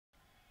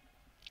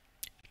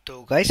तो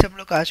गाइस हम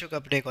लोग आ चुके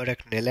अपने एक और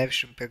एक नए लाइव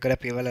स्ट्रीम पे। अगर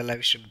आप ये वाला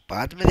लाइव स्ट्रीम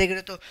बाद में देख रहे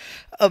हो तो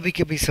अभी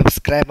के भी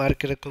सब्सक्राइब मार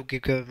के रखो,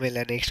 क्योंकि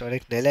मिला नेक्स्ट और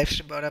एक नए लाइव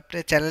स्ट्रीम पे। और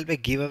अपने चैनल पे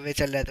गिव अवे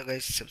चल रहा है, तो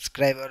गाइस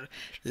सब्सक्राइब और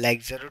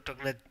लाइक जरूर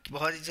ठोकना।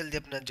 बहुत ही जल्दी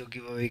अपना जो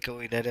गिव अवे का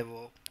विनर है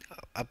वो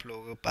आप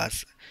लोगों के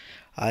पास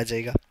आ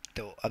जाएगा।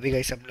 तो अभी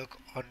गाइस हम लोग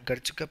ऑन कर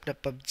चुके हैं अपना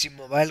पबजी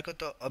मोबाइल को।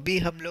 तो अभी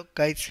हम लोग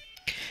गाइस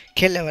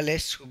खेलने वाले हैं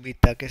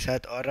सुमिता के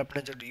साथ। और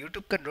अपना जो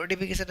यूट्यूब का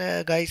नोटिफिकेशन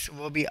है गाइस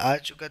वो भी आ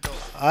चुका है। तो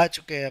आ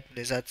चुके हैं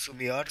अपने साथ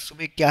सुमी। और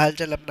सुमी क्या हाल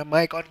चाल? अपना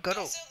माइक ऑन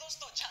करो।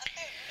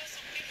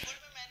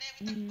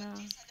 ना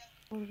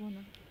बोलबो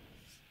ना।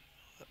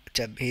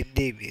 अच्छा,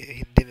 हिंदी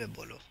में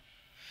बोलो।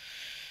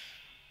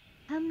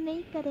 हम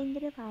नहीं करेंगे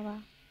रे बाबा।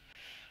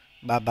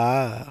 बाबा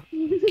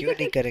क्यों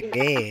नहीं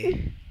करेंगे?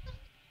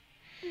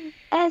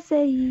 ऐसे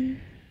ही।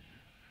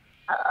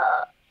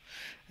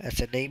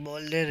 ऐसे नहीं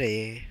बोल रहे रे।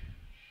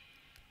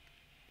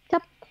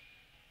 चप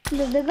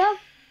दे देगा।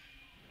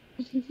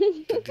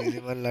 तो दीदी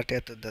मन लाटे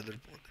तो दादुर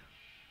पून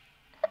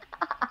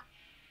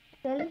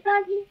चल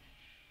काट ली।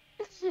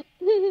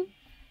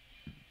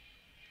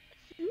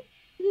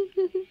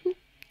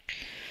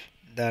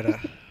 Dara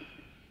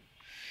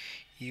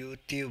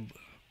YouTube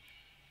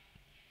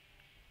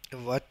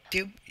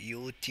व्हाट्यूब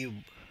YouTube.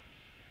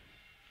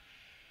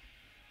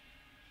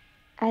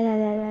 अला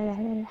ला ला ला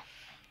ला ला।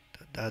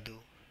 तो दादू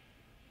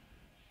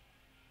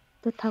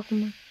তো থাকো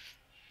মা।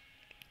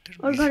 তোর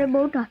ওর মিশে ঘরে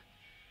বউটা।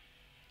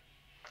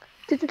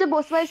 তুই তো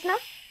বসে পারিস না।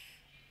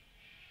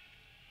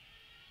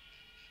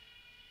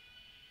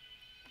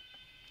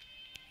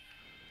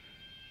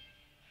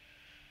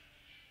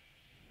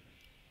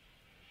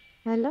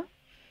 হ্যালো।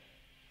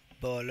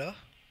 बोलो।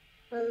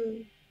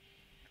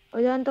 ও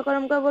যখন তোকে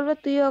ওরম করে বলবে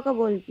তুইও ওকে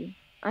বলবি।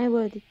 আমি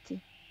বলে দিচ্ছি।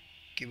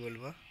 কি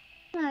বলবো?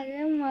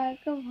 আরে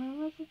মাকে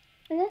ভালো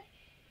করে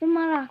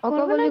তোমার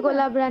ওকে বলবি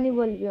গোলাপ রানী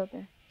বলবি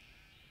ওকে।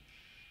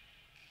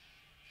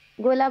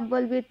 গোলাপ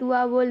বলবি,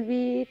 টুয়া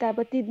বলবি,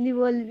 তারপর তিতলি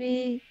বলবি,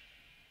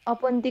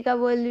 অপন্তিকা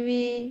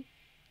বলবি,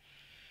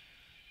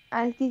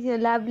 আর কি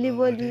লাভলি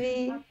बाबा रे। বলবি।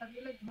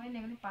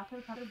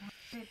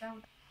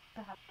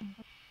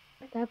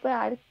 তারপর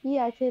আর কি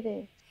আছে রে?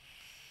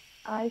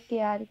 আর কে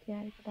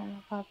দাঁড়া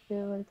ভাবতে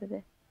বলতে দে।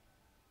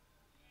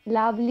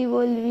 লাভলি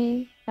বলবি।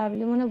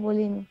 লাভলি মনে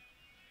বলিনি।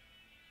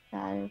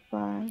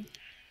 তারপর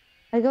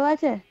আর কেউ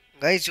আছে?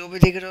 गाइस जो भी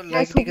देख रहे हो হ্যাঁ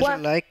लाइक नहीं कर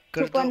तो लाइक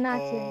कर दो। সুপর্ণা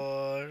আছে।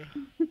 और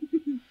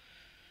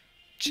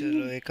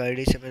चलो एक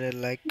आईडी से मैंने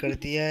लाइक कर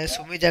दिया है।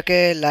 सुमी जाके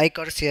लाइक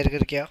और शेयर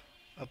करके आओ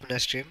अपना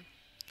स्ट्रीम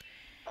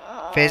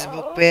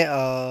फेसबुक पे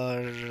और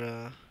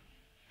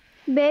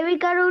बेबी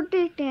का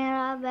रोटी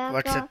टेढ़ा बेका।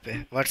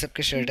 व्हाट्सएप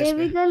के स्टेटस पे।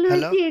 बेबी का हेलो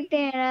लूची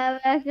टेढ़ा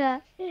बेका।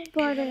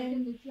 পরে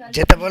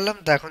যেটা বললাম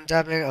তো এখন যা,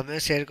 আমি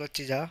শেয়ার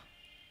করছি, যা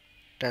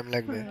টাইম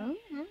লাগবে।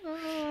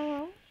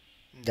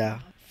 যা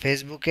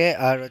ফেসবুকে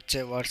আর হচ্ছে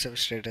হোয়াটসঅ্যাপ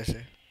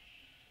স্ট্যাটাসে।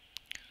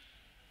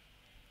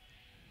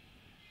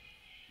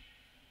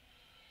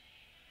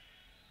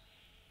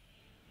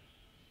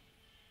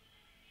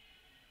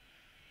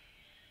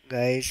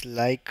 गाइस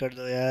लाइक कर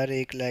दो यार,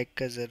 एक लाइक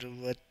का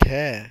ज़रूरत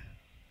है।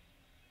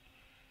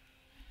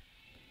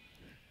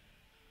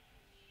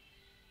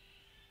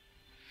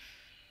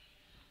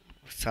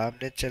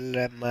 सामने चल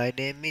रहा है my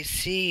name is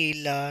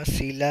Sheila,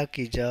 Sheila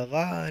की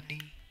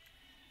जवानी।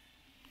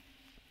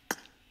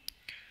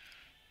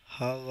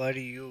 How are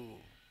you?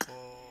 ओ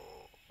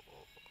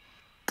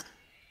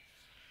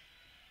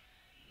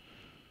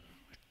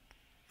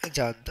मैं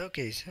जानता हूँ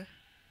कैसे,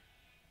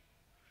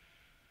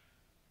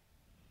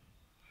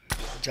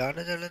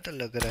 जाना जाना तो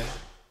लग रहा है।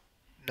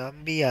 नाम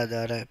भी याद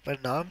आ रहा है, पर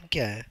नाम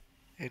क्या है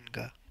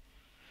इनका?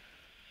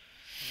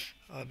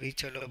 अभी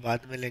चलो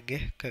बाद में लेंगे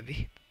कभी।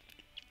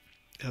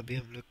 अभी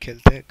हम लोग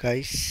खेलते हैं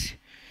गाइस।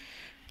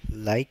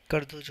 लाइक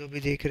कर दो जो भी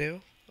देख रहे हो।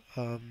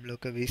 हम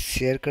लोग अभी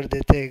शेयर कर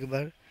देते हैं एक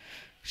बार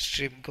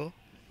स्ट्रीम को।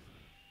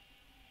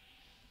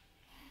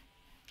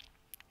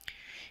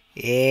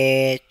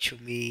 ए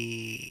चुमी,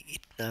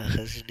 इतना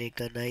हंसने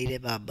का नहीं रे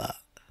बाबा।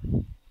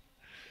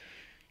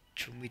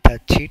 সুমিতা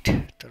ছিট,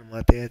 তোর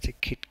মাথায় আছে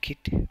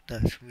খিটখিট। না,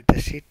 সুমিতা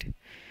সিট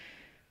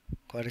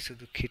করে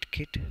শুধু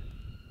খিটখিট।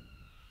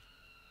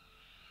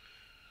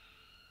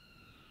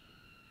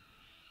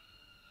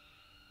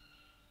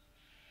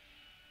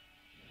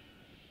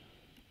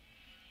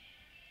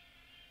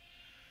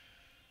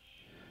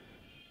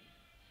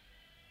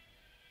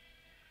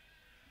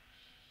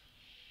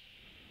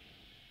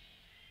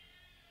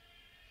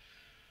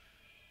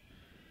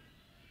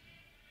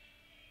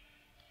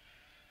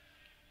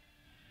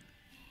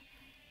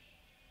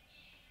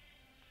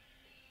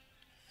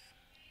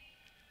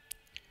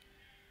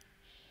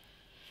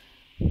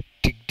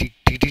 टिक टिक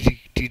टिक टिक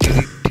टिक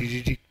टिक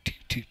टिक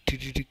टिक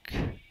टिक टिक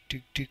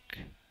टिक टिक।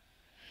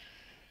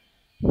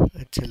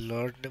 अच्छा,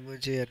 लॉर्ड ने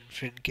मुझे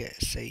अनफ्रेंड किया है।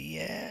 सही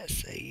है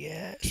सही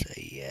है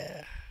सही है।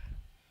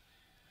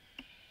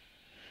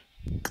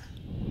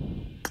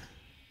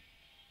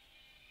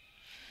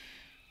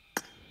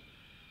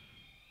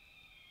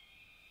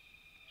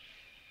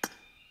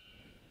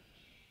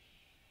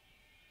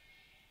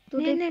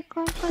 তোরে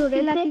তোরে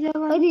কি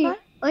জবাব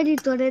ওরে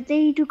তোরে তো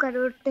এইটু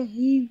কারোরটা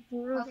হি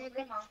পুরো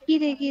কি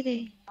রে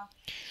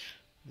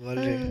बोल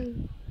रहे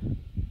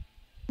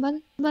বল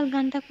বল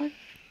গানটা কর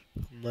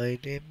My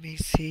name is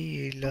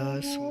Sheila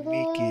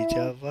Sumi की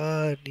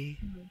जवानी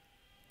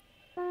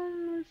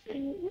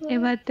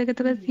এবার থেকে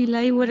তোকে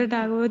সিলাই বলে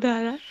ডাকবো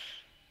দাঁড়া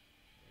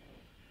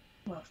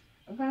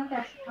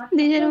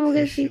নিজের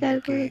মুখে ऐसे স্বীকার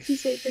मुकेश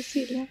করেছিস এটা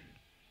সিলা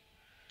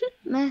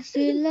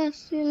সিলা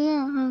সিলা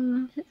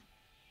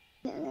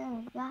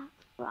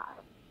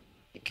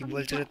কি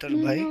বলছে রে তোর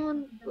ভাই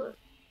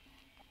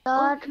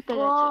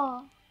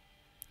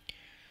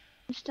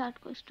স্টার্ট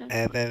কর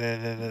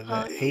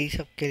এই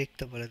সব কে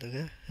লিখতে বলে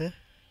তোকে হ্যাঁ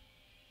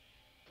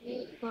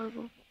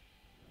করবো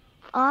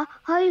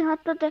হাই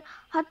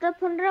হাতটা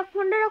ফোনটা রাখ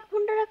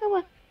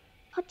আবার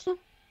হাতটা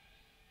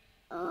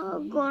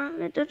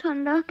গরমে তো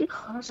ঠান্ডা কি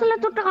আসলে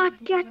তোটা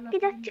আটকে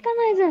যাচ্ছে কেন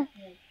এই যে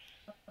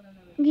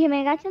ঘেমে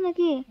গেছে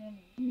নাকি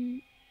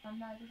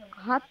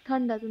হাত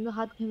ঠান্ডা কিন্তু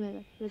হাত ঘেমে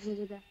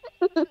গেছে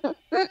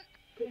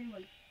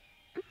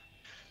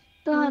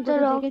তো হাতে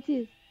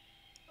দেখেছিস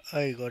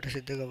এই গোটা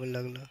সিদ্ধ কেমন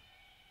লাগলো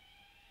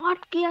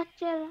আটকে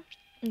যাচ্ছে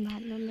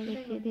ভালো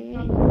লেগেছে রে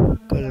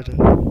কতটা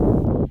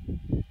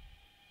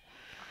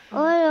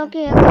ওই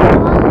ওকে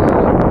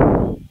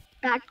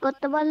স্টার্ট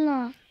করতে বল না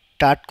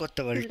টাট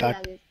করতে বল টাট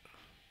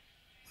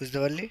বুঝতে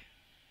পারলি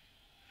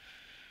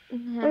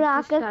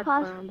রাকে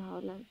ফার্স্ট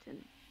ভালো লাগছে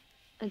না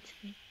আচ্ছা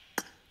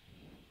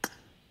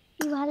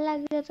কি ভালো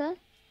লাগছে তোর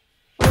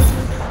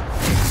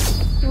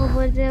ও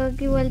বলছে ও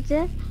কি বলছে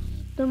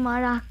তোর মা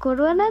রাগ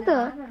করবে না তো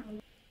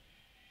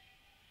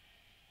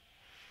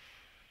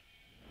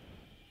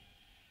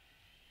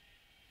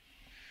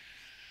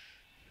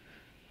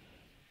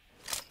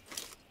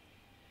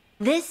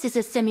This is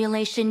a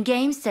simulation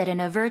game set in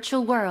a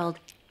virtual world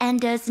and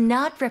does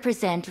not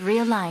represent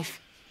real life.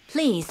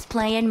 Please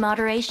play in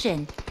moderation,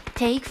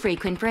 take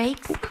frequent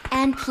breaks,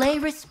 and play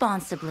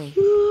responsibly.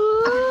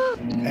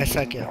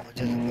 ऐसा क्या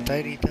मुझे तो पता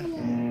ही नहीं था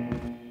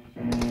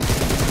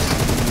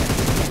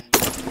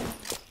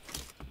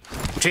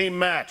Team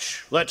match,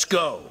 let's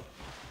go.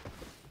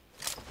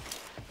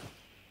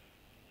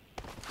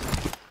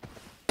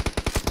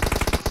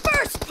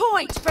 First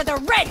point for the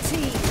red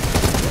team.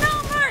 No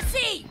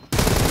mercy.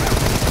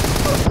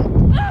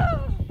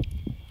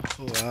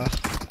 वाह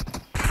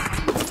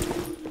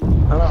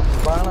అలా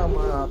బాగా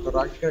మా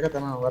రాక్ష కథ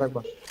వరకు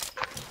బా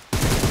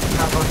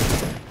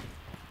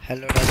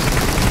hello Raj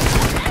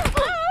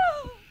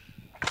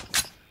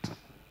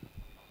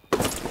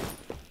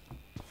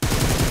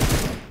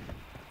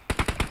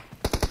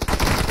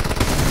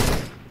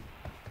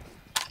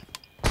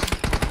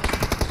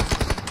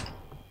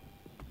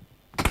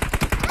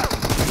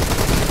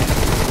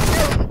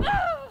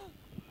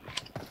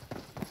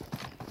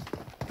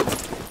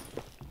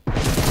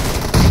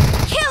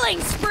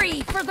Killing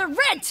spree for the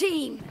red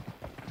team.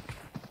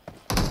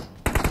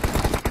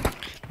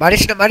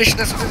 मारिश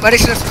ना सुबह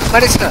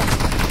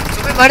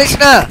मारिश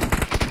ना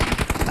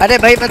अरे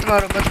भाई मत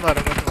मारो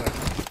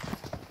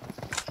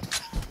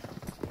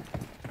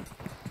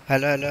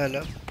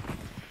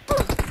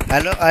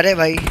हेलो अरे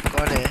भाई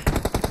कौन है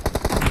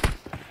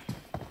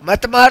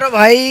मत मारो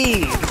भाई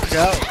रुक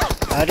जाओ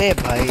अरे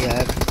भाई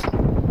यार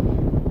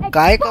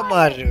काय को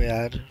मार रहे हो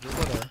यार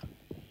रुको ना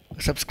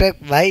सब्सक्राइब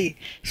भाई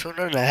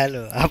सुनो ना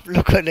हेलो आप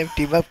लोगों ने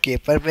टीम अप किए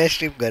पर मैं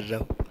स्ट्रीम कर रहा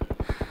हूँ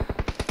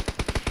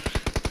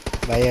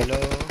भाई हेलो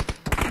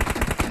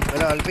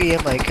मेरा ऑल पे ये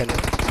माइक हेलो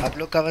आप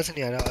लोग का आवाज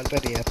नहीं आ रहा ऑल पे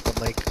नहीं है आपका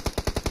माइक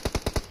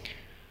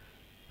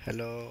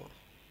हेलो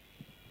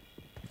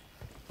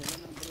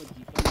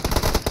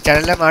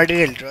चैनल है मार्डी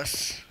डेल्ट्रोस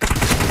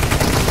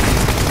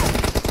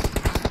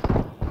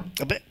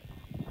अबे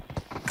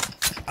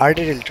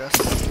RD डेल्ट्रोस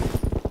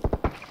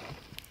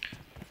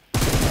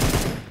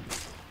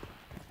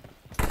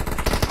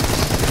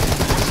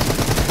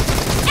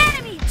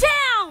Enemy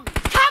down.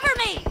 Cover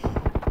me.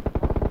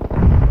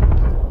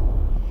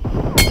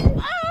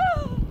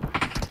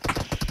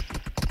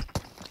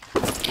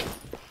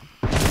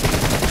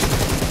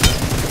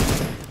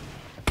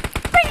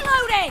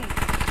 Reloading.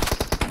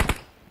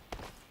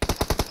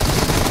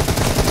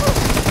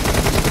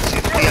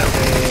 सिद्धि आ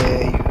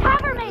गए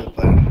Cover me.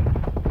 ऊपर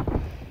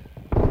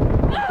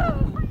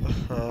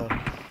हाँ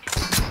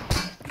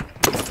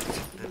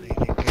जितना नहीं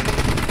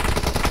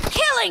लेंगे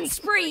Killing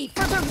spree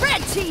for the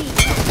red team.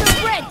 The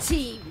red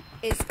team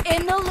is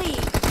in the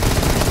lead.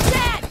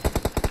 Dead.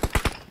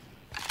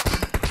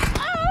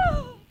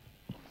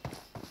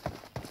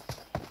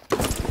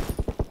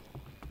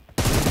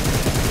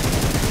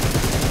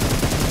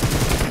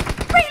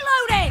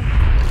 Reloading.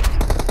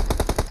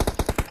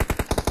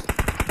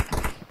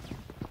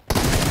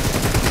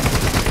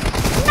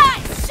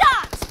 Nice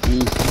shot.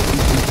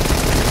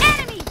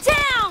 Enemy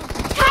down.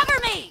 Cover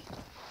me.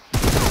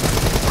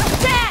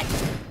 Dead.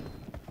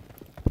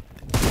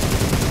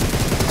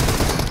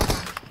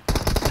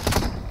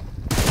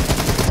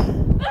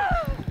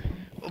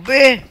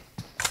 अबे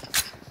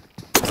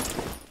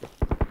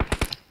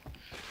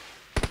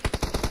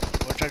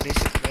what a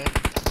decent man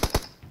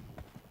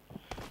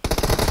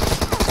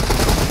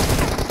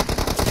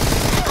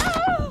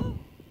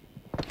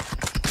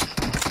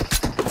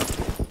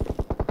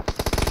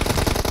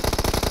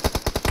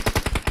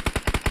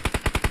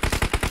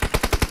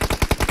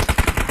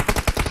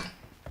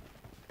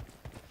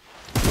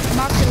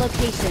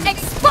location.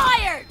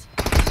 Expired!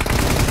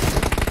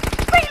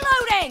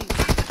 Reloading!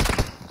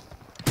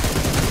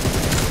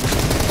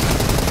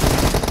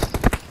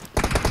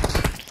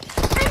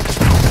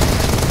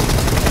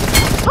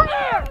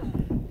 Clear!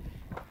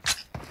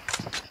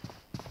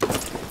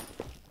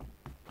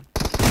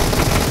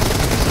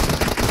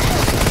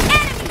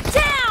 Enemy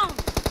down!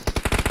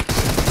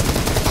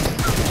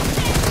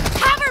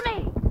 Cover me!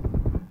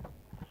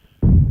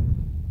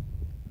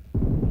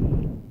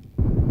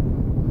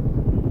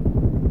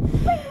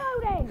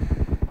 Reloading!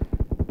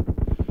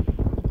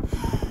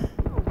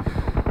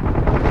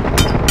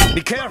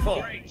 Be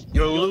careful!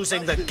 You're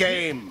losing the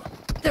game.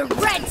 The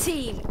red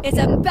team is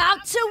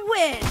about to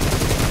win!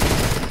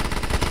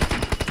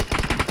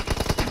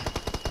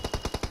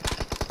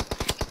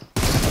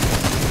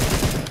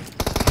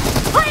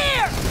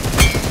 Clear!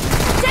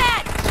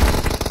 Dead!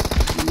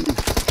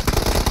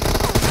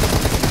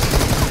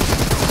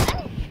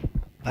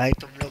 भाई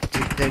तुम लोग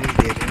जीतने नहीं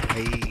दे रहे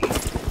भाई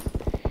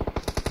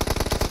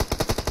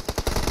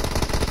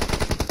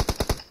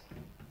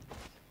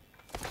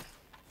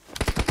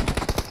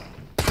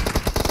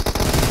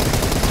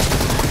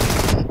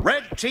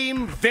Red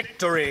team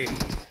victory.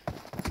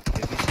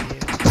 ये भी चाहिए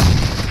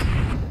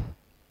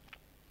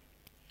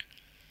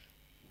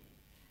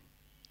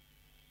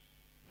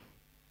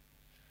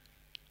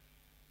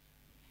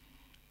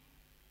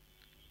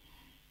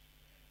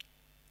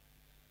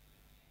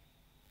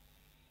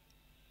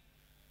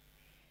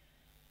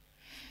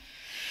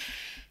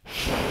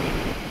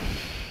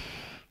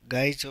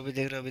गाइस जो भी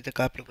देख रहे हो अभी तक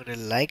आप लोगों ने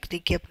लाइक नहीं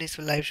किया अपने इस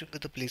लाइव शो को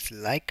तो प्लीज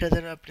लाइक कर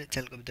देना अपने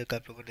चैनल को अभी तक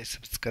आप लोगों ने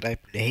सब्सक्राइब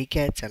नहीं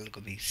किया है चैनल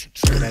को भी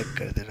सब्सक्राइब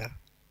कर देना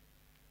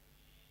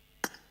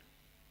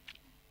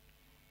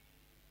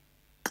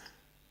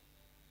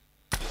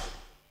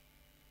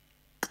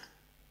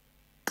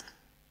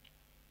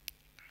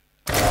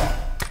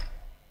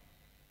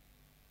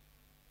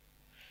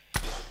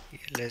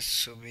ये ले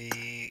सुमी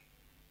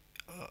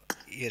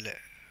ये ले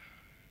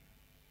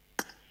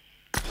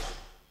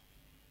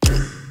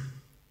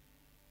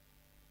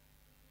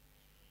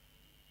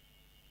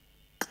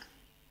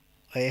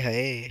हाय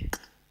हाय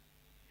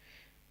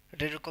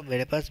अरे रुको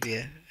मेरे पास भी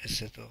है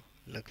ऐसे तो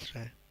लग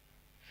रहा है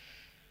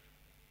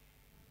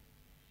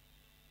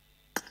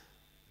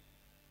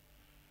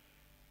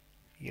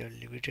ये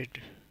अनलिमिटेड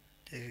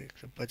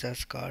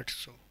 150 का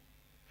 800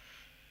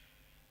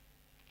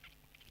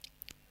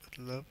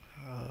 मतलब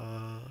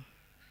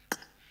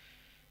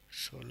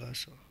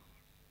 1600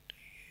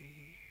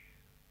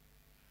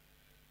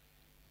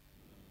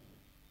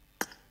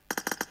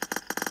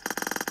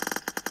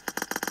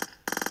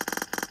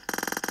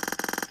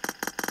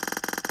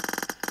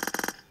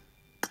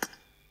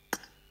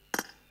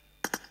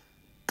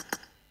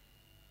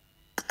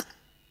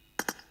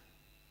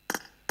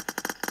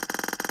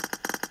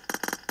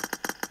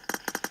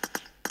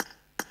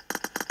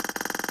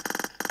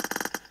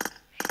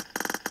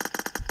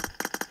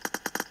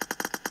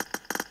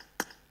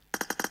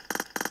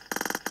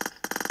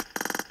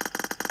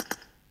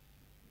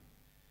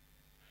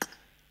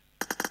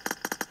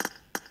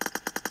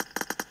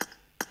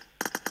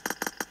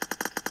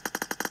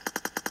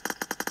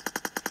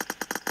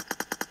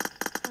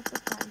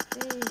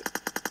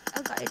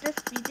 গাড়িটা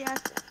স্পিডে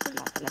আসছে এত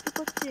লাফালাফি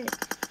করছে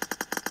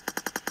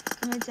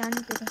আমি জানি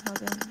তো এটা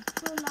হবে না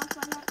তো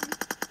লাফালাফি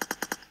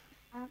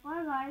একবার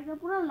গাড়িটা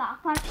পুরো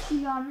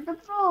লাফাচ্ছিল আমি তো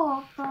পুরো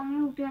আমি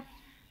উঠে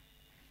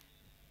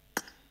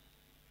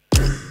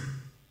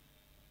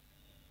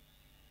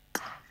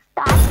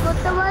স্টার্ট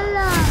করতে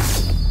পারলাম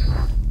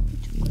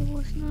চুপ করে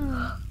বস না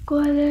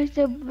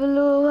কলেজে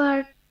blue R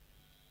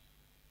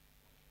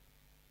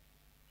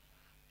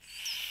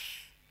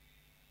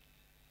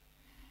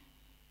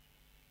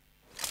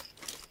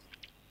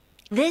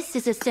This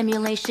is a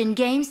simulation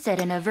game set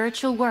in a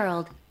virtual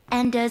world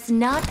and does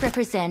not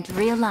represent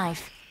real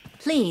life.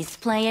 Please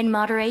play in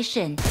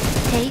moderation,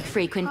 take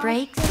frequent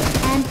breaks,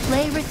 and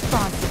play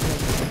responsibly.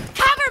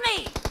 Cover me!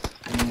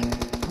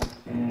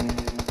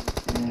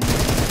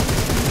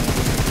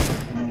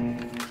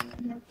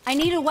 I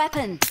need a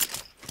weapon.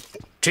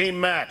 Team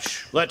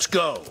match. Let's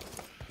go.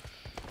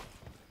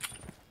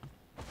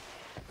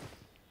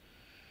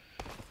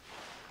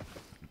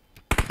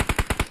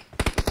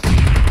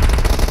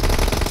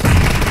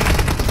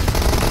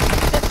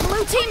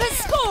 Blue team has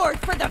scored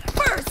for the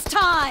first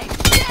time!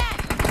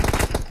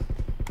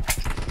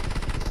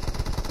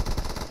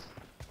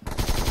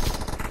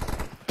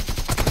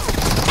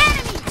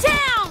 Enemy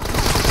down!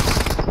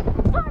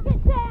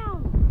 Target down!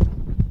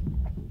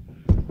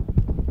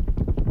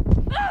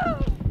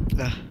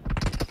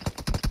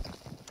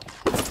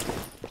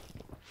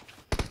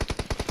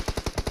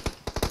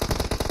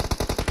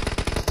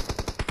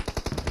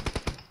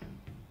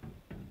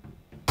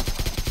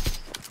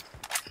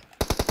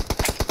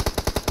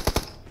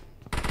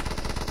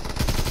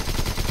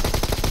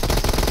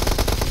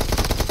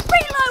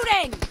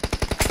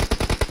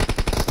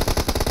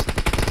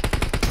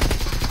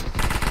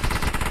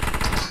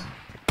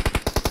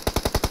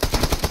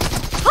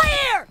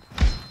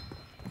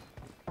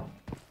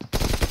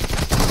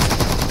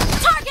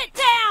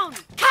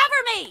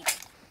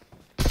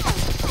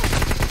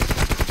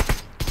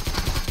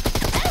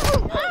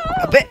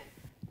 अबे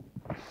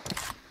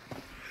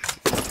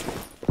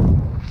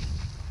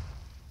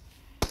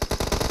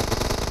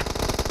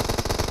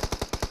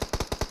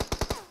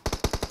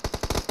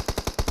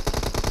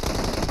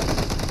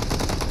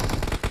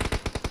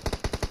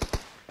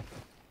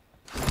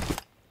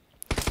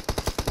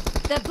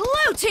The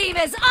blue team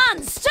is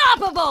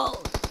unstoppable!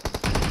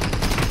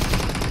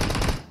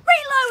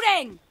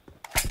 Reloading!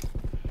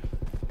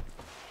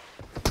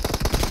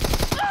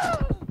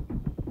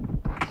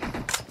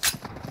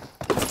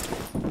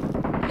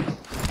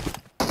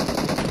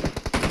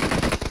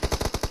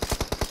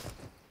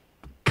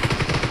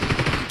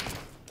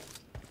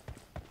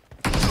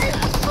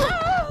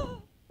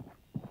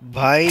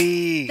 भाई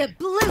The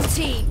blue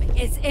team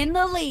is in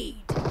the lead.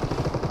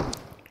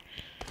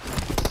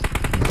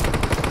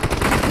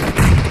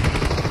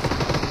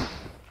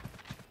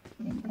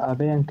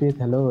 अबे अंकित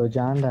hello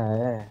जान रहा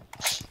है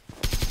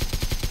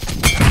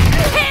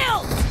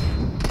Kill!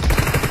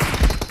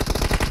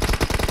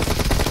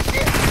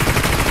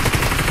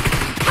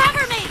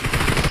 Cover me!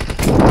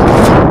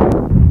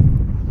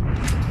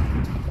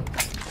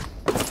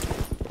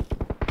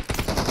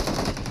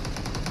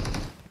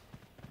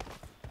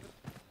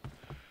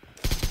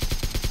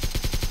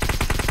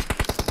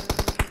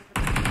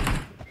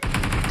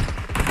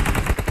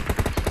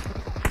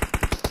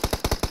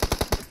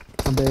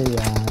 अबे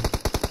यार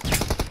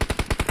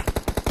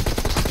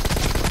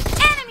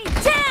Enemy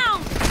down!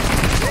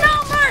 No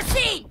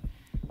mercy!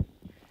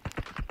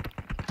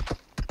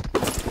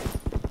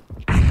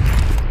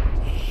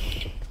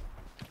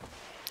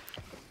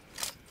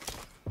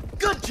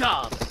 Good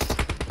job!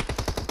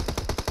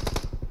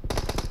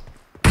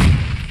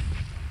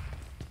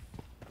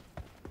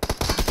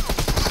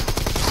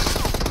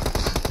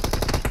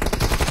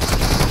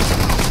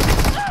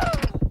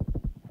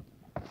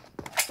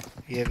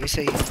 ये भी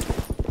सही है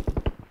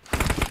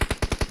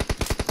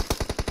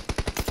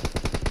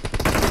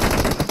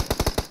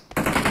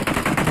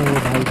ओ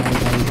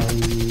भाई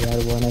यार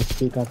 1 HP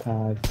का था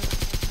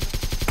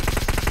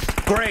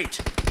Great!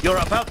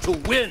 You're about to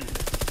win!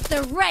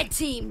 The red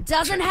team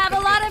doesn't have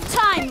a lot of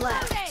time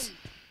left.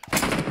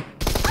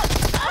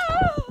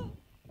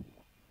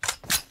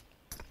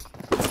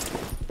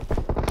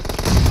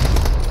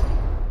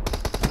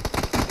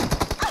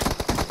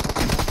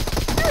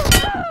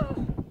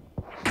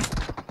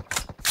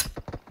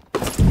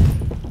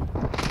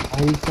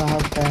 भाई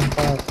साहब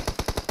camper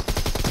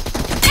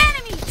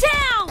Enemy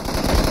down!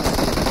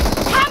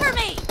 Cover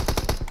me!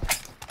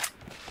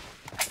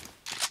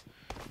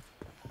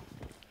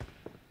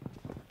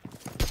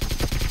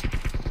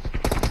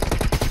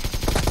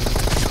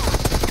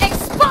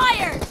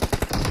 Expired!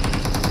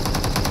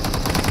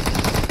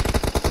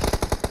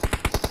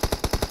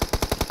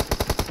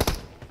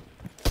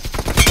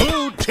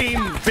 Blue team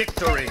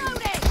victory!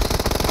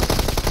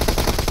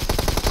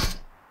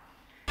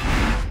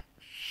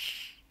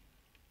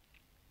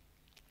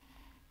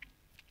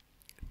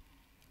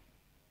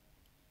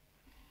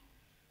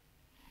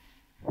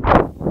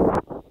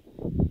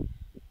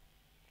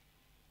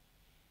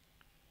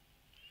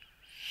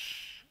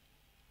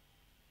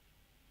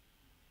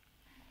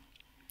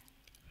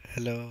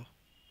 Hello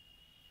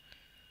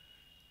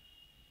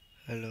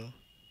hello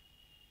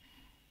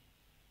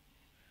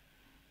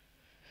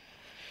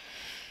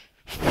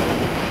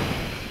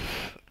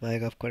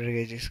mic of করে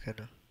রেখেছিস কেন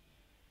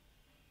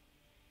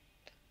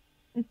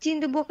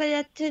চিন্তু বকে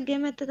যাচ্ছে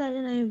গেমের তো তার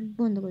জন্য আমি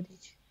বন্ধ করে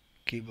দিয়েছি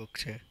কি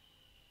বকছে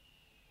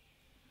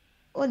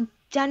ও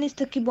জানিস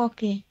তো কি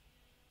বকে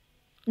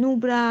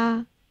নুবরা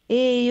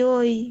এই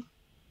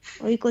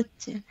ওই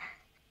করছে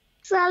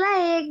শালা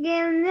এই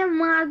গেম নিয়ে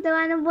মারতে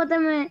পারে না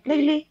প্রথমে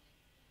দেখলি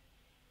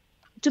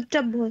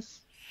চুপচাপ বস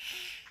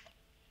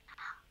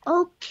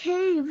ওকে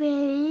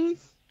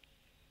বেস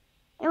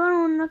এবার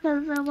অন্য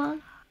খেলতে আবার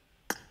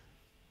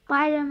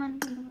স্পাইডারম্যান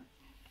খেলতে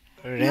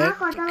র‍্যাঙ্ক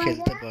তো কটা বাজে?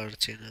 খেলতে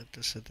পারছি না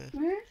তোর সাথে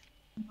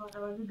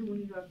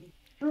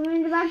 2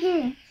 মিনিট বাকি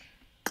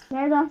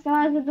 10টা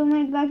বাজে 2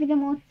 মিনিট বাকিতে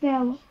মরতে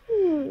যাবো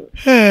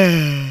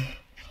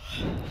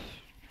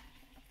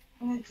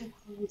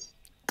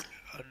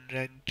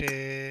আনর‍্যাঙ্কডে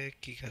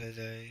কি খেলা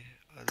যায়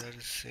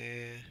আদার্সে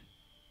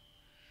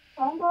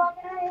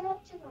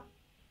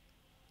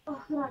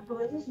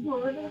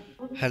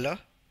হ্যালো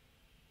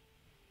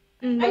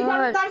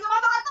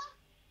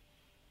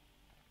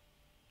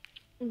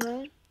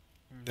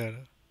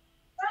দাঁড়া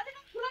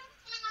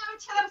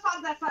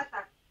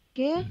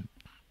কে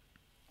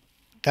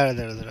দাঁড়া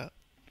দাঁড়া দাঁড়া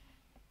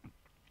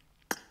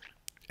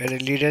এটা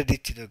লিডার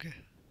দিচ্ছি তোকে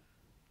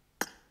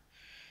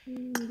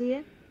দিয়ে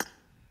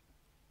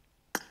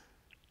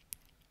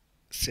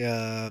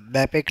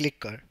ম্যাপে ক্লিক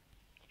কর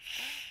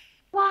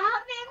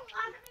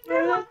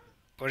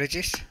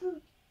করেছিস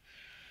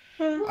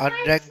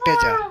আনর‍্যাঙ্কডে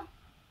যা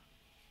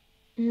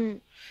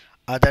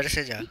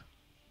আদার্সে যা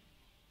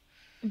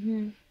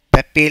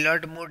তা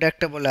পেলড মোড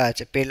একটা বলা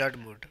আছে পেলড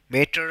মোড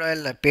মেট্রো রয়্যাল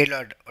না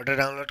পেলড ওটা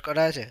ডাউনলোড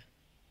করা আছে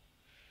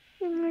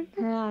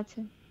হ্যাঁ আছে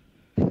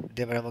দে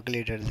এবার আমাকে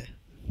leader they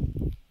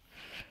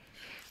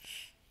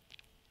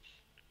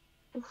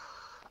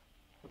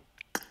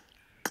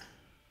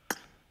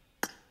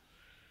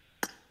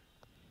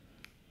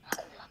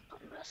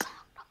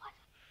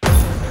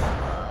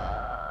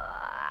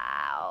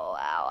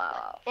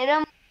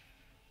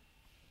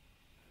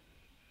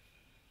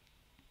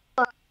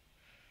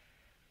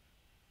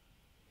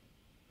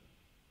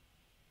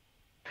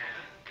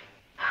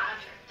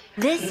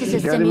This is a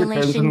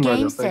simulation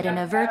game set in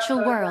a virtual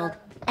world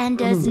and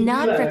does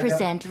not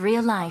represent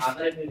real life.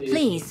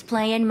 Please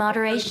play in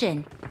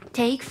moderation,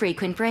 take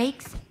frequent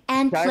breaks,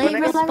 and play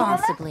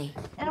responsibly.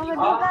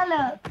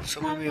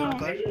 सुबह mute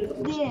कर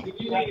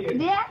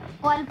दे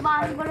कॉल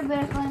पान कर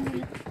बेर कर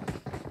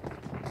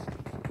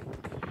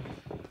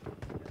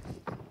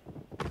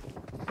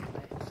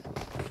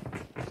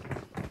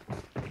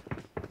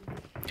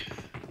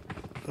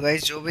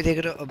guys जो भी देख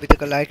रहे हो अभी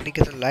तक लाइक नहीं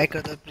किया तो लाइक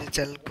कर दो अपने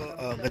चैनल को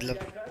मतलब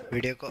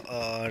वीडियो को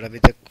और अभी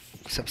तक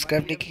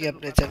सब्सक्राइब नहीं किया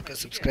अपने चैनल को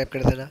सब्सक्राइब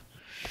कर देना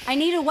I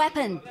need a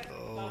weapon. तो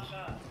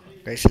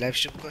गाइस लाइव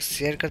स्ट्रीम को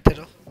शेयर करते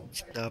रहो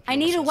जितना आप I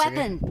need a लोग कर सके।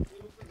 weapon.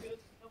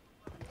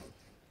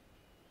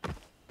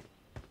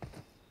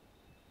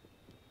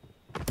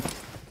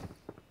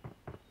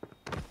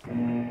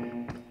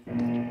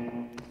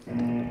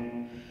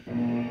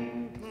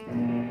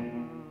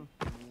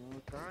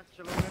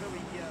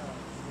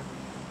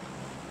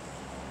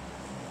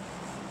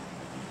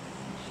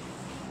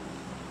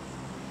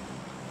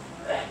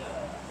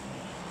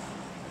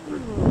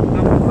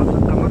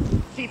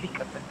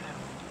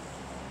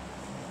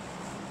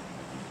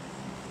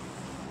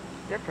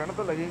 यार ठंड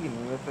तो लगेगी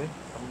नहीं वैसे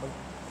कंबल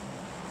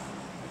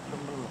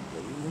कंबल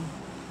लगेगी।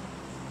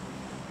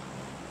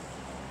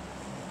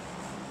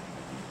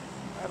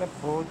 अरे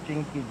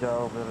कोचिंग की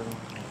जाओ फिर।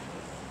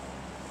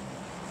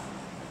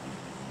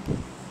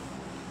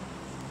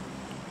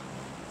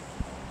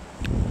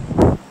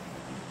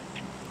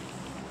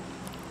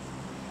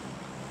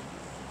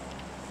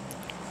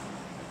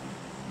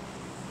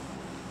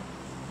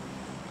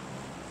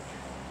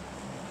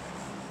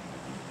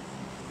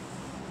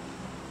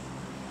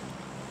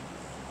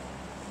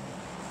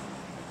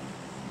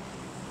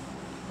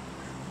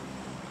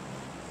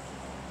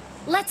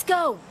 Let's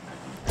go.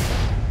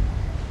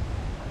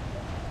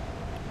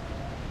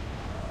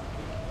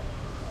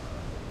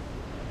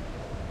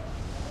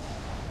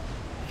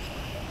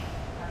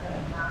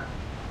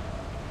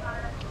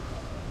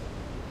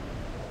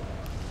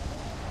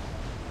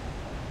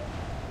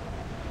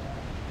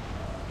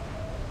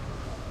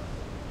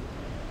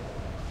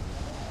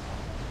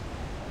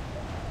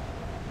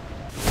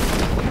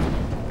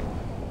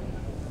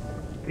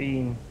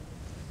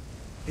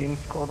 तीन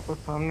स्क्वाड तो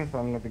सामने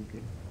सामने दिख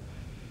गई।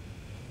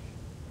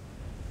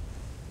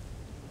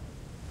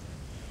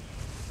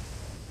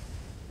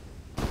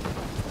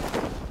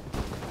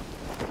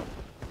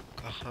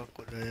 कहाँ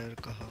को यार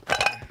कहाँ को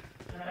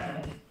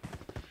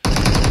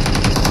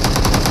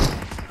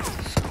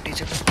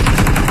teacher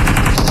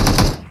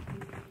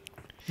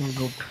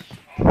good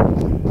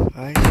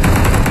hi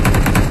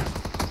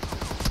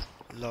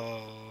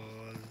lol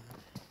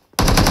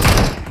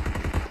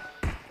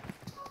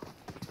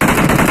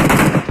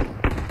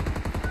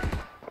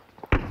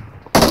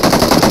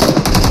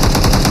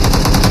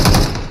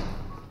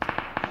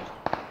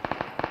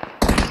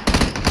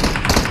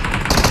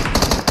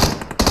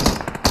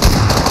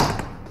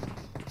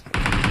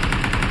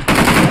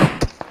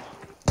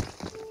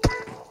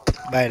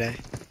bye bye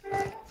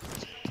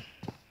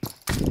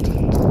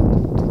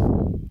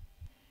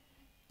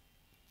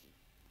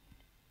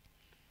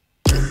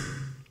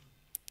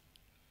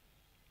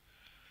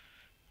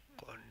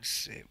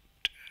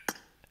concept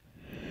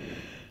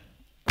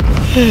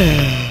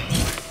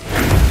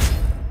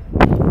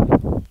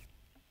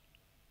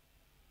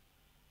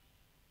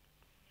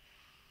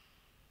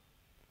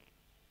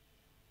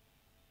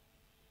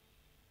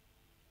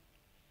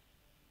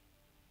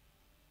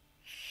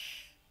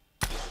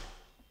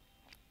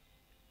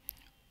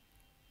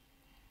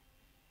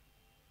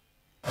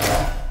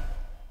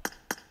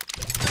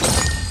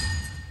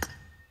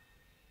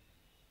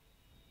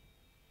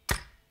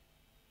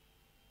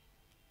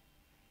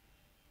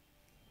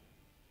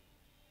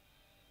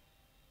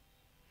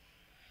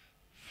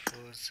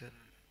frozen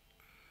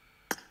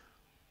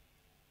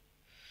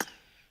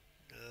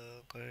the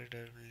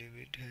corridor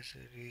limit has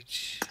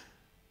reached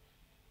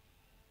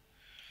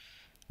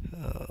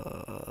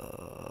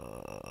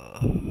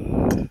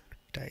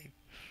type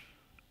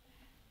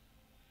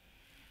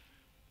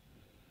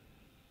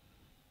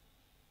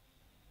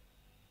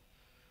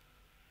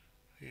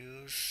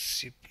use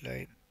zip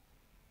line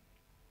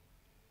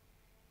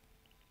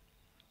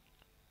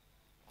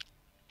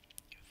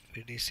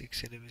finish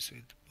 6 enemies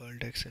with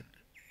bolt action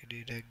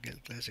in angle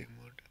classic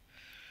mode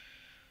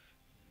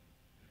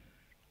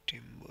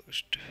team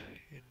boost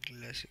in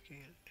classic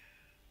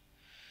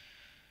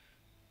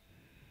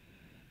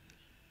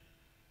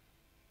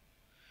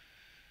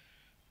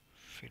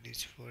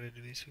finish 4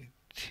 enemies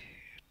with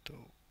तो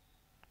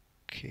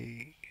okay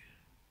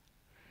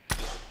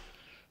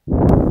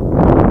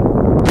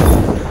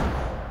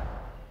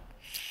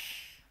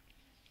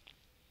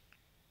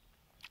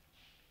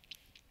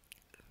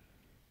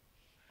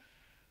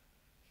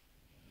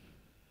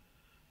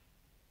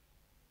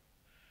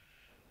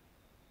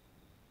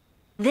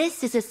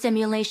This is a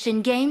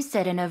simulation game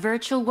set in a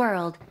virtual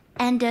world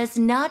and does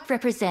not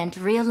represent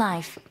real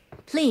life.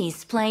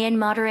 Please play in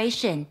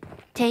moderation,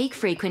 take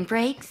frequent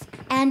breaks,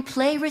 and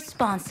play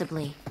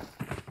responsibly.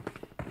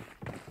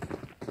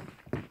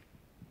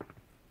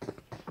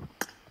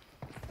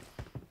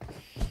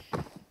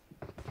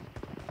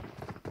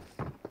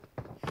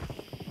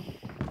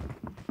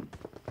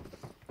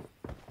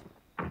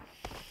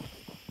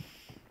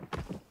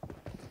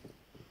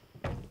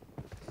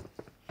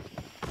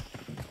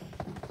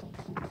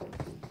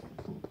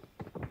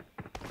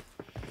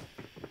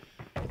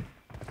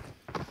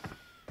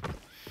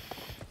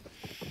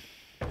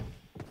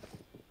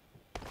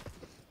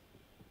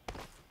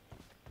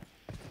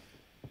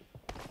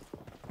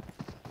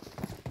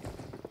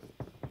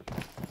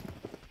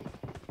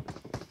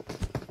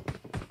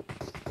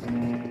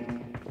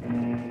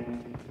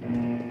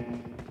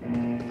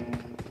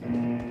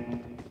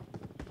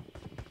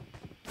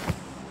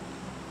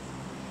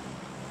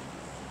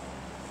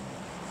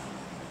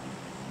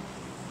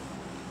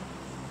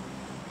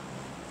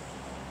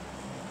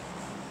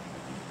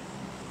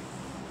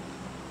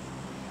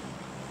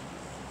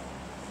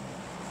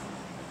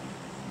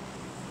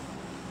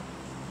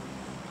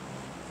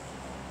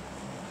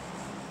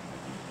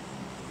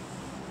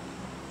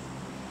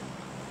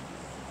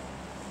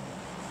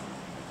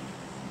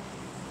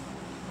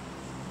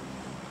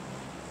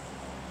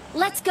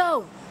 Let's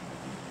go!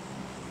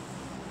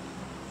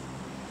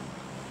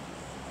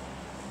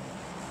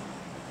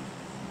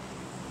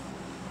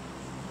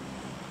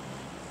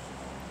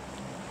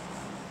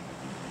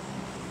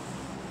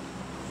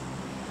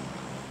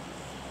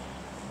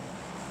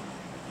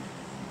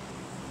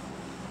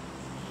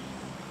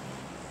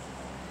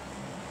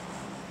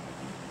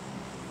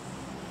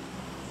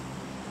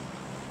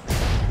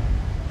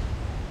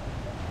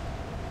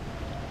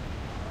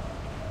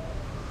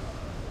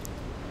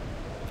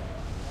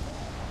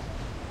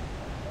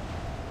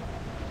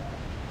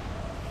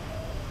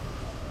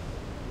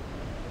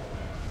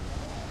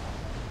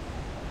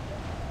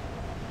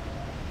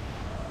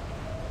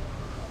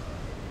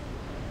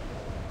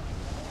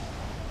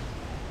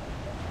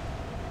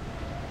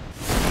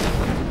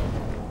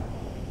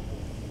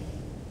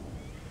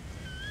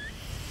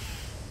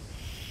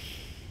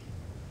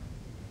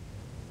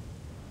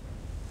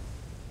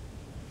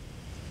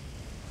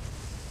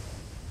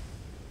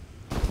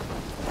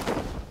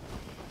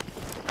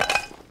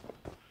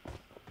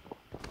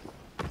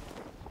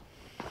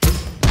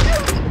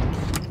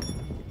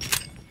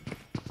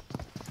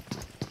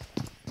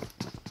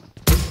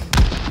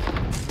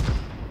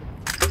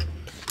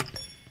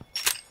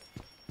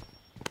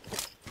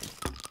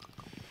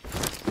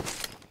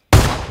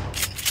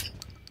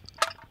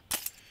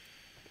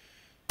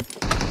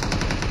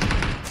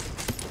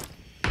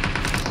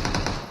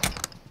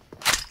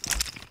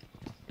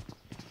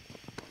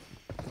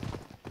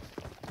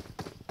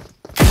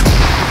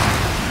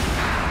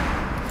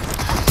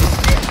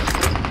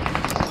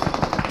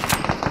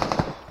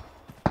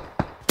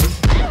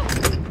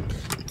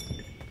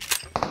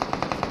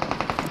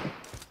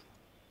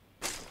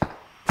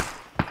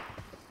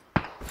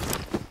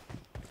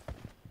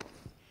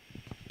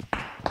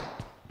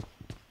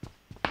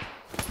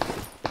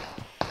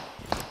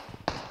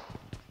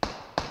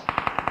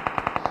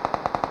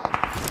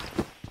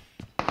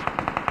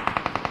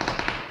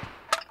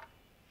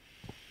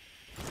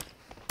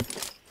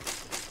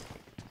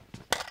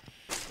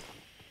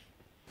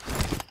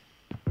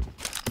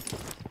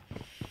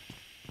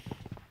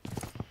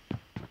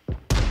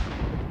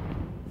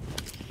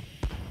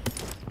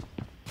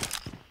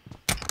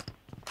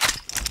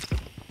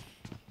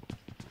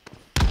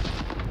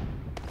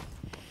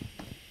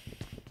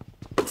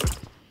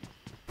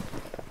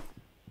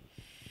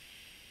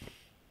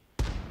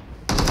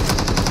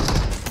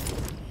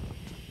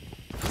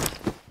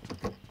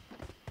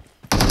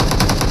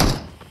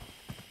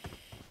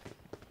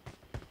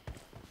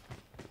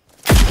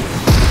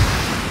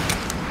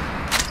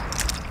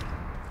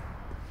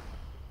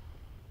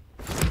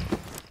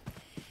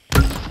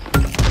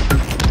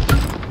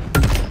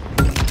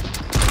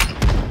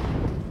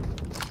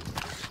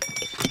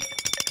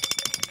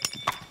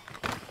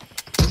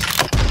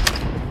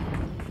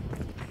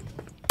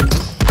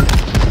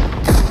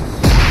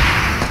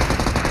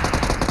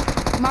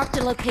 Marked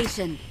a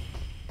location.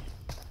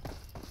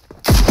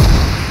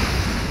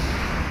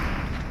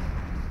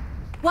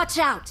 Watch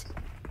out!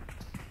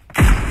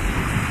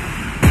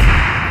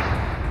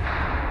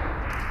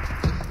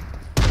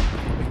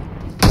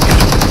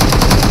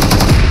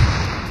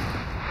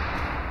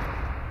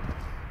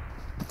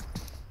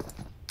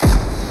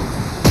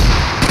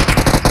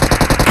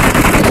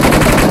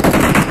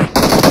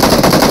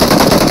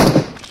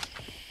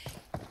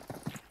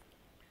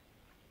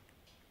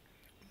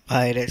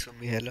 Hi,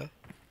 Resumi. Hello.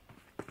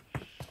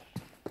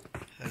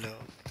 Hello.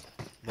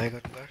 My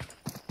conqueror.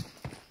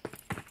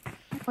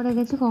 পড়ে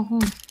গেছে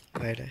কখন?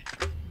 বাইরে।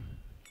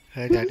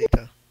 হ্যাঁ জানি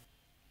তো।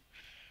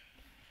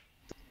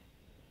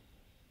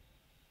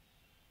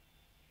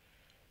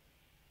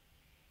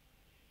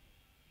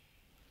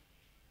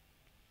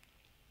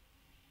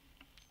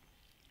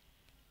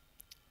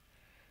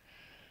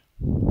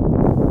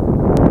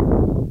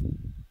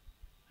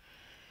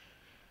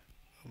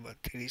 আবার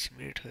 30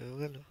 minute হয়ে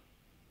গেল।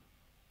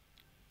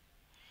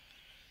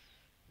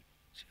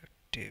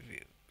 4টে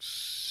views.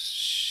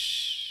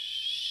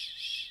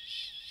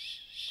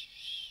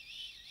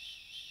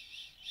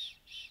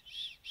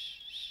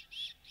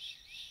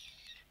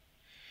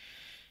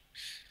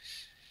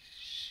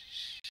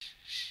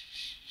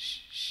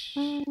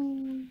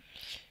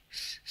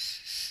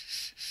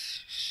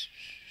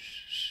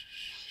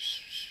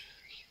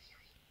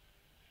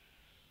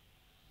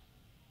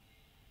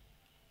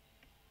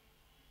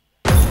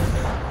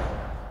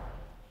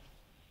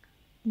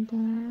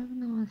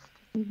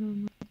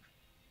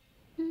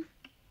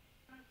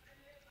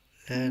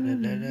 Na na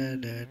na na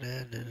na na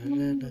na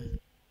na na.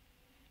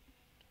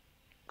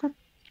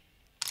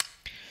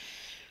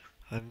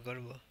 আমি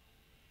করবো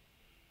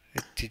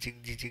চিচিং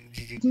চিচিং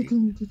চিচিং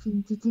চিচিং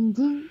চিচিং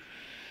চিচিং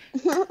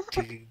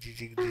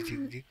চিচিং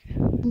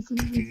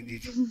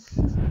চিচিং।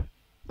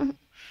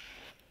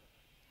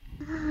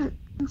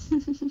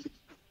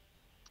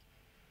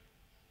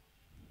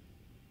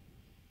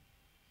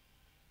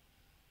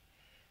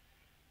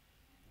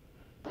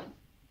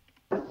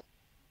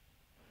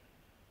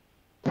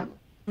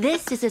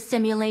 This is a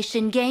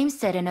simulation game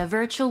set in a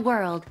virtual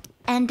world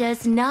and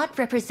does not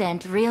represent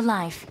real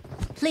life.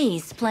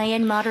 Please play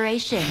in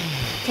moderation,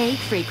 take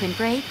frequent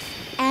breaks,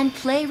 and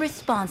play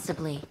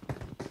responsibly.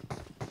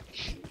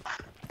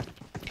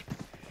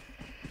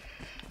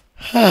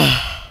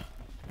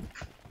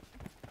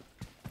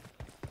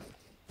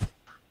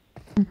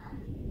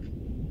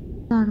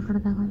 Start कर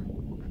देगा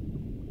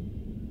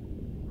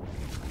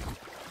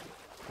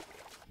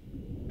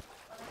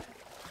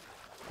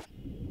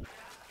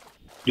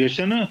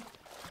Jason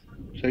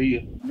सही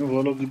है मैं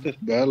बोलो कि तो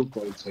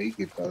बिल्कुल सही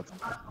किया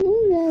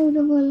मैं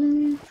उधर बोल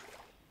रही हूँ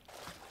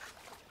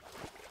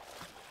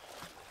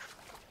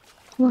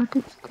व्हाट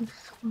इज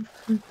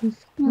दिस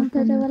मैं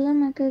कहते वाला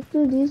मैं कहते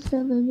तो दिस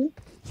है बेबी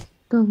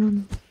तो बोल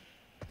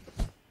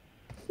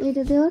ये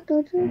तो देखो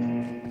तो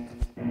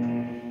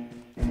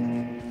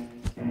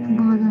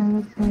बहुत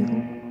आएगा शायद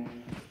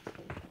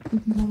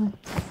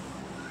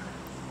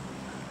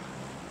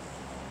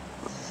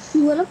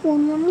ये वाला फोन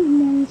में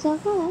मोंसा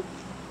का है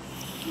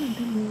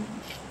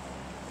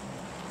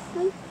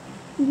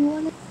ये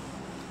वाला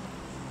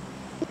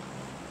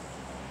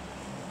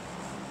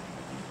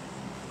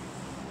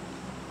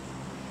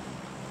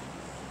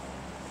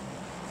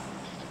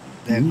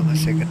देखो मैं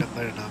सेकंड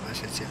नंबर नाम है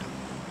से चलो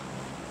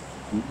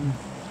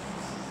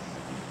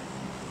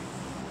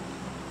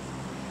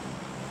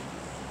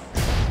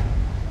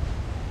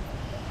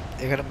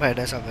एक नंबर है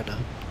ना सामने ना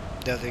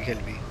जल्दी खेल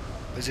भी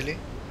बुझली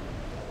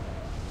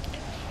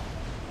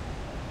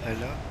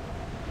हेलो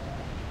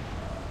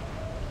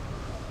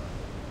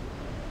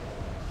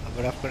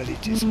अब आप कर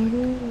दीजिए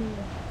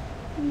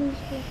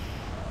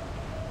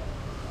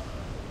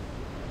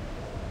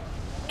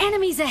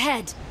Enemies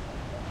ahead!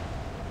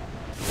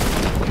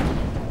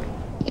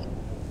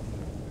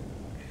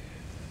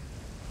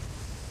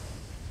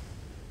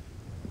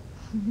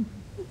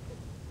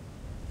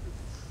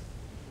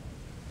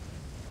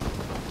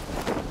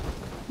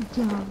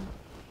 Yeah.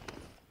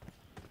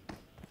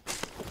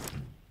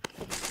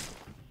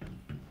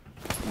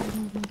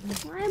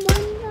 Why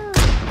banda?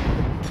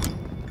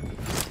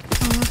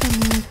 Awa ka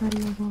nahi kari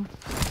hoga.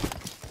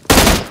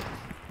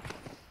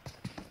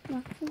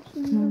 Bakka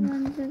sundar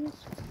banda.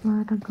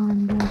 Mara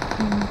ganda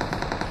hai.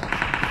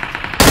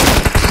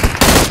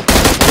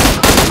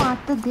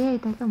 Maata de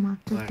ita ka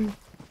maata de.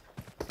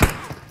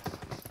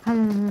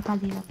 Hala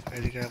tali la.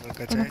 ऐसे क्या पर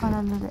कच्चा है pala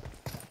le.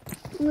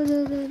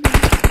 Ude.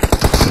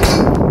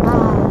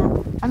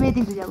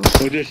 अमेजिंग से जाओ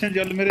पोजीशन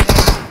चल मेरे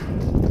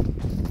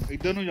नाल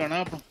इधर नु जाना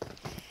ਆਪਾਂ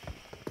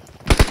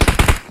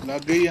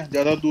लग गई है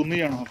ज्यादा दूर नहीं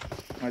जाना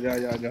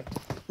आजा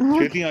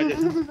छेती आ जा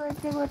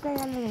बच्चे बोलते हैं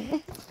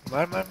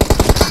मार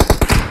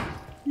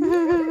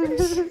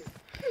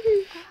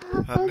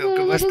हमें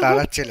ओके बस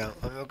तारा चला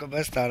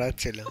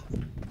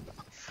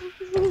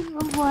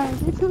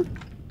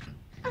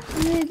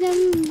मैं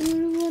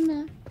वो ना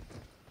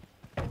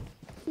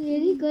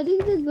येरी करी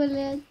तो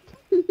बोले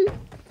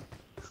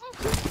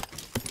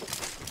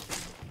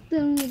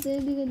मुझे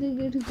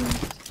दिखा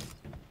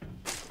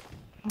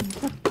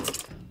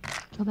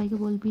सबाई को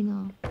बोल भी ना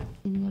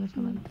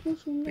सबाई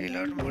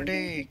पेलर मोडे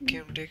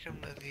गेम देखम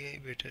ना दिए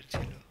बेटर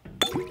चलो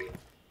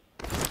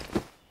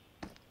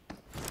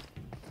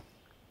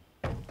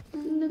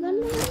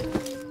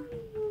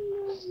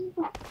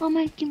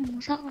अमाय की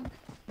मुसा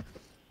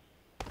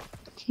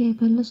के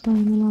पहले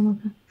सही मिला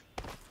मका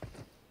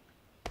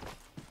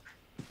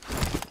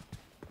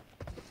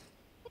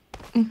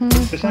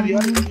जैसा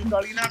यार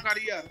गाली ना कर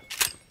यार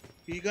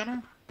ठीक है ना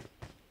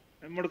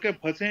मुड़ के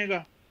फंसेगा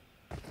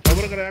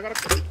सबर कराया कर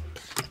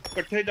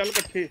इकट्ठे चल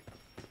इकट्ठे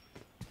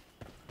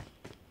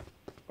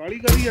काली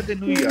करी है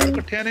तेनू यार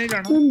इकट्ठे नहीं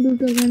जाना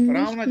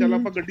आराम ना चल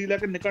ਆਪਾਂ ਗੱਡੀ ਲੈ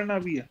ਕੇ ਨਿਕਲਣਾ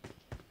ਵੀ ਹੈ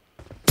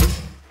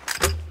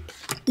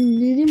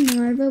दीदी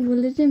मार पे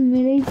बोले थे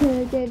मेरे ही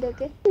छोड़ के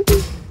डके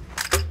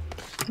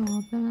तो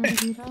अपना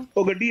दीरा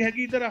ਉਹ ਗੱਡੀ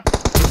ਹੈਗੀ ਇਧਰ ਆ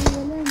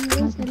बोले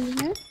मेरे चली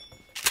है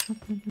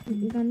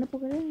गाना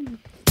पकड़े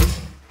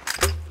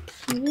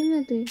ये ना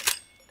थे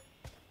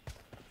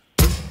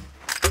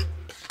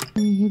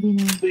ये भी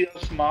नहीं तो यार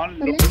सामान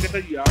लुक के तो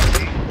यार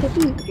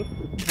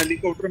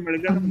हेलीकॉप्टर मिल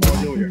गया तो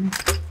मौज हो जाए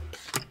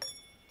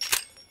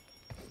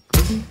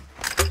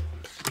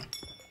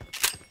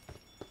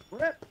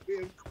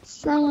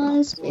someone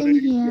is in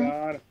here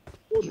यार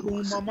ਉਹ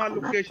ਤੂੰ ਮਾਮਾ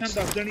ਲੋਕੇਸ਼ਨ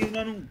ਦੱਸ ਦੇਣੀ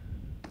ਉਹਨਾਂ ਨੂੰ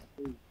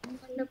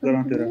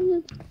ਕਰਾਂ ਤੇਰਾ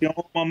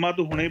ਕਿਉਂ ਮਾਮਾ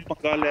ਤੂੰ ਹੁਣੇ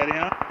ਪੰਗਾ ਲੈ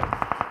ਰਿਹਾ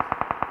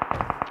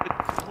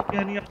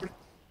ਕਿਉਂ ਨਹੀਂ ਆਪਣੇ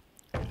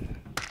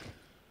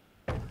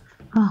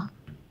हाँ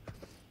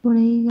थोड़ा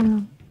ही गला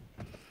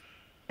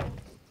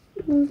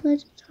और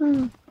कुछ था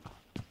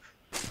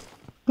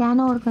क्या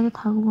ना और कुछ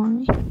था वो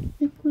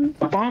नहीं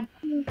पापा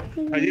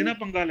अजय ना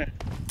पंगा ले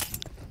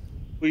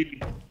कोई भी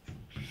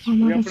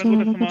हमारे अपने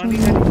को तो सामान ही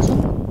है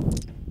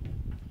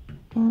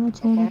क्या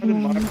चल पापा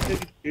मार के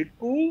गेट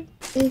को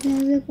एक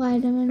ऐसे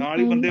स्पाइडरमैन ਨਾਲ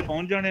ਹੀ ਬੰਦੇ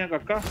ਪਹੁੰਚ ਜਾਣੇ ਆ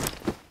ਕਾਕਾ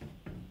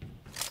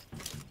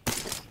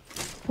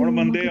ਹੁਣ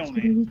ਬੰਦੇ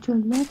ਆਉਣੇ चल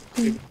रहा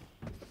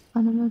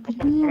अरे मैं फिर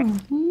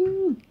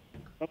नहीं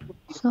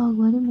साग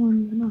वाले मोड़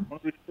ना ਹੁਣ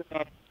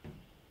ਰਿਸ਼ਤੇਦਾਰ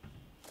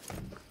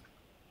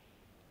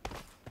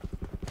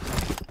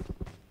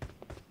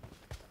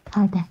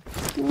ada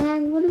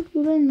yang baru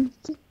turun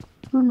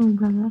turun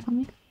berapa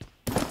kami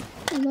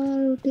abang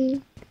roti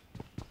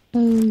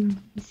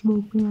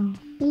smoke में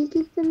ये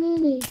कितने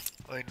रे?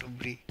 ओए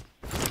डुबरी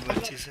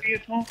बच्चे से ये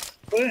तो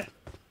ओए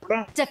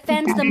थोड़ा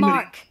Defend the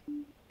mark.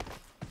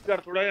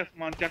 कर थोड़ा या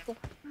सामान चेक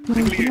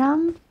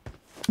विक्रम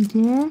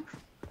जे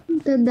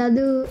तो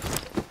दादू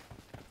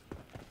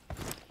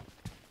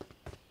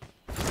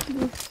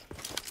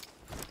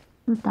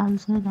तो ताल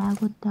से रहा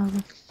करते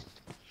होगा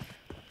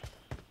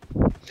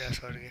जा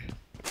स्वर्ग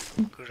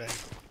गुड आई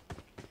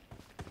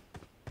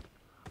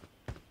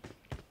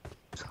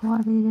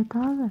सॉरी देता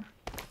होगा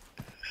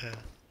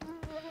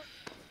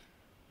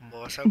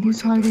मौसा ये बोलता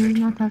सॉरी तो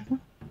ना था क्या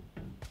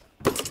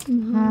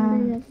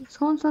हाँ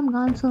सुन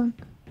गान सुन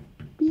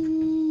पी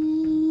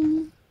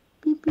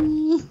पी पी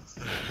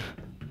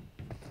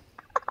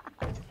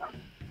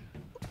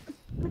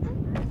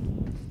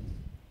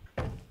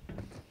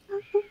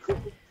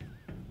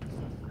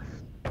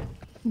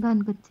গান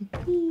করছে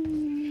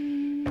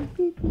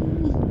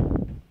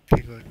কি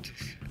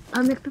করছিস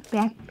আমি একটা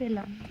প্যাক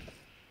পেলাম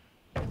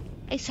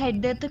এই সাইড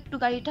দিয়ে তো একটু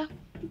গাড়িটা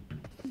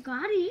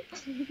গাড়ি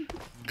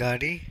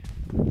গাড়ি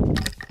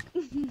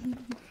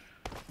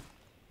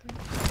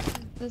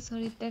তো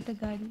সরি এটা একটা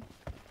গাড়ি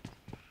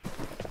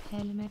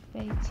হেলমেট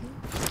পেয়েছি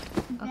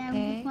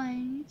ওকে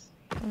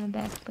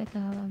ব্যাগ পেতে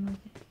হবে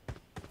আমাকে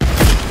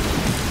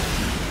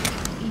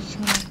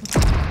ইশারা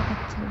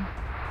করছে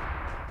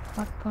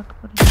फट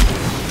করে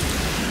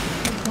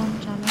ফোন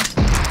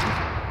চালাচ্ছে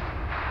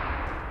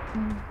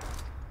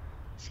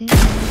সে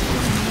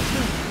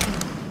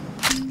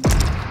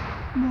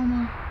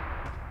মামা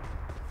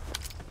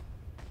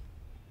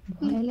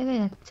ভয় লেগে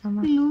যাচ্ছে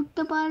আমার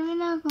লুটতে পারবে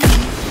না এখন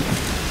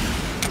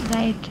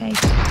রাইট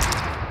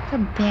তো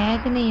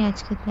ব্যাগ নেই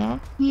আজকে দেখ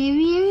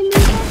হেভি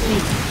লুট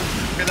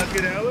केला के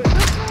रहा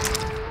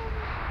है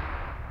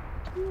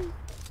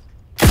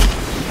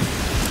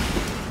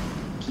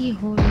কি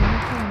হলো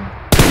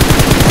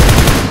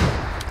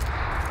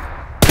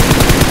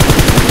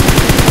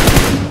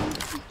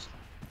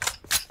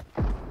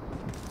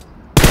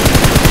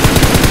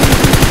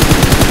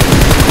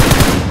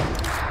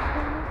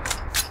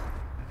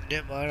নে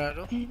মার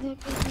আরো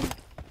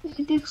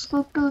এদিক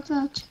স্কোপটা হচ্ছে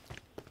আছে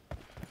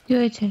কি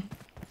হয়েছে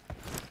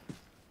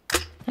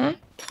হ্যাঁ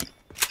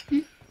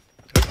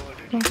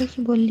তোকে কি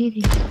বললি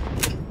রে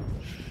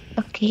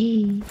ওকে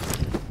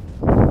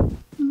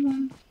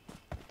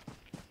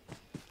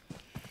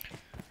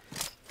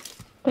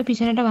তো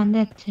পিছনেটা বাঁধা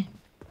যাচ্ছে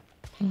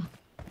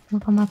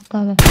আমাকে মারতে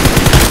হবে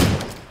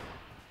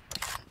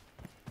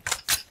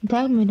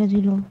দেখ মেরে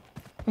দিল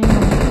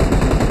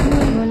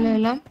বলে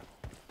এলাম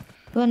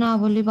তো না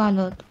বলি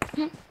ভালো হতো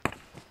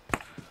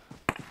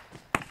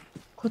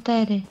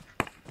কোথায় রে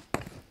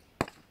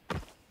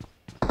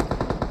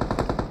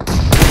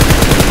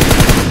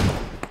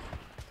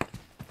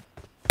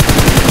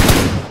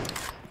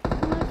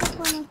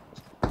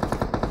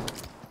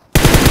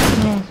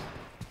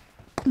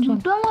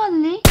দুটো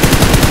মারলি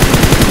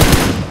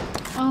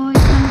ओ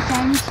इतना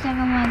 40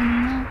 টাকা मारली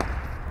ना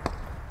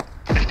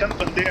सिस्टम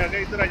बंदे आ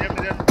गए इधर आ जा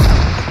मेरे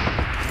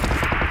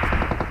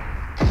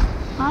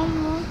हाय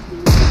वो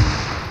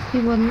কি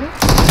বললি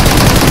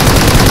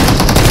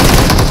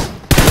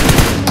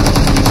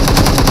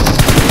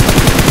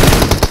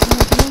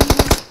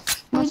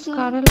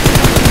মস্কারল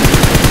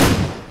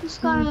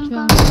স্কারল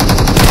का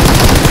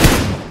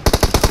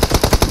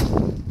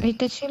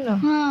এইটা ছিল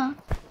হ্যাঁ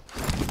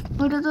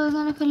ওটা তো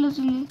এখানে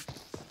ফেলেছিলি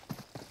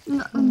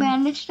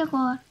ব্যান্ডেজটা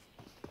কর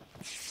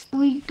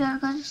ওইটার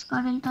কাছে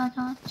স্কারলটা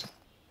আছে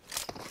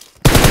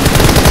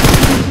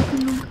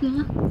লুট গেল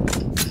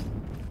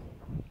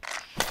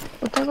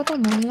কোথায়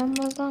মারলাম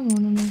বলতো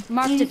মনে নেই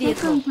Mark the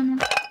vehicle.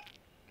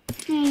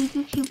 এই তো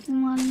খিপু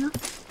মারলো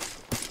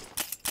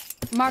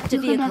Mark the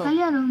vehicle.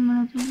 দেখালি আর মনে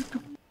হচ্ছে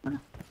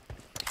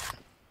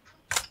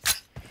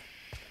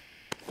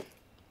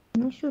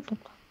নিশুটা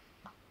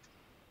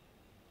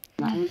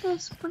গাড়িটা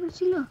স্পটে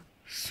ছিল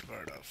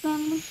sort of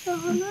ব্যান্ডেজটা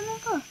হলো না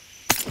তো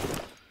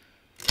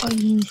ওই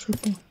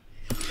নিশুতে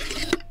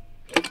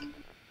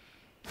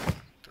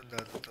तो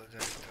दादू तो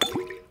जाने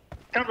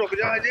हम रुक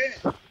जा अजय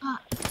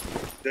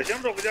जशम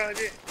रुक जा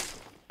अजय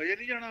अजय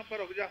नहीं जाना पर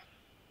रुक जा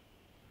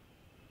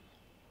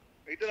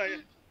इधर आ जा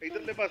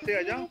इधरले पासे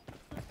आ जा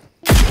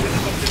इधरले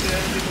पासे ले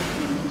आ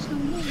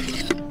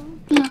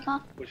लगा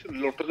कुछ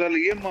लुटदा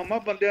लिए मामा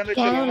बंदियां ने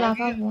কেন चलाना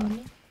লাগা की বল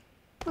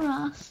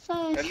रास्ता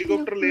ऐसे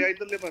हेलीकॉप्टर ले आ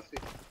इधरले पासे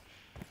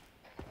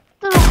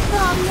तो रास्ता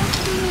आप लोग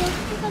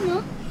देखते ना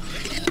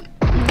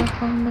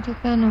এরকম মেরে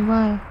কেন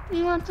ভাই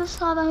এই মাত্র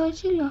সাদা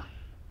হয়েছিল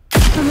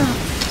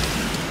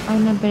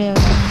আয়না বেড়ে গেল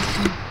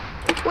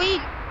ওই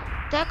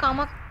দেখ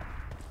আমার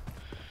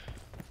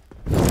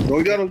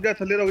रुक जा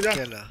थल्ले रुक जा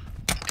केला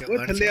क्या ओए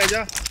मार थल्ले आ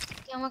जा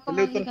তুই আমাকে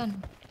তাহলে মারলি উত্তর- কেন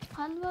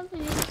হালকা তো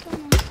এটা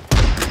না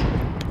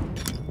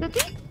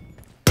দেখি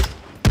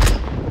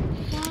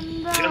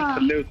यार बंदा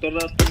थल्ले उतर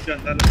रहा तू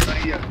जांदा लगना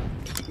ही यार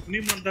कितनी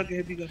मंदा कह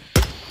दी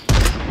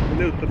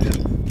थल्ले उतर जा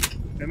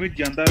मैं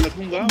जांदा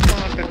लगूंगा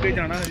वहां टक्के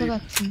जाना है বুঝতে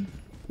পারছি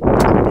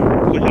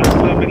कुछ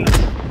लगता मिलना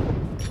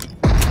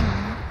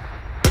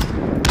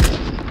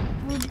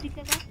বুদ্ধি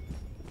কে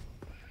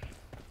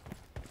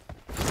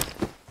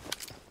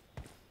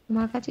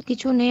তোমার কাছে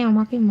কিছু নেই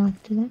আমাকে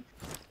মারতে দে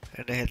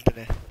এটা হেলথ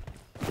নে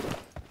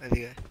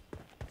এদিকে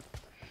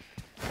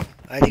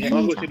এদিকে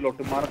मैं कुछ लौट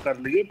मार कर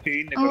लिए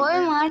पेन निकल ওই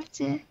गए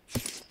মারছে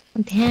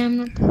ধ্যান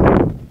না তো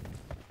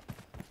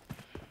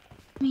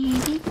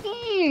মেরে কি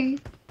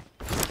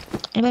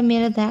এবার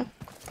মেরে দেখ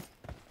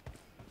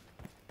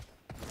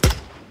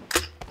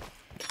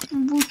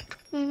বুট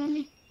হয়ে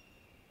গেলি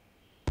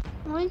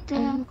ওই তো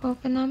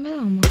কাউকে না মেরে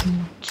আমাকে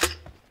মারছে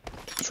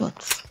চল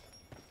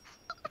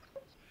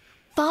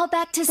Fall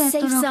back to তো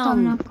safe রক্ত zone.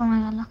 আমার কমে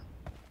গেল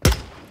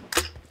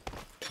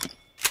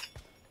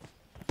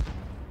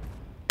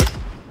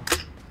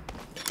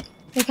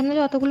এখানে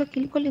যতগুলো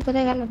কিল করলি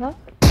কোথায় গেল সব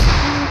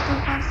তোর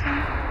পাশে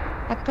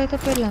একটাই তো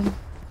পেলাম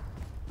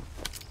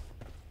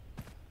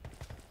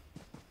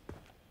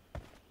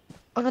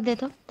ওটা দে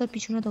তো তোর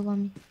পিছনে দেবো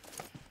আমি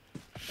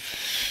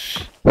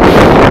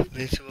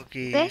বেসবো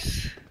কি দেখ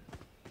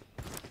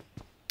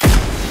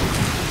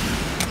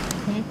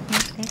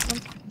দেখ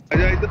দেখ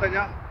आजा इधर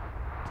आजा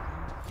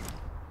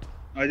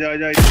आजा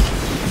आजा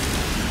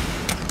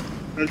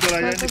चल चल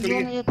आजा निकल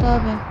জোনে गए যেতে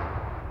হবে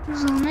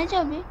জোনে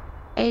যাবে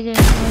এই যে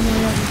জোনে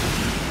যাবে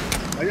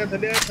आजा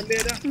थले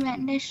आजा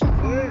ব্যান্ডেজ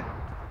ओए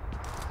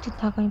তুই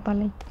থাক আমি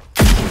পালাই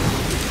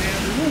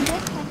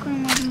এখন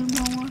মারবি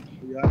বাবা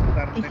यार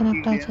करने এখানে की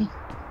একটা আছে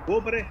वो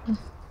परे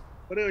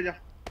परे हो जा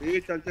ए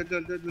चल चल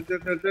चल चल चल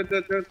चल चल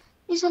चल चल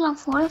ইসলা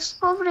ফরেস্ট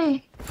কবরে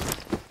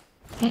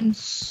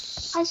হ্যান্ডস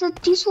আচ্ছা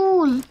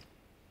টিসুল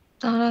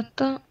তারা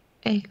তো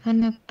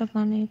এইখানে একটা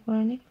পানি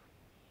করে নি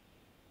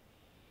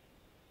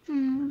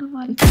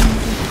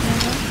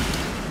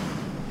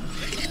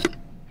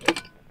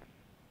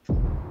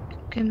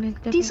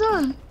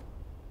টিসুল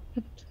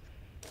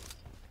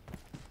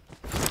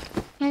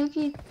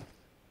কি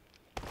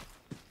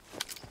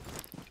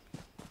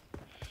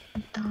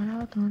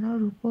দাঁড়াও দাঁড়াও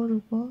রুকো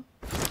রুকো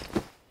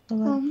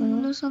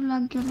ওগুলো সব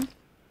লাগ গেল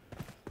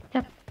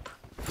চাপ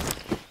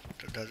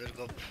তো দাদার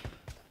গপ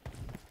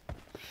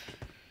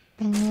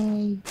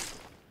এই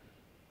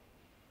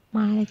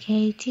মার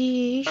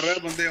খেয়েছিস अरे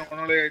बंदे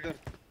आने वाले इधर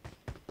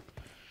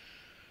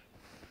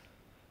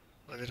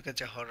ওদের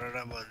কাছে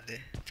হররা বন্ধে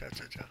চা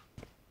চা চা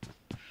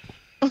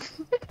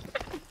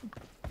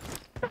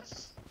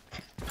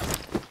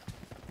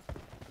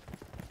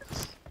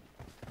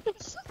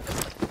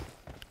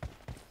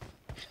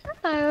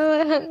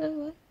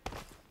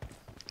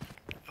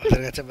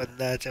ওদের কাছে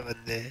বন্ধা আছে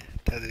বন্ধে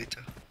তাড়াতাড়ি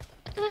চো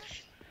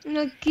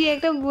কি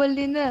একটা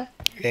বললি না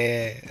এ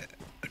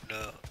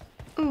নো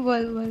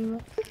বল বল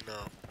বল নো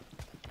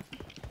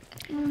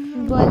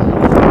বল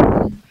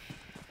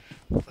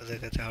ওদের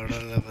কাছে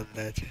হররা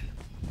বন্ধা আছে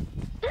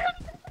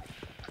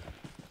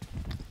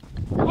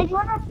আই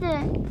বানাতে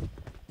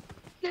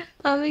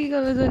আমি কি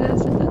কবে ধরে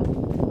আসছে তো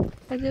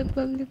আজব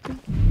পাবলিক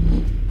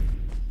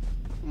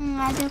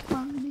আজে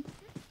পাবলিক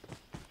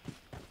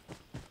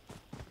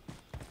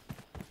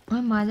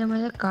আমি মাঝে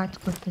মাঝে কাজ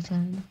করতে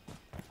চাই না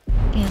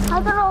কেন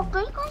আদর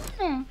ওকেই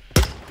করতে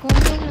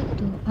কমবে না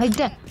তো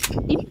হাইদা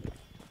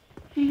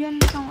পিজন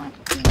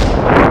কামাচ্ছে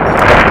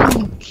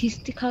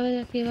খিস্তি খাবে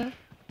যাকে এবার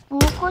ও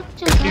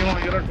করছে क्यों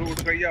जरा ठोक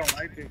गया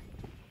होना थे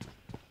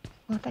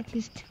কথা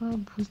খিস্তি খাবে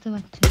বুঝতে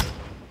পারছি না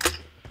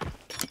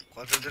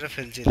কত দূরে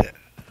ফেলছিলে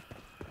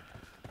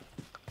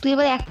তুই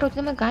এবার একটা হচ্ছে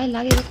আমার গায়ে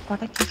লাগে এবার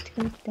কটা খিস্তি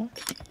খাবে দেখ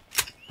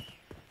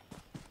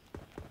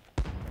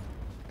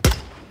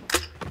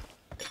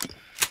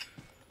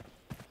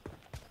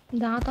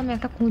দাঁড়া তো আমি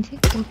একটা খুঁজি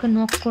ওকে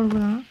নক করবো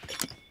না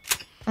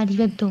আর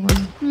রিভেট দেবো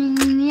না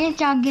নিয়ে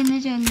চাক গেনে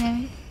চলে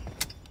যাবে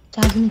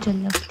চাঁদনি চল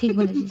যাও ঠিক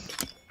বলেছিস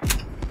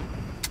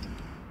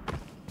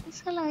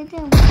শালা এটা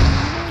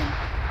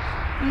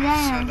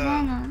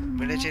শালা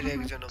মেরেছে রে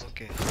একজন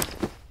আমাকে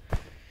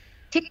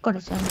ঠিক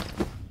করেছে আমি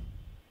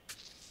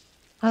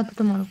আর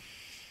দুটো মারো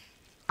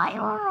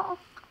আয়ো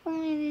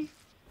কমে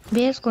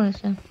বেশ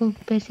করেছে খুব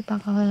বেশি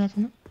পাকা হয়ে গেছে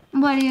না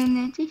বাড়ি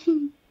এনেছি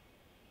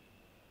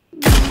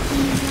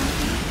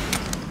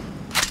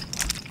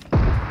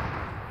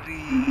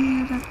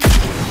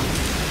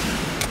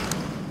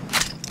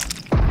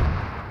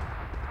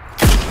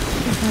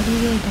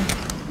গাড়ির এটা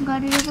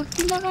গাড়ির উপর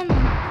কি লাগানো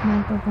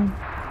মাইক্রোফোন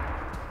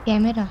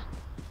ক্যামেরা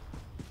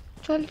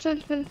চল চল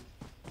চল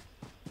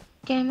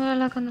ক্যামেরা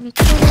লাগানো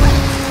চল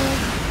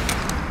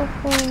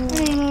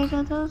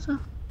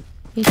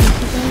এটা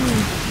তো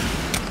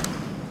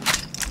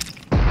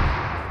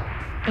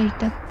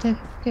এইটা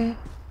থেকে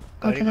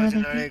গাড়ি কোজে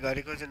না রে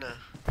গাড়ি কোজে না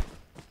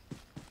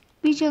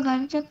পিছো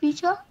গাড়িটা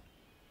পিছো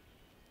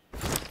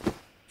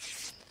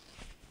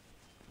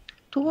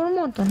তোর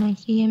মতো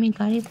নাকি আমি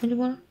গাড়ি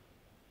খুঁজবো না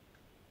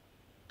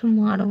তো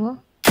মারবো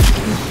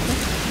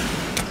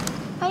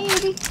আই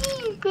এটা কি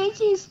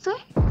পেয়েছিস তুই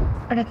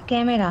এটা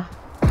ক্যামেরা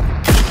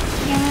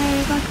ক্যামেরা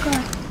রেকর্ড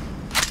কর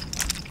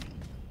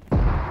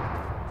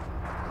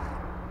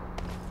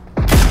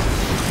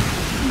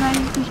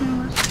গাড়ির পিছনে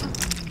বসো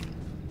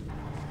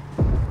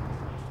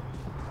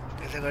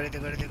এতে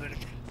গাড়িতে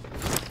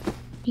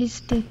প্লিজ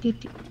টেক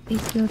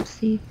ইউর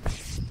সিট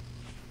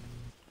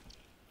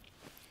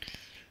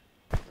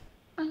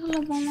আসলে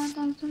বোমা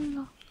একজন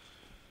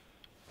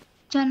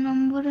 4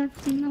 नंबर और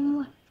 3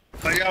 नंबर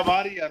भैया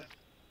बाहर यार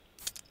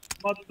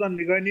मत तो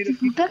निगाह नहीं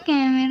रखी तो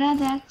कैमरा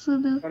देख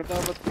শুধু करता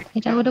बस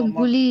এটা ওটা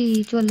গুলি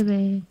চলবে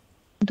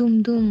দুম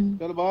দুম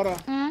चल बाहर आ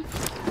हैं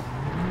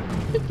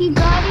কি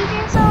গাড়ি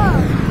রে সব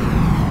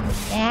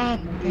এক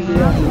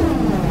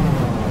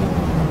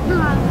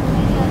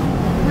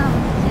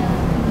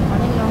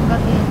অনেক লম্বা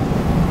গেম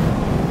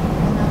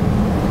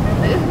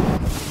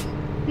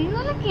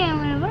দিনলে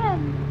ক্যামেরা বড়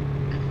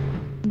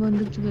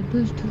বন্দুক চুকে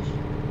ধুস ধুস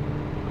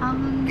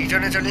আগুন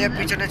পিছনে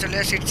চলে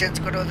যা সিট চেঞ্জ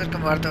করে ওদেরকে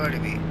মারতে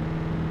পারবি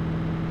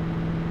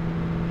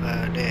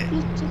আরে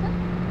কিচ্ছু না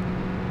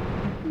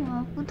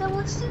কোথা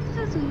বসছিস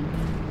রে তুই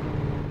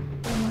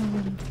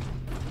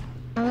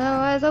আমরা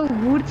সব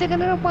ঘুরছে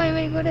কেন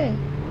পাই করে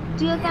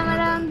তুইও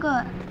ক্যামেরা অন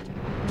কর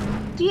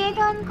তুই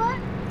এটা অন কর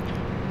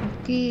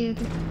কি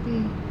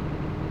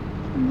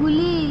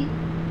গুলি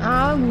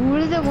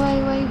ঘুরছে ভয়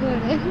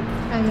করে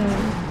আগে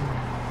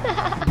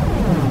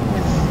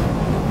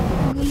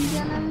গুলি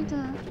চালাবি তো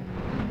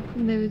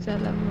দেবী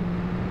চালাবো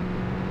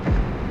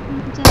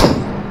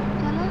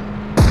চালা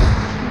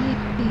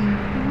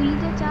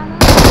গুলিটা চালা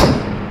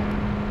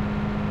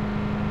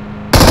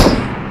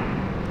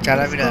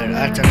চালাবি না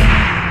আর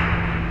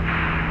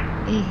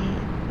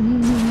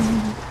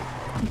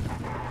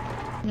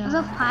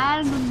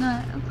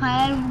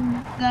ফায়ার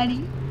গাড়ি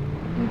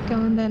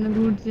কেমন দেয় না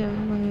ঘুরছে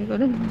মনে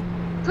করে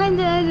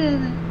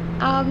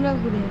আমরা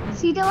ঘুরে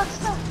সিটে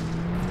বসতো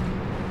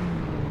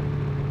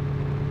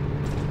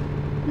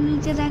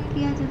নিচে দেখ কি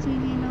আছে তুই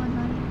নিয়ে নেবো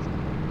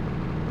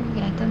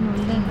দাঁড়িয়ে এত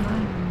নড়লে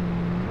হয়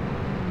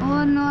ও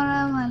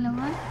নড়া ভালো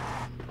বল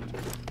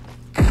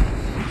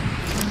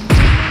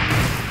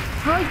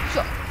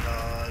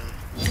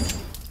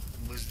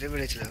বুঝতে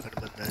পেরেছিলাম এখন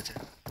বন্ধ আছে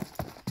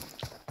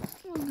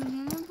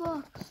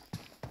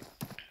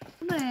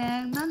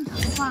একদম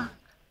ধাপাক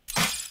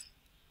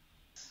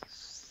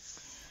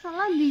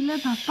সালা দিলে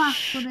ধাপাক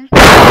করে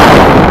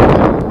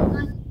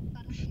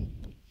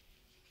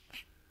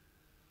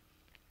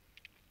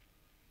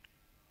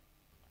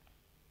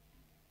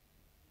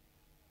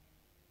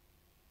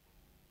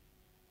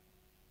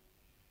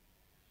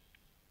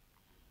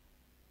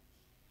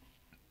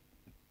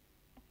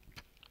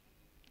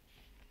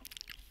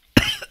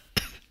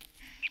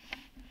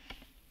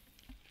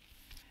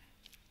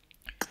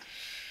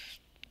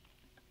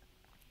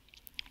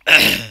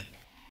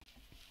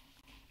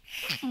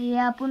ये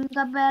अपन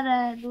का पैर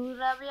है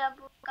दूसरा भी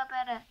अपन का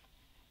पैर है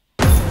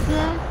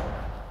ये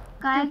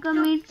काय को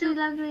मिर्ची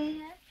लग रही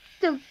है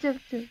चुप चुप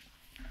चुप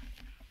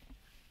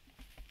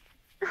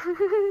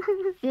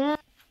ये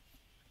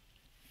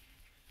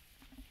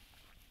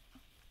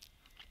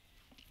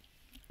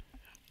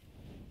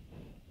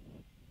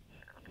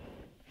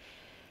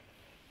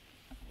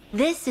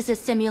This is a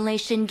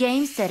simulation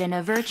game set in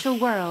a virtual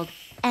world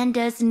and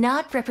does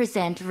not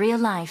represent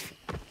real life.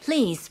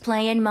 Please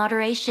play in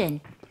moderation,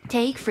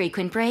 take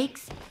frequent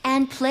breaks,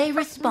 and play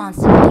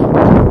responsibly.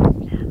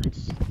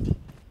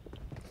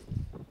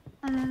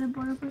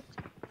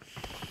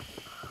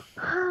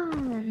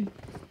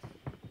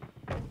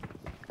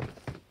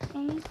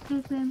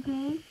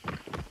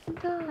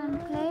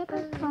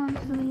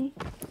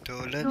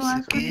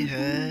 दौलत की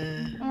है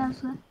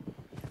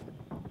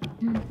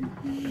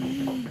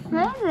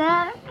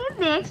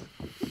देख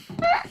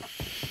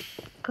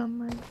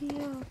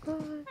कमरियों को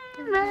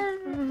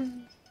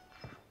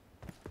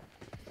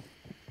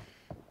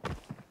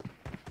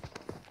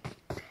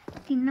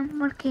 3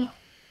 नंबर के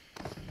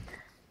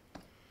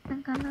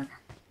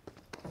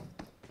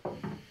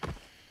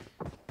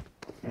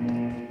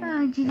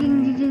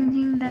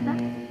जिंग दादा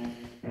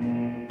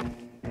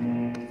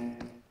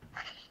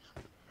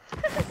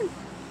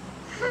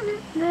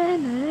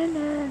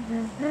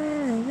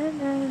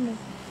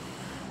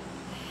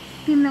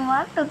तीन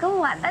बार तो कब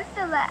वादा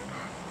चला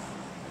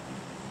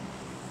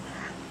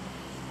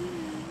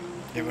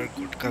এবার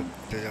গুটকা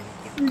খেতে যাবো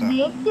গুটকা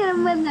देख के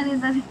मैं जाने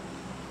था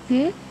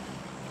ये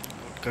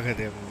গুটকা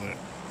খেতে যাবো এবার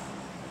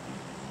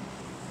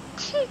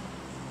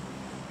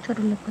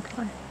छोटे लोग को तो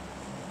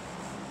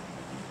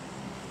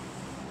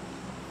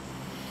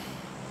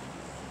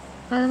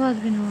आवाज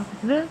भी ना हुआ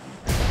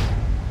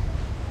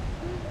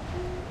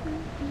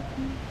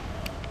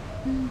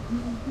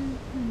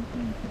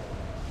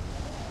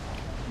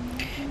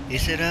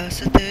इस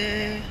रास्ते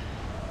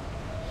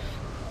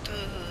तो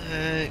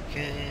है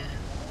कि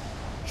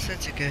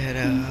सच कह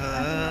रहा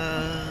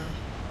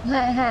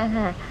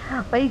है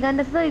वही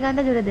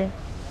गाना जुड़े दे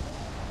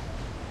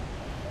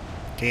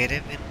तेरे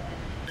बिन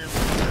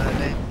बना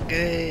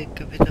लेंगे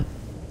कभी तुम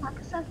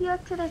आगे साथी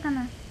अच्छे रहता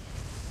ना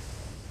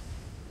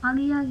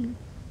आगे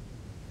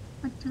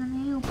अच्छा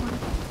नहीं ऊपर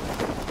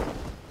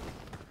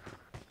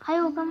हाय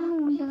ऊपर में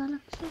उल्टे का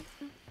लक्ष्य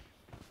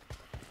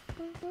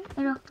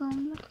रखता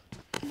हूँ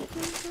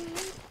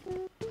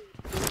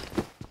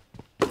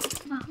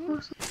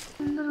बहुत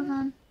सुंदर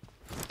गान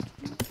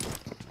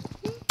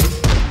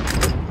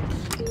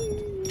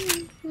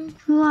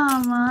वाह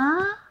वाह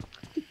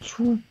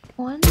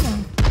छुपन ना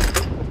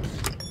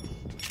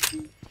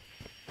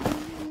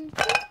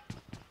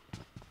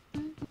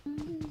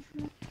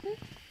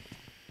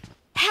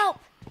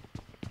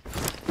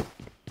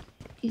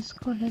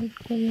इसको हेल्प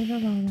करिएगा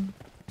बाबा।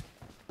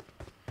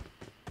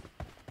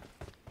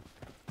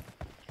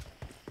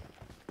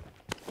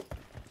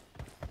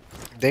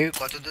 দেখি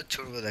কত দূর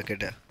ছুড়বো তাকে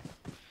এটা।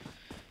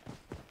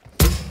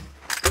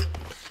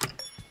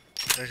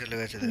 কোথায় চলে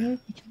গেছে দেখ।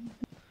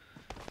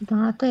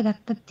 দাঁড়া তো এর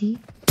একটা দি,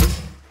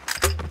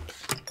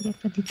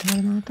 একটা দিতে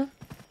হবে না তো।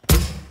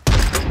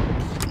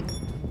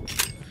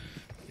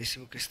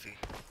 ফেসবুক তুই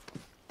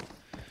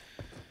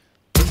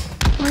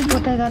ওই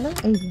কোথায় গেল?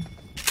 এই যে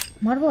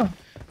মারবো।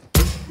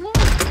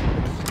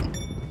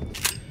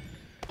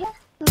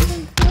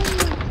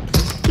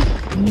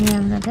 নিয়ে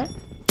আপনাদের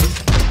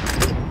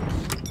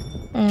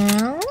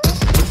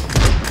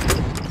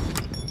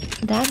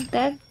দেখ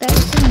দেখ দেখ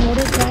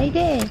মরে যাই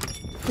রে,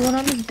 তোর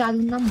আমি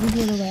দাদুর নাম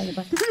বুঝিয়ে দেবো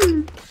একবার।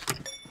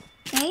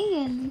 এই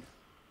গেলি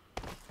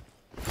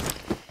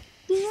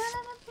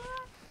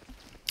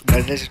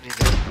ব্যান্ডেজ নিয়ে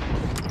যা।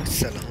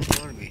 সালাম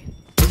করবি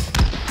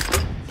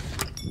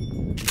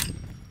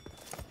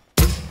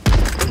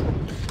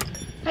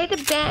এটা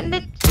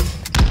ব্যান্ডেজ।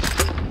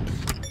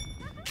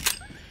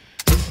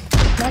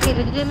 দেখ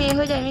এটা যদি আমি এ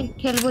হয়ে যাই আমি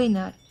খেলবোই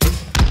না।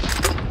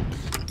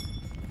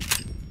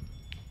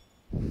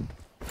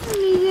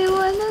 নিজে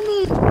বলো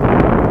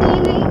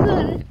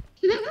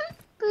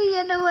তুই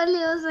যেটা বলি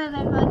ও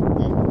সেটা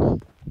করছে।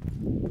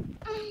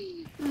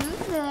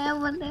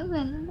 বলতে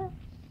ফেলো না।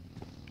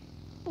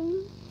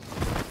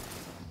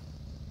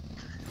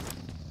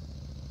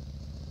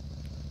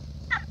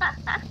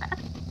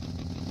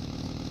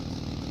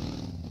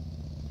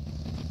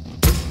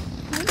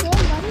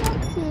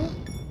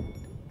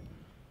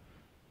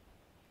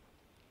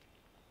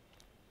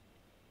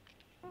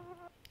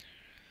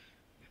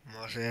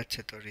 মজা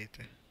যাচ্ছে তোর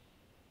ইতে।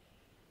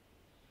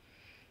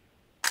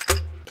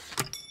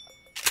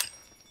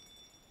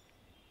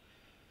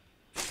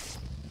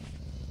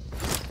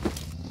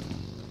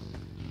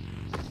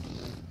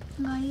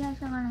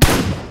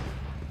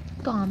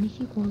 তো আমি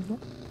কি করবো?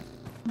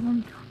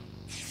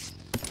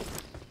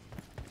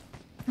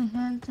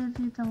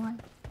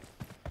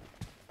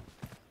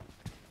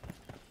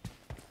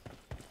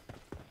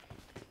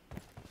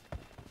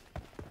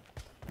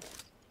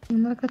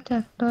 আমার কাছে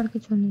একটা আর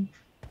কিছু নেই।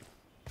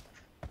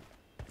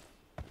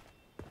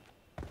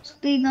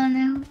 তুই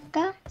গানে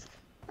হুকটা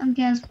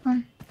গ্যাস বল।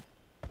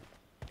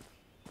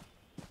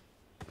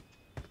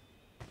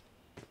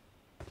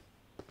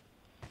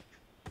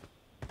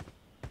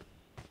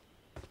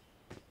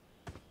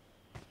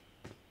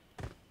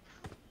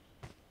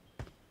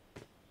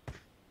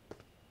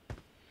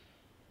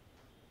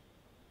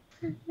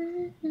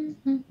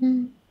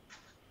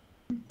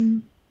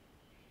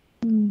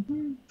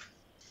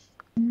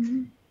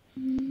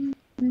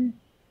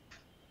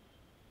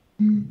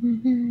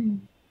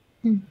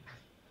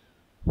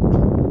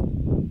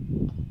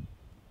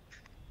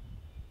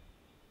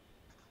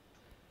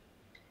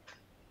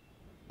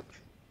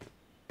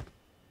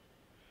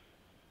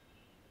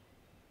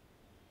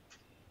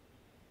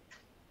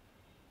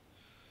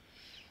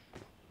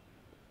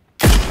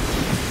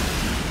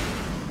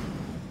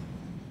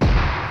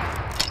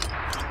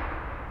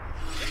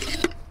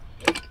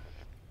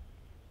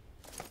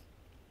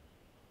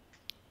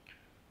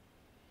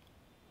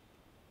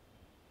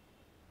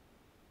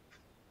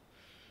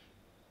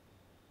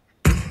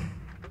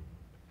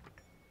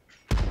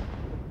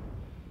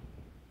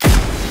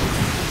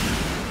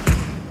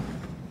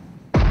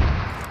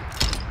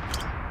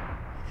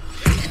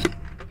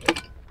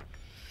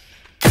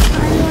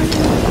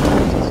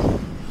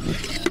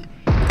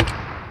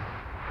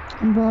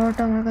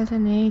 বড়টা আমার কাছে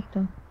নেই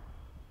তো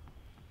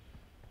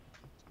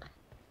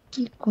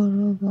কি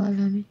করবো বল।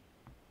 আমি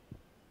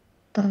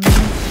তাহলে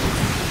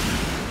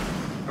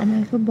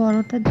আমাকে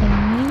বড়টা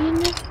দেয়নি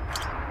না।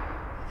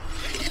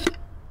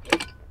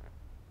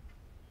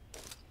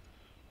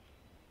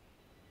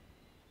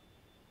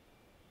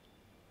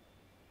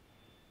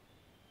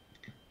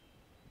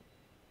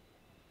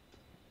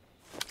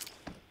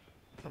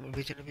 আমার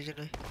পিছনে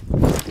পিছনে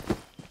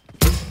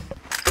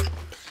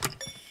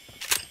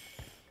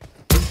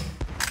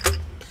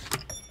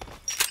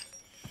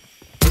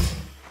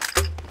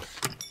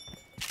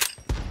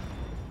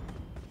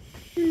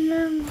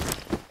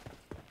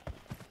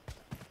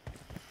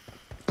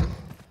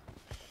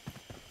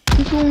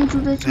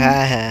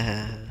হ্যাঁ হ্যাঁ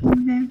হ্যাঁ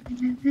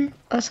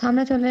ও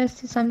সামনে চলে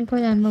এসেছিস, আমি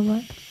কই জানবো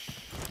বল।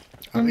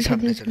 আমি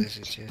সামনে চলে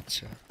এসেছি।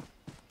 আচ্ছা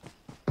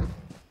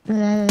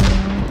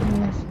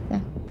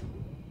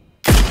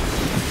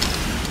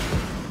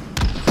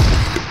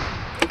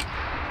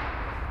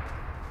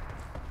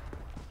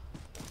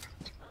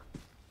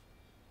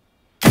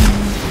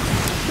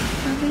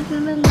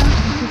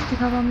কিস্তি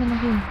খাবো আমি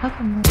নাকি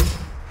থাকুন না,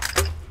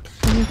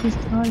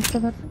 কিস্তি খাওয়ার ইচ্ছে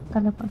করতো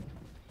তাহলে পর।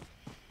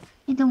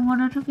 এই তো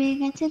বড়টা পেয়ে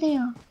গেছে রে।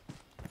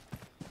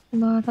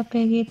 বড়টা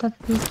পেয়ে গিয়ে তার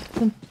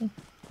চলছে,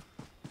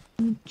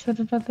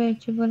 ছোটটা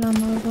পেয়েছি বলে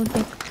আমার উপর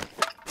দেখ।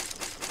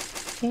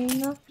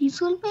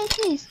 পিস্তল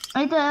পেয়েছিস?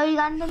 ওই তো ওই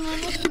গানটা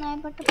মেরে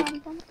স্নাইপারটা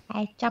পাল্টাম।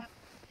 আই চাপ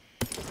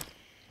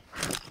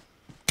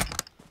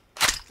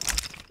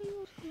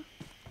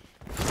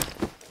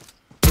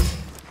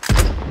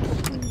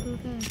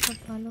দুটো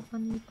একটা ভালো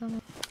ফান দিতাম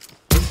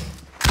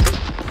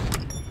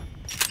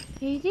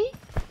এই যে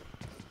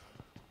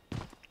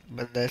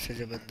बंदा ऐसे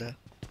जो बंदा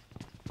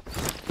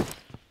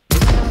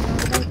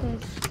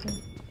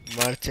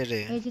मारचे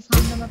रे এই যে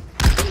সামনে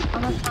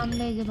আমার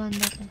সামনে এই যে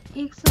বান্দাটা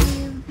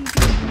XIFB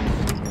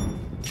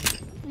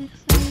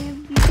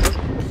XIFB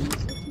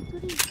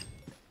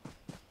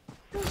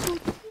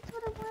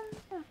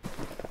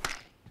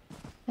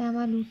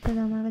আমার লুটতে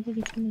দাও আমার কাছে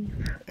কিছু নেই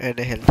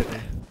এনে হেলতে নে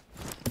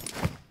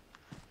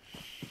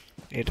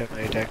এটা না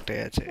এটা একটাই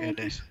আছে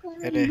এনে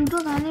এনে দুটো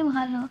গানে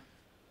ভালো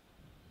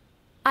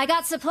I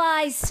got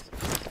supplies.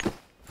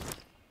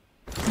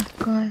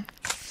 কয়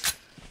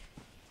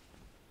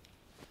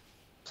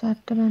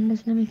চারটা ব্যান্ডেজ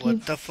আমি কি what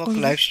the fuck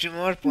live stream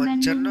R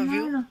 55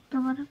 view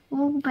O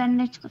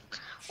bandage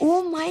O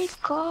my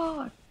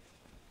god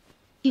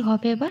কি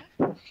হবে এবার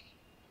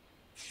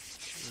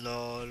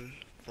লল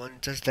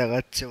 50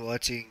 দেখাচ্ছে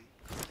ওয়াচিং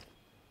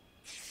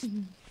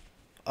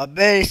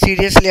अबे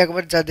सीरियसली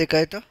একবার যা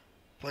দেখায় তো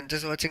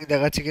 50 वाचिंग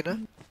দেখাচ্ছে কিনা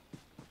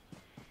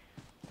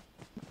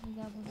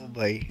ओ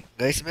भाई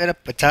गाइस मेरा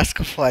 50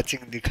 का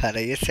वाचिंग दिखा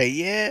रहा है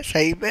ये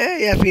सही में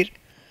या फिर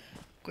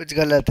कुछ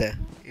गलत है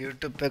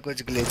YouTube पे कुछ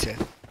ग्लिच है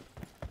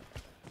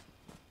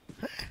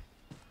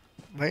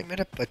भाई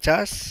मेरा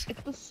 50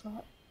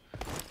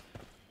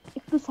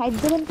 একটু সাইড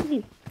দেবেন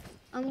প্লিজ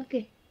আমাকে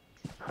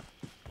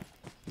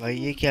भाई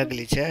ये क्या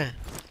ग्लिच है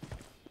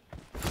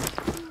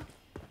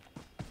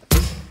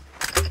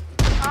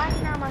আর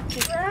না আমাকে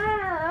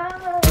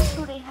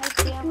তুই হাইট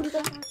দে আমাকে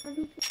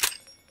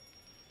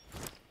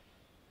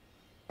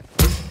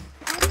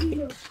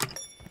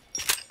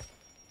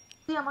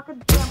তুই আমাকে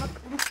দে আমাকে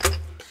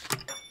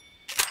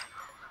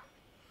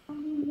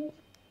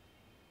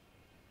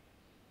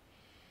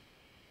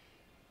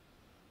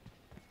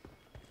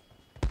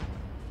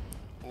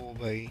ओ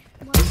भाई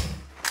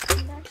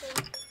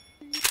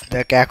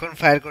দেখ এখন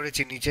ফায়ার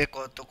করেছি নিচে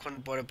কতক্ষণ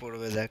পরে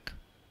পড়বে দেখ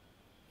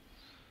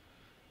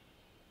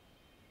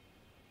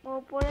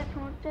ওপরে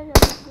ছোঁড়তে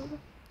যাবে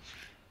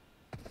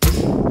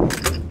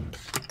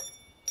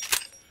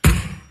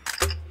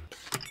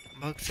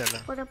ভাগ সালা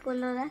পরে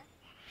পড়লো রে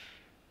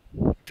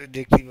তুই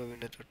দেখতেই পাবি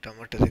না তোর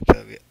টমেটো দেখতে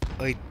পাবি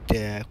ওই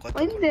দেখ কত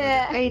ওই দে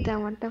এই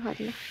আমারটা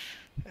ফাটলো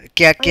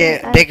क्या क्या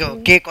देखो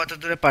के কত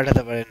দূরে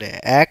পাঠাতে পারে না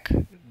 1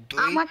 2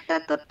 আমারটা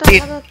তোরটা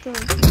আলাদা তো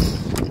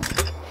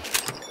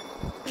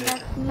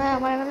না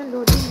আমার এখানে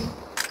লোডিং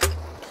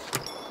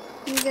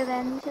নিচে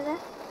দেন নিচে দেন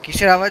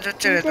কিসের আওয়াজ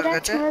হচ্ছে রে তোর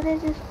কাছে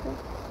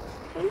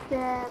এই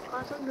দেখ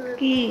কত দূরে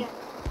কি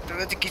তোর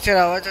কাছে কিসের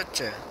আওয়াজ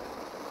হচ্ছে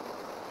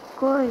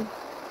কই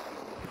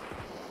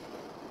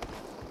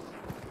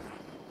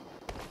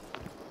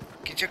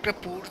কিছু একটা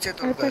পুড়ছে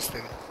তোর কাছ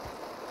থেকে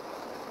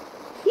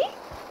কি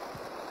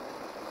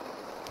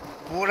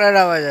পুরার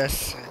আওয়াজ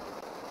আসছে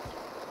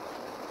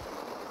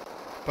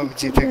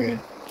PUBG থেকে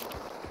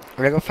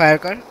ওটাকে ফায়ার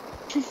কর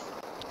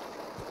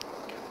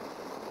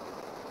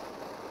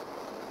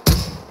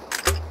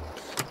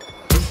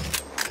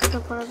তো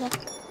পড়া যা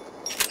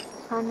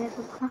সামনে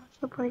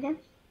তো পড়ে যা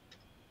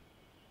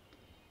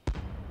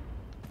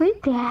ওই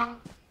দেখ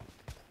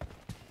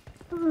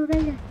উড়ে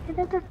যা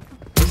এটা তো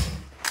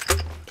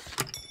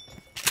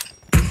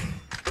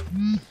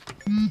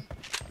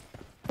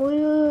ওই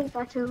ওই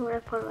পাশে ঘোরা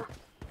করবা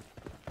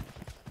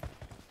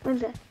ওই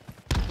দেখ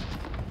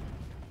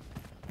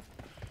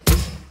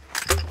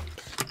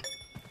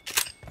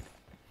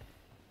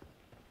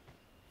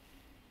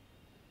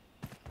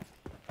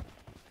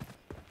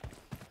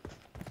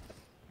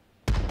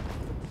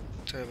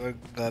এবার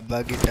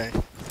বাগিটায়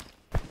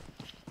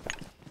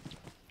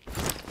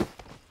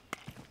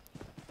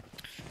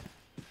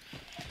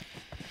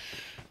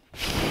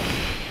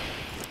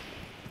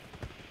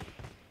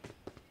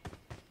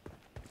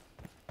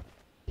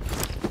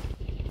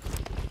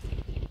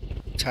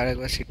ছাড়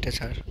একবার সিটটা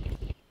ছাড়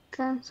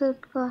ট্রান্সফার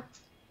কর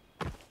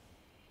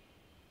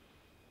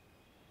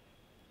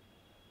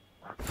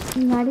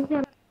গাড়ি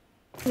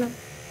চালা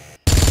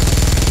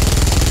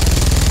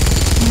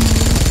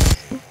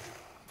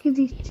কি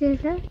দিচ্ছে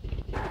এটা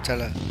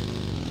চলা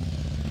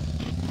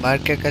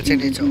মার্কের কাছে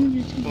নিয়ে যাও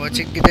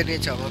কোচিং কিতে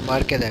নিয়ে যাও আমার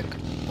মার্কে দেখ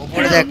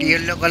উপরে দেখ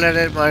ইয়েলো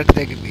কালারের মার্ক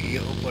দেখবি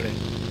উপরে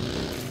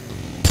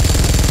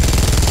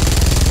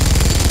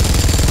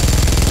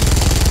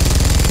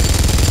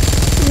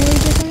ওই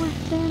যে তোমার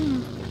স্ট্যান্ড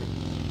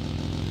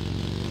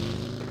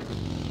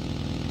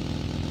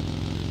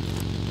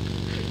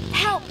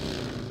Help!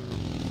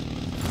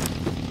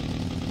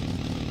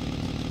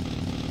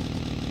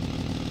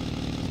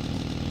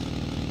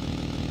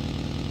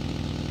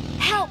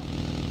 Help!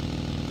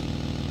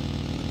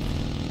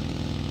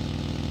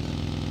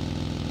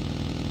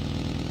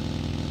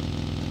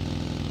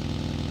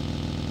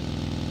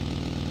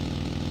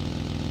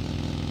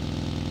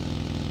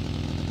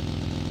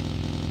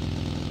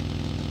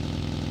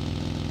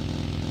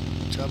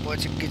 चल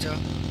कोचिंग की जाओ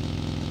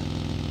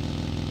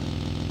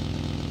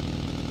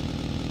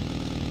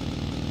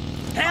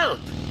Help!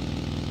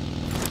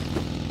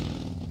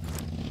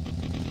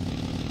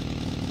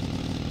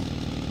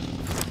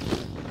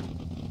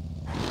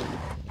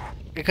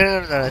 এখানে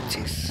কেন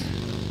দাঁড়াচ্ছিস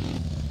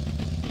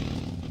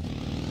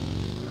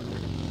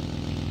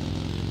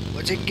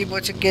কোচিং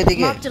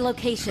এদিকে Marked a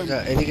location. যা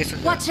এদিকে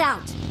সোজা Watch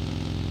out!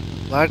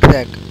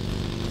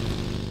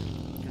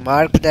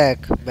 মার্ক দেখ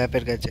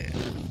ম্যাপের কাছে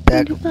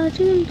দেখ কিন্তু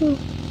আছে কিন্তু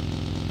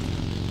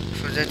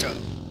সোজা চল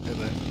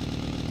এবার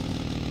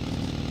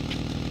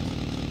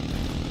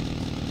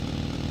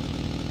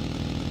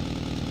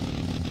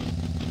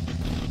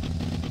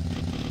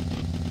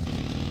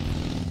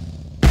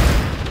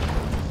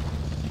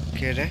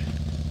কে রে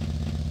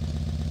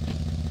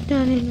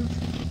জানি না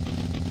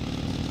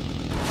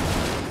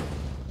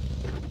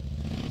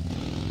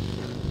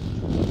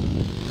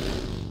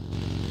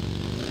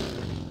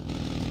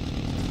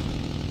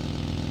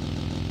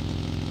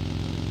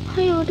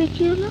হাই ওটা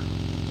কি হলো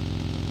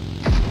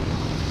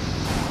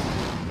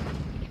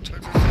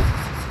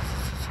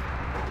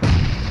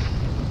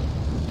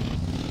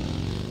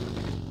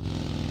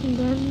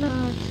बंदा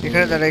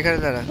এখানে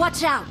দাঁড়া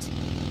Watch out!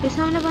 ये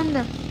सामने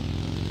बंदा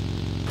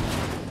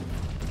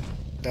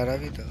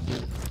দাঁড়াবি তো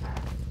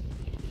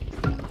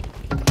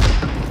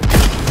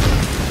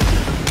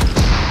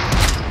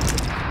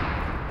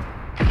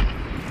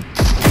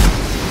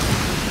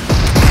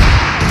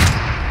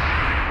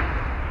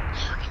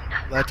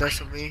বাঁচা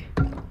সুমি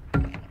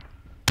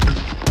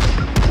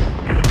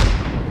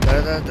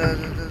দাঁড়া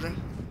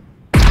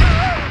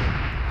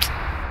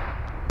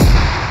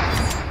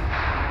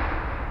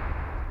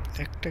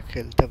একটা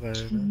খেলতে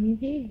পারে না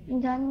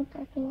जाने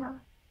का क्या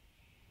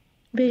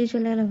बेरी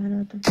चले रहा भालो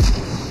तो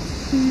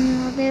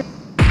अबे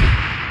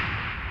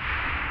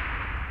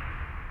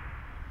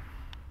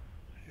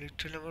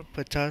লিটারালি আমার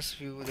 50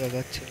 ভিউ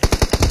দেখাচ্ছিল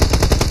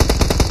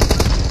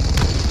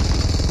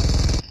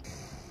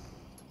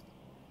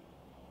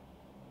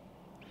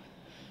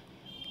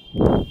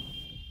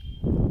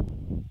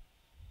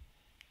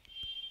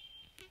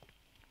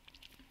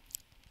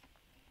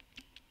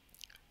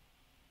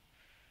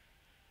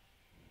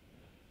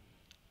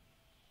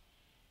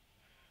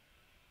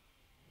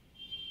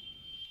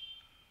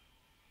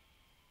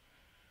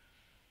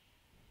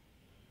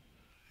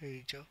এই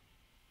যো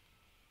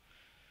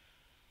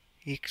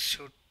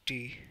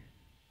 61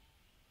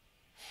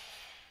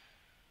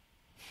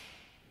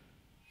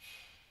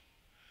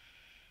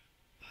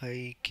 ভাই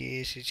কে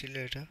এসেছিল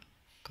এটা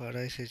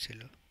কারা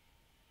এসেছিল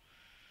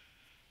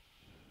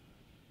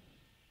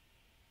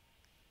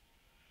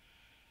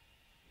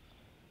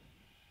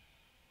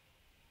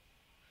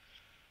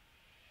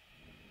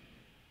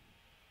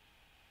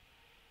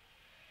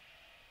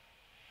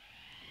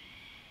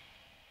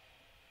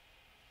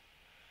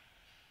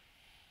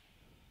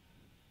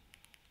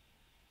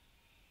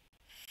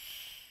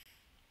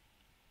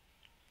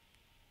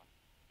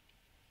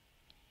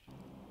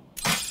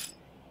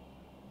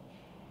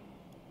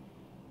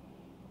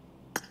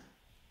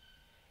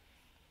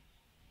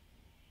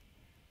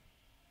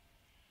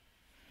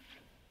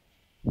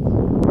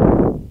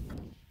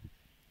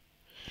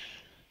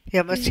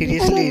আমার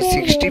সিরিয়াসলি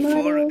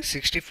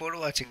 64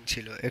 ওয়াচিং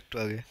ছিল একটু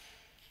আগে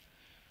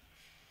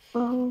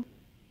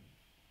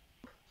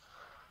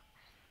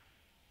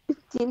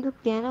কিন্তু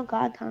কেন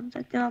গা থামছে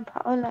আমার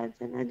ভালো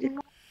লাগছে না যে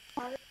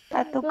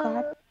এত গা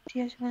ঠিক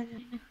শোনা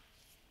যায় না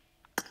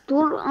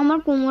তোর আমার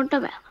কোমরটা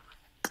ব্যথা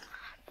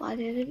পা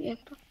দিয়ে দিবি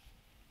একটু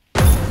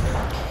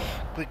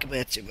কুইক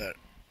ম্যাচ এবার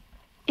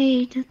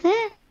এইটাতে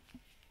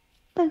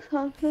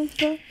সব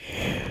হয়েছে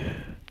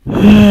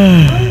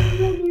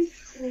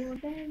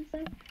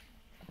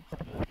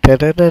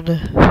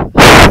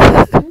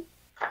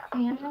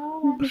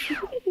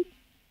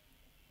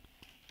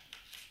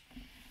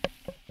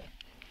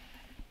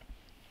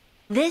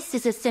This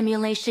is a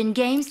simulation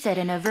game set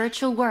in a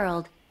virtual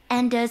world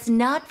and does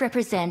not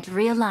represent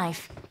real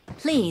life.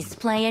 Please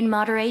play in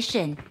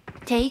moderation,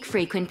 take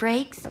frequent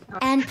breaks,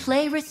 and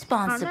play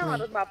responsibly.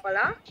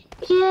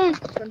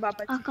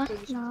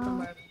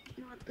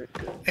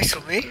 এই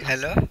সুমি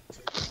হ্যালো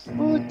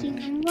ও তিন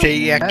সেই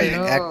একটা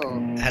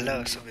হ্যালো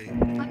সুমি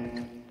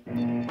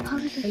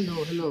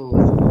हेलो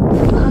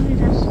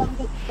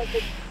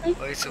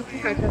ওই সুমি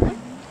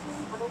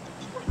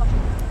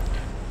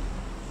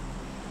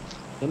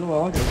चलो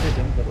आओ जैसे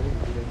जम करो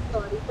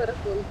सॉरी परत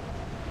बोल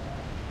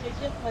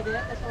मध्ये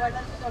कसं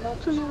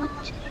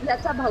वाटायचं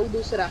याचा भाऊ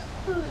दुसरा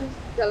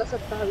त्याला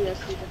सत्ता हवी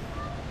असली तर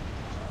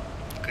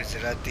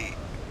गुजराती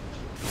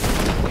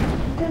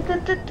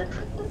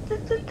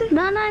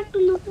ना ना एक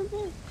लूट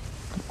दे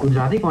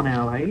गुजराती कौन है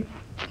भाई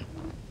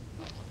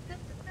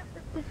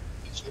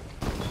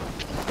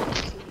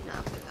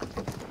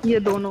ये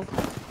दोनों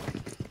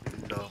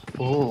no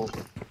oh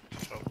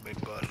from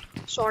Bengal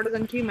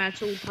shotgun की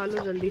मैच उठा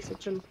लो जल्दी से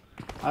चलो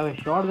अबे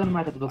शॉटगन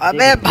में तो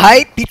अबे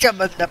भाई पीछे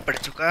बंदा पड़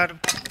चुका और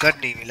गन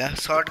नहीं मिला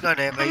शॉटगन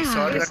है भाई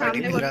शॉटगन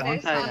नहीं मिल रहा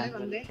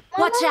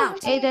Watch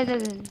out!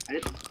 अरे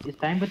इस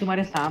टाइम पे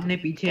तुम्हारे सामने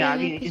पीछे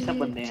आगे नीचे सब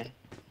बंदे हैं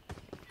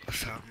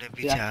सामने ये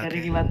पीछे आ आश्चर्य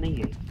गए की बात नहीं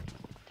है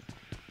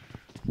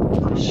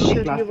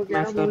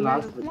क्लास का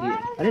लास्ट बची है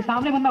अरे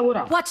सामने बंदा हो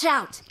रहा Watch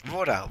out!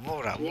 वो रहा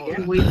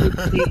वही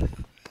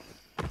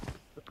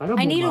करो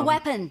I need a boom.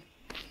 weapon.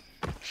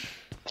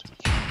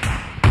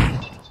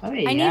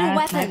 अबे I need a यार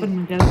weapon. स्नाइपर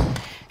मिल जा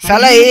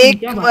साला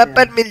एक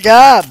वेपन मिल जा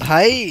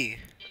भाई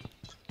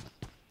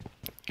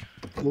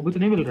वो भी तो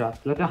नहीं मिल रहा,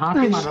 लगता है हाथ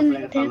से मारना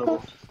पड़ेगा सालों को।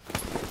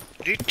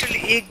 लिटरली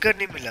एक गन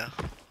नहीं मिला।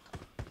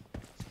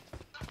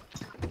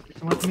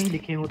 किस्मत में ही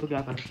लिखे हो तो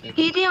क्या कर सकते हैं।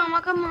 दीदी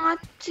আমাকে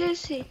মারছে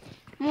সে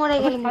মরে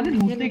গেল। साले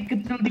लूटते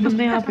कितने जल्दी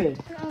बंदे यहाँ पे।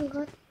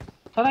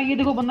 साला ये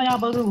देखो बंदा यहाँ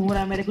पर घूम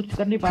रहा है, मेरे कुछ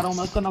कर नहीं पा रहा हूँ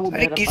मैं, उसका ना वो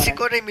अरे किसी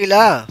को नहीं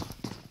मिला।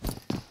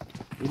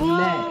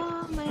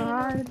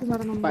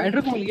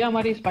 स्पाइडर को मिल गया,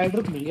 हमारी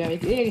स्पाइडर को मिल गया।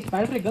 एक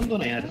स्पाइडर एक गन दो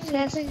ना यार।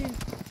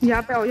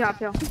 यहाँ पे आओ, यहाँ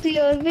पे आओ। तू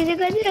और भी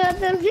जगह मेरा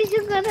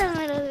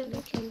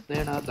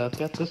तेरा दा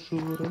क्या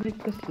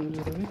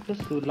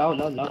कसूर लाओ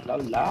लाओ लाओ लाओ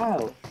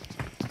लाओ।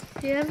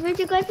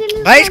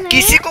 भाई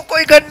किसी को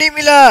कोई गन नहीं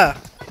मिला।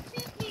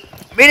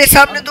 मेरे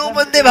सामने दो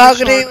बंदे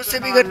भाग रहे हैं, उससे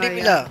भी गन नहीं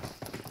मिला।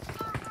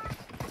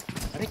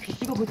 अरे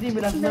किसी को कुछ नहीं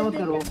मिला, चिंता मत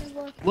करो।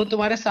 वो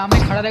तुम्हारे सामने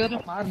खड़ा रहेगा तो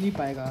मार नहीं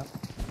पाएगा,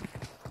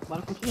 मार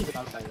कुछ नहीं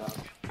निकाल पाएगा।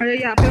 अरे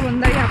यहाँ पे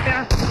बंदा, यहाँ पे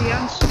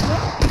रियांश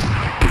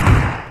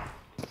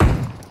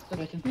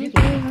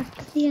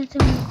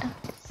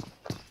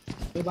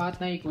कोई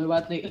बात नहीं, कोई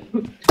बात नहीं।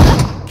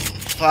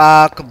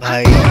 फक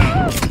भाई।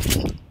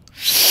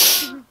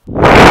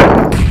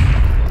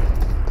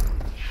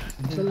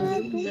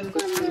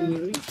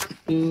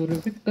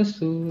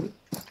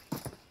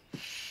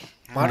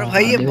 मारो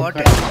भाई, ये बॉट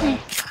है।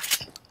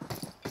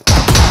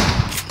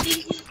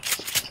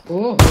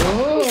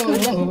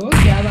 ओहो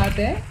क्या बात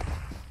है,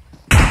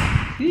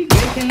 ठीक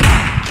है खेलना।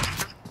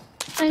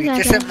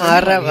 पीछे से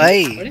मार रहा है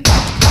भाई।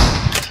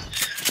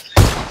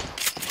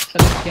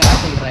 क्या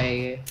चल रहा है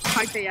ये?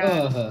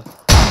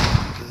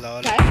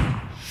 लॉल।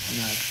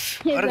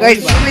 और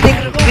गाइस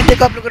अभी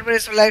तक आप लोगों ने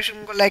मेरे लाइव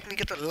स्ट्रीम को लाइक नहीं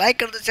किया तो लाइक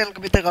कर दो, चैनल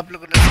को अभी तक आप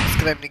लोगों ने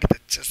सब्सक्राइब नहीं किया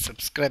तो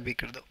सब्सक्राइब भी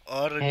कर दो।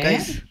 और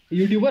गाइस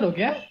यूट्यूबर हो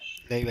क्या?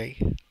 नहीं भाई।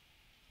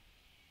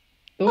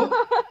 तो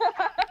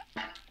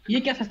ये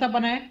क्या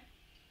सस्तापन है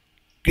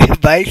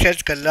भाई?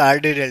 सर्च कर लो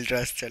RD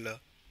DelTros। चलो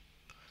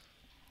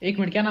एक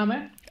मिनट, क्या नाम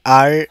है?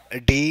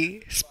 RD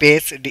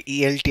space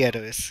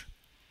DelTros।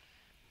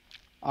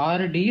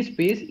 RD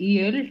space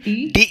ELT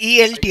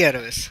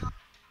DelTros।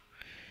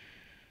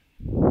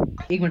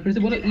 एक मिनट फिर से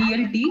बोलो।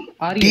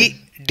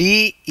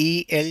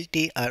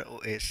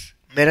 DelTros।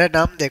 मेरा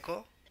नाम देखो।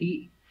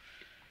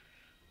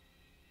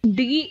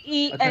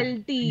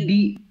 DELT।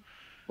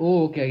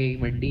 ओके एक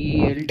minute.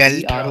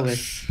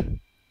 DelTros।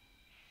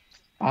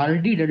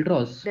 RD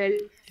DelTros।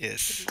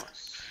 Yes.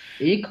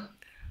 एक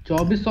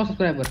 2400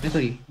 सब्सक्राइबर, नहीं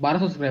सॉरी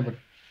 1200 सब्सक्राइबर।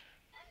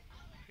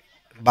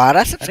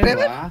 12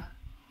 सब्सक्राइबर?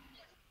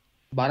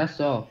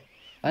 1200।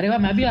 अरे वाह,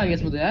 मैं भी आ गया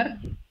इसमें तो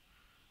यार।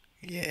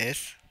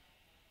 यस।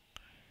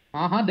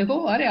 हाँ हाँ देखो,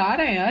 अरे आ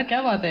रहे हैं यार,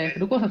 क्या बात है।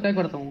 रुको सब्सक्राइब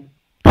करता हूँ।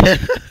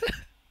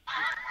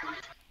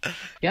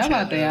 क्या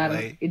बात है यार,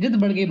 इज्जत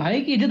बढ़ गई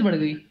भाई की, इज्जत बढ़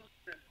गई।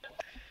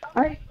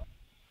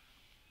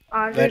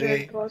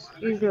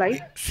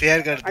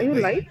 शेयर कर दो,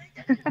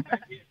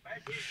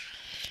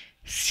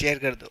 शेयर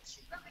कर दो।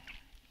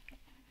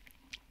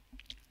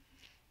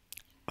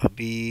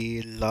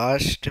 अभी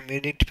लास्ट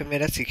मिनट पे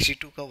मेरा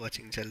 62 का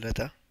वॉचिंग चल रहा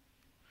था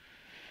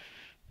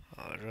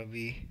और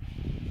अभी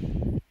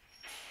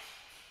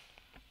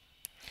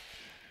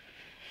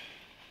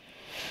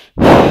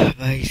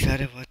भाई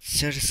सारे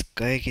वॉचर्स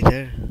गए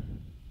किधर?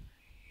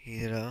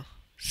 इधर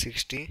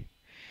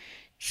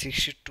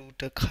 62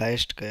 तक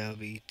हाईएस्ट गया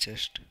अभी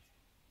जस्ट।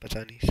 पता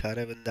नहीं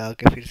सारे बंदे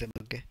आके फिर से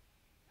भाग गए।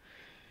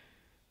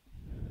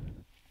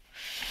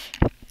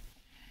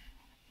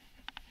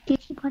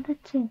 किसी बहुत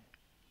अच्छे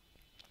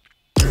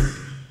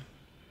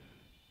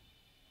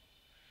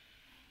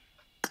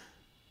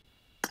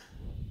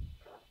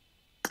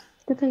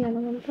কোথায় গেল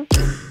বলতো?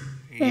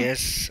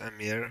 Yes, I'm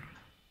here.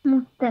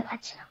 মুখতে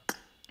আছে।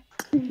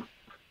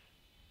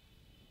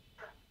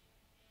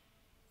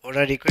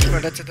 ওরা রিকোয়েস্ট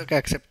পাঠাচ্ছে তোকে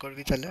অ্যাকসেপ্ট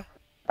করবি তাহলে?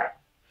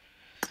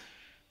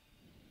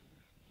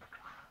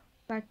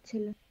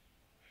 পাচ্ছিল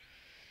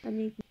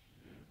আমি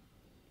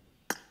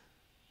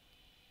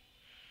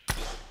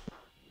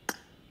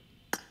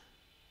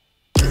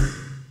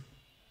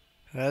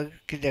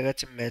की जगह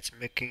से match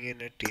making in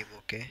a team.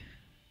 Okay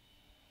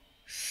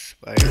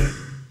spider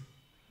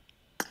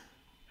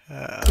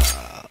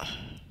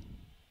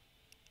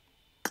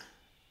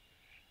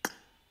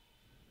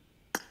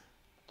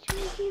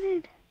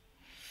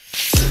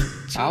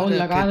आओ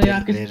लगा दे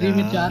यार कि स्ट्रीम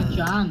में 4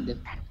 चांद।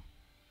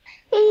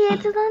 ये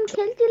तो हम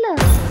खेलते लो।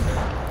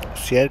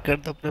 शेयर कर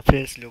दो अपने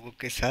फ्रेंड्स लोगों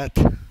के साथ।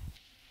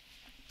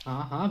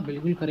 हाँ हाँ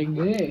बिल्कुल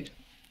करेंगे।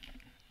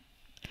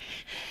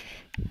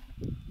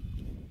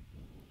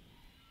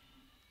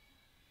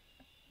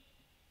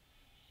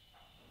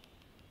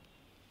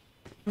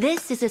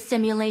 This is a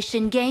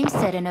simulation game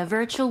set in a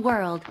virtual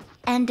world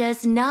and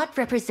does not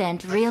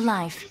represent real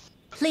life.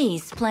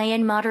 Please play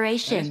in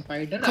moderation,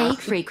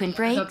 take frequent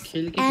breaks,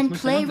 and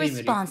play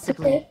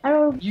responsibly.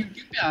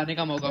 YouTube पे आने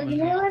का मौका मिल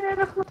गया।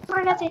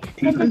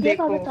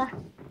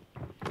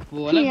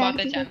 वो अलग बात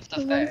है, चैनल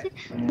सस्ता है।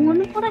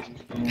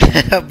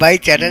 भाई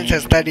चैनल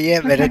सस्ता नहीं है,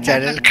 मेरा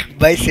चैनल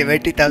भाई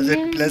 70,000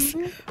 प्लस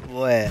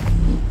वो है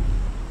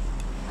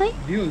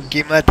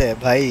कीमत है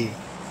भाई।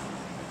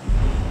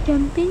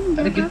 जंपिंग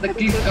अरे कितना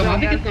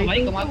कमाते कितना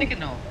भाई, कमाते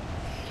कितना हो?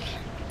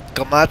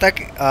 कमाता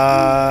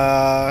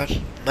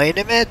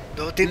महीने में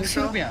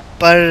 200-300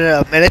 पर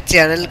मेरे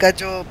चैनल का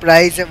जो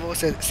प्राइस है वो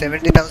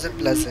 70,000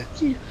 प्लस है।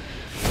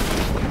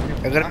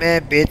 अगर मैं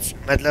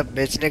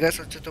बेचने का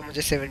सोचूं तो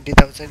मुझे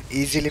 70,000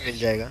 इजीली मिल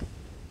जाएगा।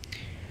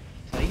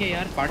 सही है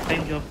यार, पार्ट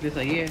टाइम जॉब के लिए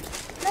सही है।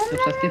 तो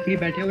सस्ते फ्री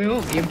बैठे हुए हो,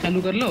 गेम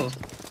चालू कर लो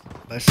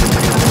बस।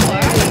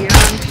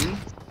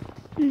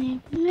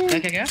 क्या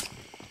क्या क्या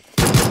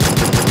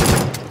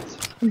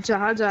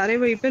जहाँ जा रहे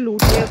वहीं पे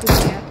लूट लिया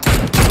तुमने।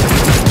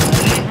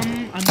 अरे हम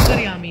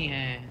अंतर्यामी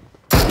हैं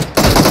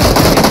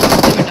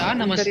बेटा।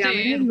 नमस्ते।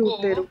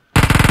 लूटते रहो।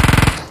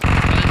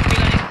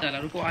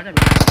 रुको आजा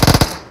बेटा।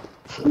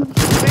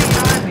 अरे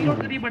यार रिलोड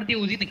करनी पड़ती है,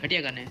 उसी ने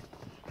घटिया गन है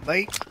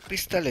भाई।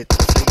 पिस्तौल है तो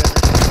सही गन है।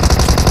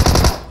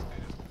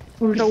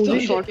 उल्टा उसी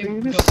शॉट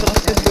रेंज में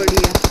सबसे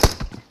बढ़िया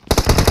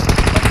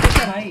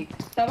भाई।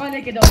 तवा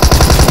लेके जाओ।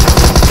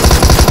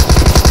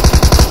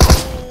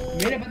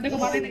 मेरे बंदे को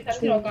मारने नहीं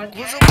चलती औकात।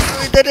 घुसो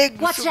इधर एक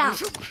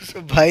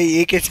घुसो भाई।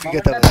 एक एचपी का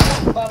था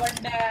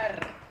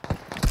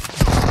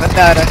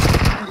बंदा आ रहा है।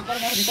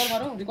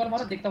 रिकॉल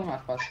मारो देखता हूं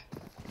आसपास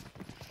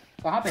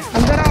कहां पे।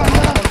 अंदर आओ।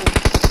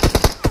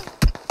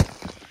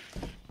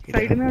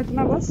 साइड में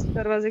हटना, बस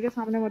दरवाजे के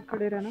सामने मत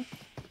खड़े रहना,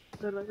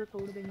 दरवाजा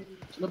तोड़ देंगे।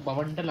 चलो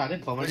बवंडर आ गए।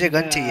 मुझे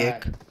गन चाहिए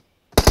एक।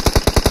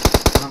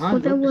 हां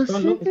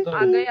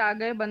आ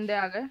गए बंदे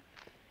आ गए।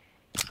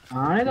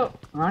 आने दो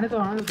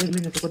देख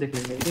लेंगे, सबको देख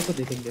लेंगे।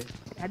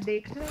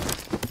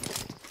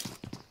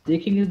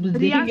 देखेंगे यार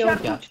देखेंगे और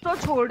क्या। कुछ तो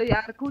छोड़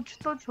यार, कुछ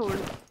तो छोड़।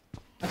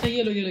 अच्छा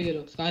ये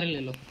लो सारे ले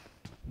लो।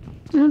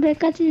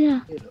 देखा चीज़।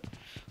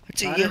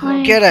 अच्छा ये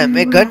हो क्या रहा है?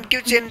 मैं गन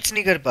क्यों चेंज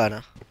नहीं कर पा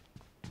रहा?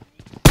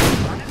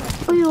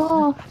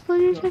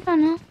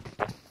 ना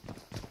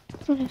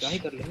क्या ही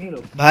कर लेंगे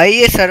लोग। भाई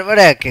ये सर्वर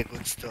हैक है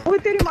कुछ तो। ओए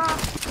तेरी मां,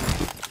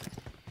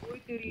 ओए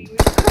तेरी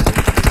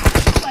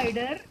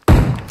स्पाइडर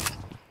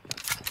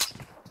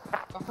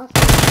कहां से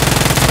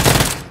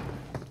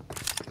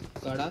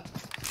कड़ा।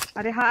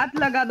 अरे हाथ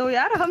लगा दो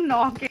यार, हम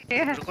नॉक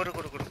है। रुको।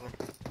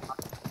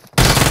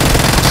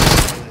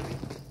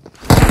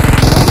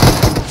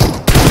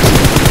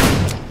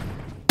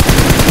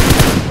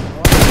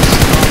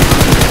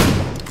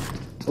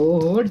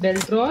 ओहो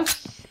डेल्ट्रोस।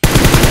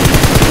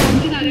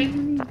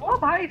 ओ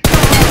भाई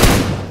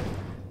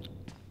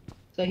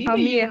सही हम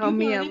ही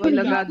है वो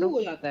लगा दो।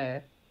 हो जाता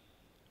है।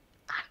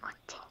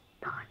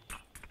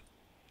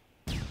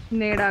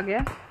 नेड आ गया।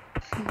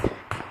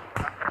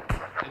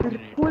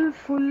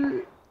 फुल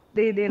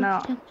दे देना,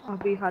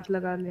 अभी हाथ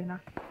लगा लेना।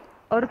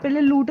 और पहले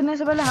लूटने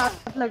से पहले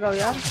हाथ लगाओ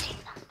यार।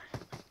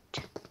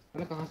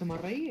 अरे कहां से मार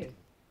रही है?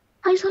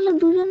 आई साला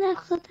দুজনে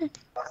একসাথে।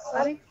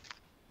 अरे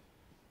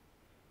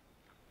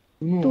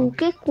तू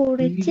के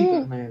कोड़ेचे।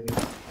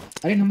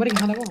 अरे नंबर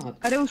यहां लगाओ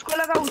हाथ। अरे उसको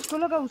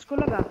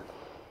लगा।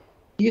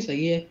 ये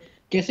सही है।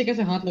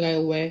 कैसे हाथ लगाया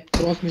हुआ है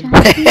क्रॉस में।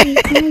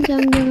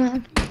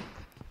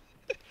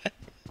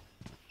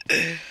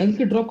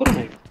 हेल्थ ड्रॉप करो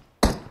ना।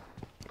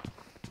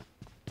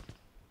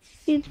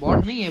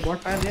 बॉट नहीं है, बॉट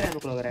फायर दे रहा है,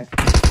 मुझे लग रहा है।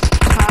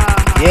 हां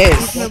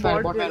यस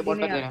बॉट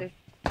दे रहा है।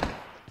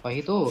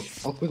 वही तो।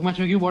 और क्विक मैच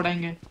में क्यों बॉट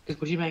आएंगे? किस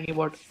खुशी में आएंगे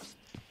बॉट?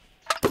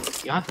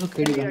 यहां तो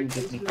केडी गन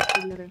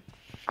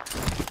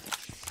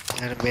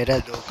यार मेरा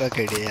 2 का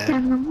केडी यार।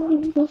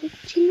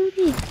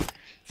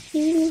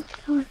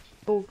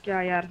 तो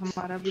क्या यार,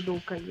 हमारा भी 2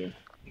 का ही है।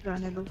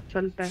 जाने दो,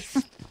 चलता है।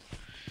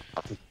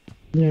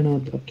 लेना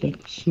तो क्या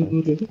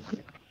सूर।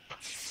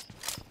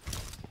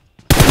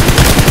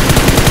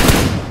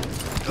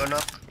 दोनों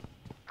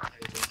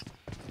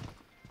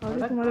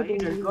अरे तुम्हारे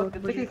बहुत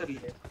कैसे कर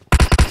लिए?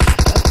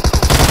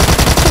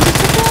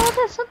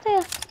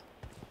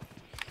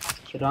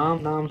 राम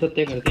नाम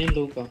सत्य करते हैं इन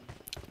लोगों का।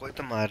 कोई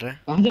तो मार रहा है।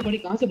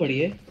 कहां से पड़ी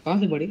है?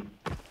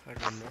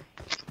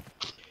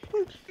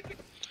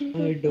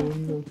 I don't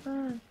know.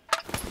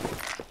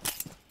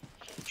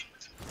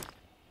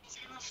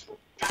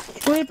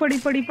 कोई पड़ी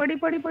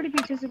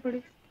पीछे से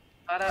पड़ी।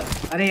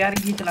 अरे यार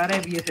ये चला रहा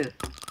है VSS।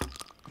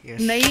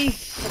 नहीं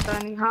पता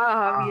नहीं।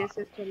 हाँ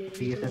VSS चल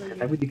रहा है।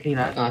 अभी दिख नहीं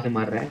रहा कहां से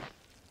मार रहा है।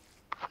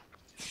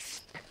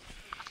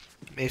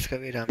 मैं इसका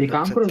भी राम ये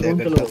काम करो, जोन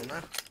चलो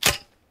ना।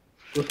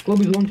 उसको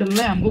भी जोन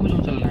चलना है, हमको भी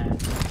जोन चलना है।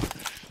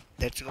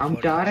 हम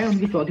 4 हैं,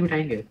 उनकी चौथी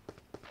उठाएंगे।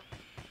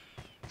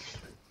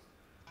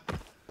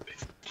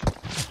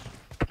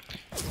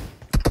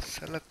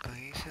 साला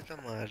कहीं से तो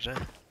मार रहा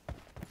है।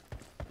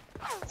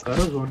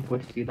 करो जोन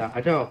पुश सीधा, आ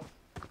जाओ।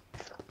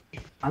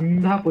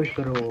 अंधा पुश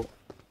करो।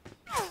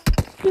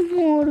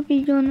 मोर भी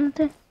जोन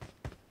थे।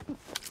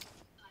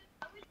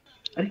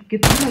 अरे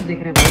कितना लोग देख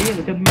रहे हैं भाई?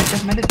 जब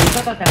मैंने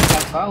देखा था चैनल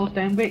आपका, उस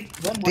टाइम पे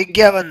दिख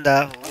गया बंदा,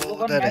 वो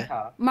उधर है।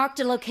 Marked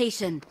a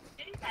location.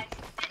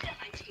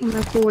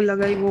 मेरे को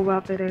लगा ही वो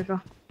वहां पे रहेगा।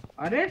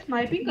 अरे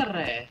स्नाइपिंग कर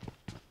रहा है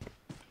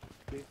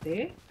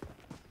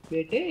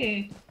बेटे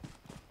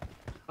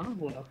कहां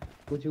बोला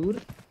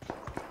हुजूर।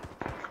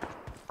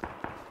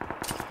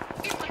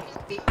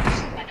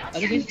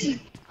 अरे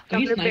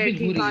कभी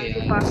बैठी खान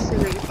के पास से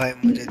गई भाई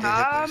मुझे दे।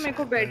 हाँ मेरे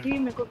को बैठी।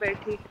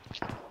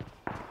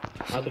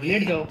 हाँ तो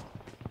लेट जाओ।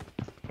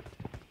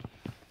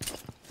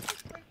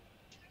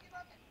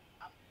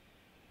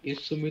 ये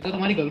सुमिता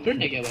तुम्हारी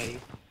गर्लफ्रेंड है क्या भाई?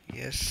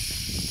 यस।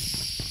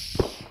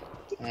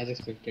 As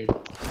expected.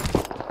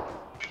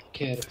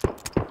 खैर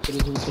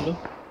चलो चलो।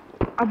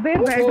 अबे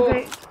बैठ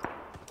गए।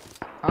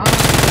 हाँ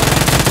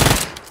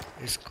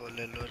इसको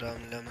ले लो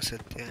राम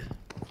सत्य।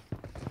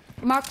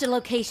 Marked a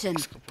location.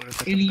 इसको पूरा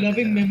खत्म इन कर लविंग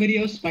देना। Memory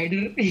of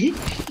spider.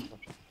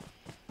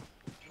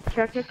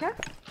 क्या?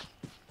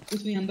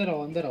 कुछ नहीं, अंदर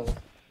आओ।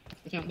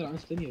 अच्छा अंदर आने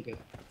से नहीं हो गया।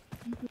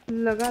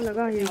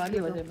 लगा ये वाली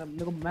वजह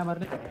मेरे को मैं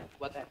मरने का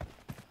पता है।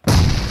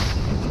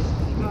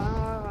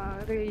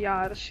 अरे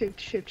यार शिट।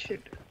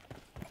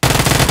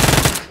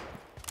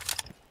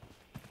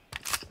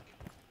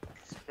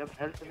 जब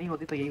हेल्थ नहीं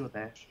होती तो यही होता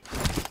है।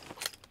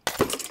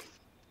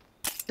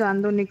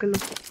 जान दो, निकलो।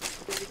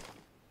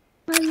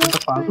 तो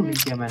फालतू नहीं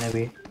किया मैंने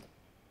भी।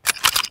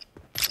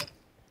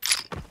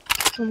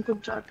 तुमको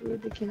जाते हुए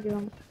दिखेंगे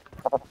हम।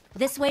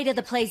 This way to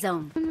the play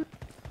zone.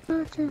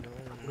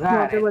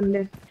 वहाँ पे बंदे।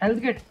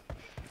 हेल्थ किट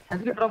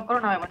ड्रॉप करो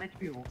ना, 1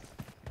 HP हो।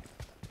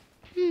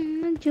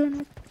 जो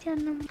ना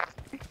चलना।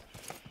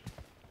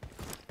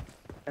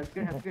 हेल्थ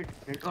किट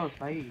DelTros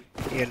भाई।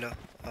 ये लो।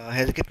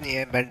 हेल्थ कितनी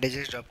है?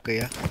 बैंडेजेस ड्रॉप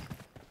किया।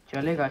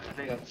 चलेगा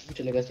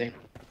सही।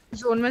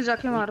 जोन में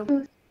जाके मारो।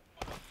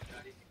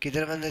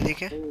 किधर बंदे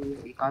दिखे?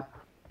 एक आध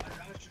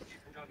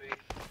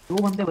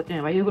 2 बंदे बचे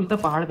हैं भाई, ये तो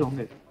पहाड़ पे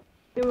होंगे।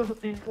 ये हो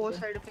सकते हैं वो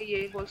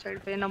साइड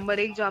पे नंबर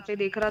 1 जहाँ पे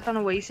देख रहा था ना,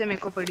 वही से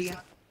मेरे को पड़ी है।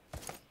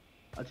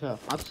 अच्छा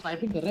हाँ, तो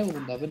स्नाइपिंग कर रहा है वो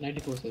बंदा।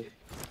 94 से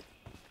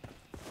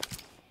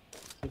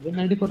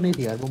 94 नहीं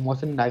थी यार, वो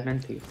मोशन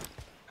डायमंड थी।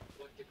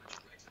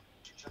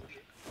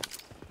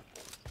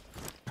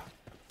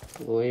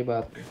 वही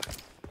बात है।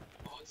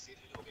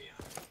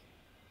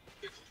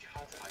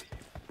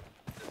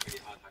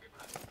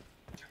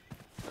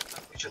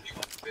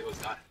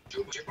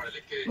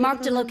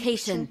 Marked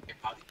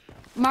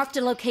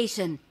a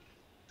location.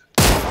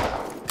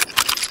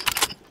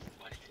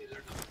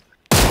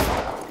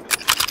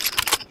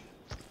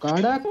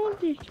 काड़ा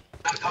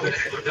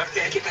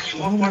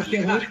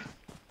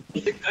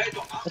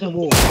अच्छा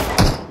वो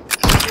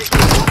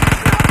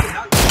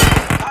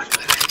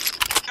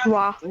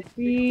वाह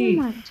ओपी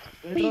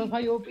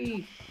भाई OP.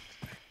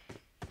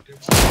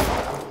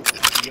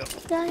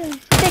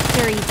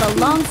 Victory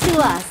belongs to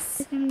us.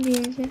 Thank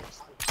you.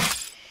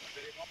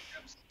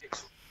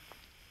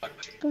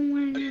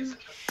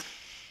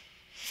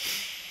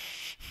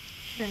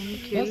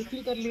 10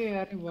 किल कर लिए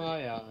यार, वाह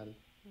यार।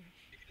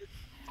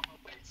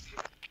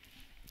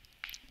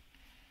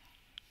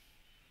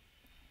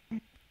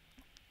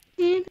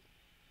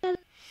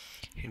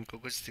 इनको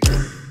कुछ दिखा।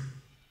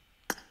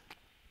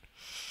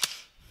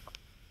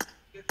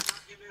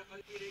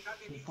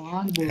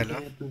 तूफान बोलते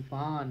हैं,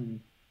 तूफान।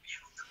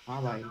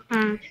 हाँ भाई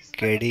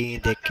केडी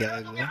देख के आ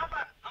गया।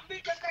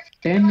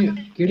 10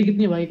 केडी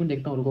कितनी है भाई? कौन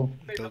देखता हूँ, रुको।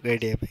 2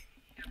 केडी है भाई।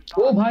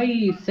 ओ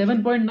भाई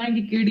 7.9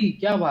 की केडी,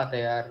 क्या बात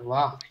है यार,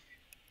 वाह।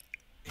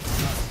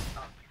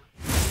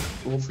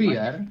 ओपी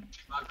यार।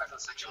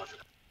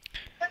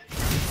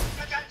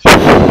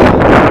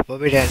 वो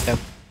भी रैंडम।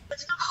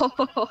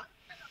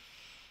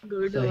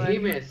 गुड सही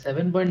में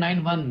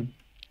 7.91।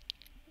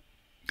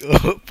 ओ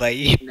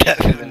भाई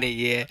टफ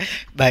नहीं है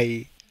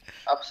भाई।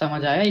 अब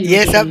समझ आया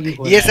ये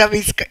सब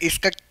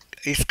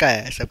इसका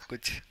है सब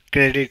कुछ।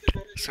 क्रेडिट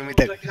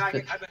सुमिता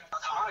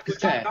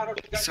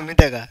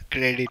का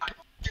क्रेडिट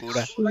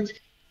पूरा।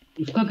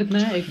 उसका कितना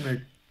है? 1 मिनट।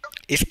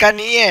 इसका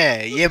नहीं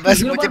है, ये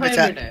बस मुझे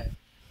बचा।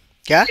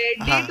 क्या?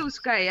 क्रेडिट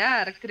उसका है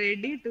यार,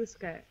 क्रेडिट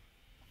उसका है।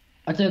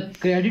 अच्छा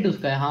क्रेडिट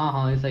उसका है।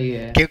 हाँ ये सही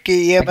है, क्योंकि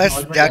ये बस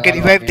जाके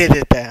रिवाइव दे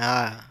देता है।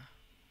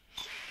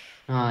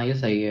 हाँ ये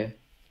सही है।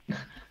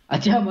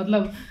 अच्छा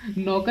मतलब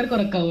नौकर को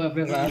रखा हुआ है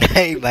अपने साथ?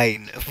 नहीं भाई,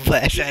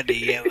 ऐसा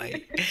नहीं है भाई,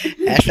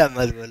 ऐसा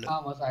मत बोलो।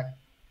 हाँ मजाक।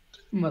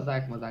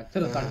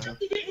 चलो स्टार्ट करो।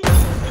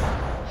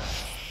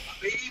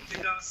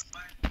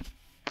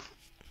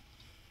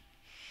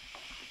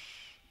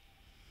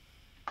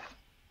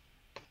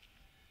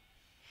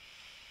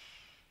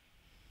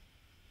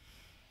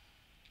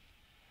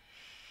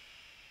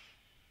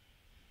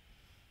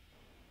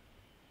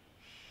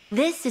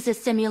 This is a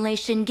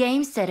simulation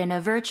game set in a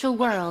virtual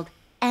world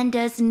and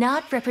does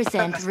not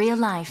represent real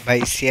life.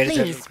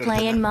 Please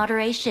play in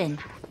moderation,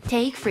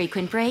 take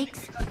frequent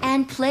breaks,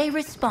 and play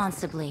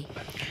responsibly.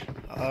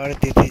 और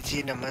दीदी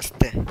जी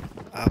नमस्ते,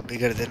 आप भी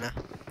कर देना।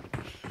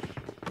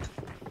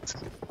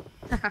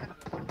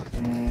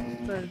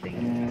 कर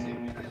देंगे।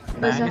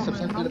 मैंने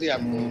सब्सक्राइब कर दिया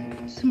आपको।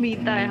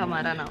 स्मिता है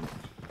हमारा नाम।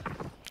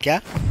 क्या?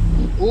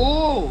 ओ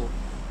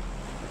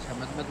अच्छा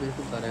मैं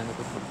बिल्कुल कर रहा हूँ।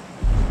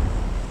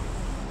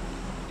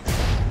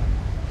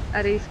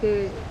 अरे इसके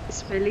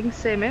स्पेलिंग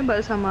सेम है,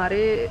 बस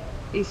हमारे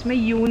इसमें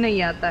यू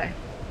नहीं आता है।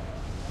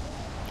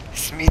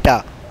 स्मिता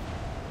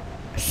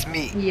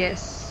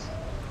यस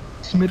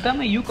स्मिता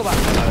में यू कब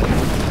आता है?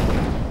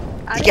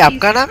 ये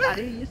आपका नाम है?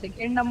 अरे ये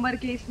सेकंड नंबर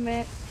के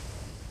इसमें।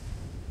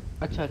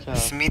 अच्छा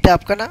स्मिता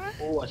आपका नाम है?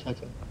 ओ अच्छा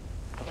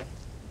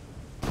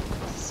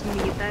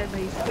स्मिता है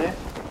भाई। अरे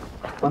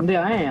बंदे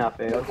आए हैं यहाँ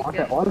पे, और वहाँ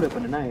पे और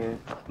वेपन है ना। ये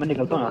मैं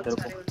निकलता हूँ यहाँ से।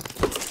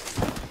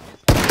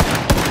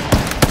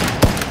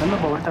 चलो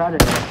बवंडर आ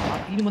जाएगा।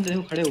 3 बंदे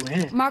देखो खड़े हुए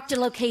हैं। Marked a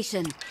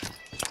location.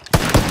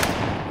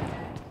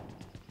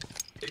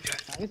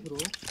 Nice bro.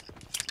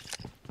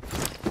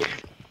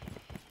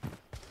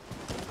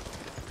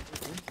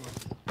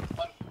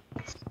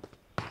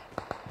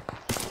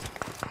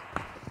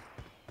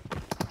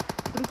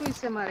 रुको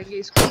इससे मारेंगे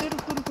इसको। अरे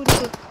रुको रुको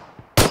रुको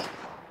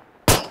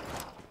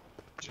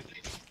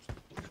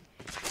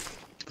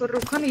इसको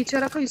रुको, नीचे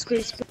रखो इसको,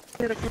 इस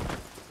पे रखो।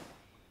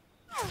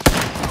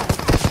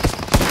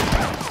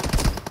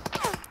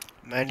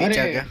 मैं नीचे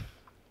आ गया।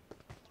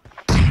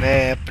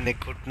 मैं अपने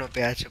घुटनों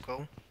पे आ चुका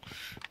हूँ।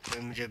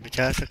 कोई मुझे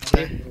बचा सकता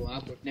है? ब्रो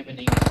आप घुटने पे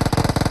नहीं।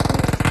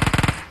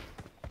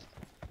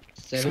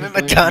 सुमी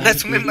मत जाना,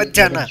 सुमी मत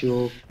जाना,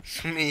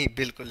 सुमी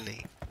बिल्कुल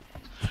नहीं।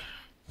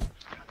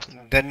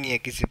 गन नहीं है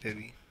किसी पे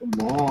भी।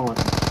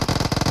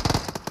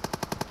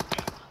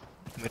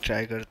 मैं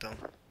ट्राई करता हूँ।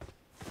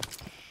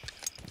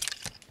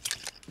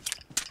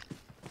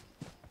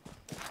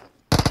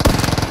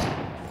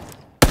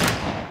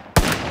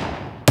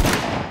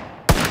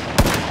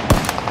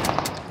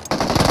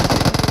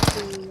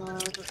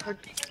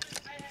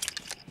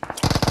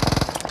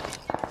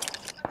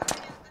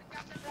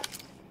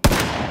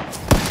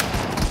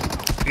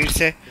 फिर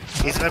से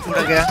इस बार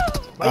पूरा गया।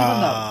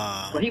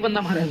 वही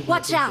बंदा मारा है।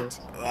 Watch out!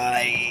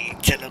 भाई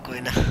चलो कोई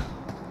ना।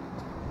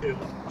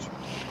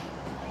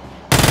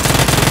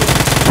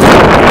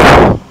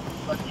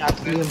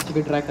 हम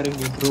चिकन ट्राई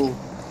करेंगे ब्रो।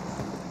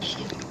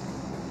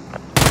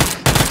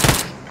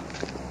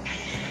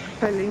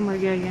 पहले ही मर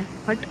गया ये।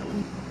 हट,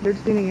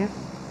 बुलेट्स भी नहीं है।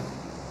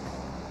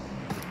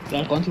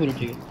 यार कौन सी बुलेट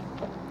चाहिए?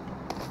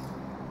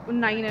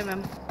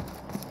 9mm।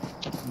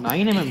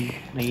 9mm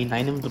नहीं,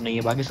 9mm तो नहीं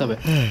है, बाकी सब है।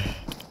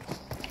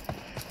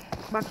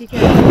 बाकी क्या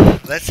है?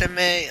 वैसे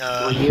मैं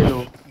ये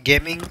लो।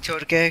 गेमिंग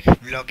छोड़ के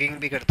व्लॉगिंग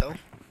भी करता हूँ।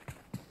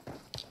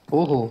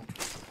 ओहो,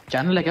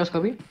 चैनल है क्या उसका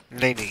भी?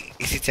 नहीं नहीं,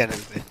 इसी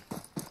चैनल पे।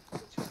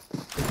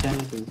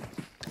 चैनल पे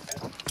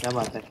क्या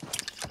बात है।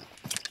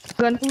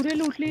 गन पूरे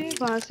लूट लिए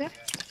वहां से।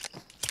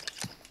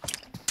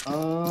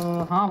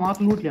 हाँ वहाँ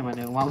से लूट लिया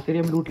मैंने, वहाँ उस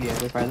एरिया में लूट लिया,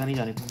 कोई फायदा नहीं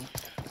जाने का।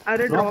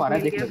 अरे ड्रॉप आ रहा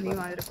है, मिल देख गया लो नहीं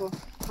मेरे को।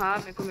 हाँ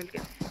मेरे को मिल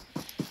गया।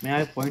 मैं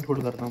यहाँ पॉइंट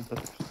होल्ड करता हूँ तक।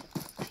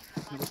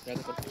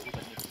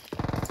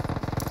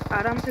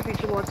 आराम से,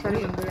 पीछे बहुत सारे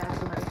बंदे हैं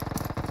तुम्हारे।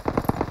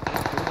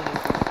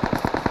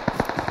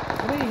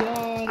 अरे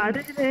यार,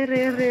 अरे रे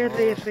रे रे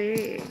रे रे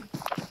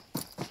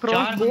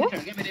चार बंदे चढ़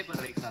गए मेरे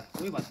पर एक साथ।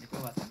 कोई बात नहीं,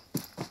 कोई बात नहीं।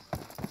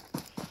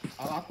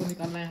 अब आपको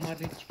निकालना है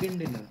हमारे chicken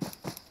dinner.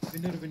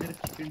 Winner winner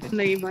chicken dinner.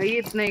 नहीं भाई,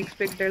 इतना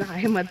एक्सपेक्टेड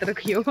हाई मत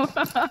रखियो।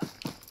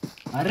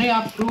 अरे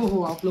आप प्रो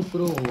हो, आप लोग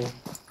प्रो हो।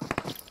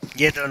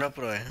 ये दोनों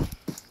प्रो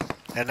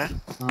है ना?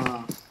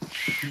 हाँ,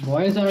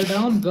 boys are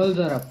down, girls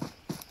are up.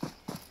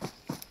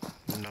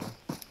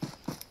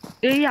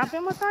 ये यहाँ पे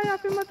मत आ, यहाँ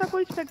पे मत आ,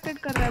 कोई एक्सपेक्टेड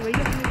कर रहा है भाई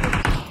अपने को।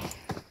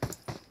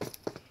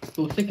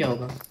 तो उससे क्या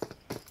होगा?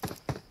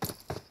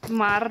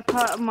 मार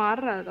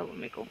रहा था वो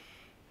मेरे को।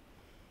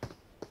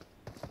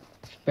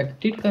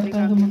 एक्सपेक्टेड कर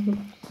रहा है मतलब?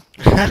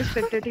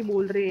 एक्सपेक्टेड ही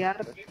बोल रही है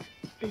यार।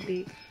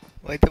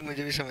 वही तो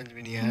मुझे भी समझ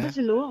में नहीं आया।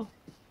 लो।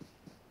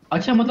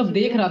 अच्छा मतलब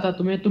देख रहा था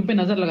तुम्हें, तुम पे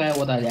नजर लगाया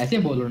हुआ था, ऐसे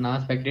बोलो ना,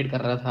 एक्सपेक्टेड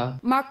कर रहा था।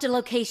 Marked a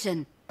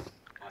location.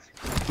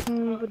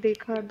 वो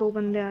देखा 2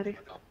 बंदे आ रहे।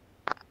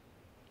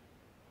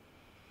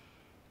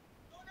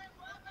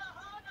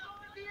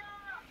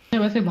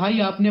 वैसे भाई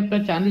आपने अपना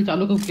चैनल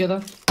चालू कब किया था?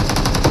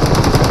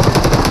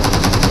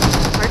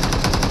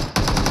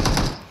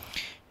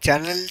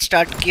 चैनल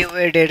स्टार्ट किए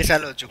हुए 1.5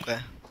 साल हो चुका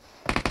है।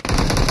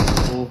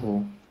 ओहो,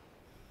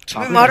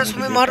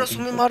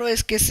 सुमी मारो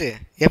इसके से,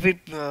 या फिर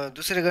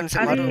दूसरे गन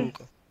से मारो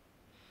उनको।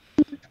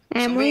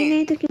 एमो ही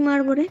नहीं तो कि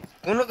मार बोले।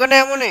 कोनो गन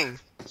एमो नहीं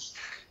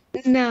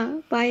ना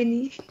पाए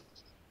नहीं।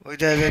 वो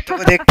इधर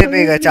तुमको देखते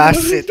पेगा चार्ज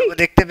से, तुमको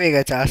देखते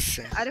पेगा चार्ज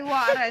से। अरे वो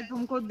आ रहा है,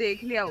 तुमको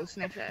देख लिया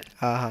उसने शायद।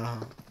 हाँ हाँ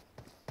हाँ,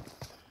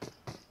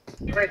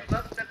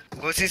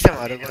 गोशी से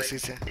मारो, गोशी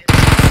से।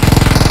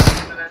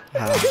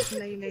 हाँ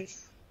नहीं नहीं।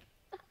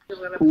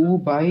 ओ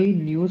भाई,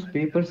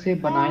 न्यूज़पेपर से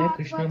बनाया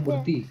कृष्ण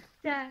मूर्ति।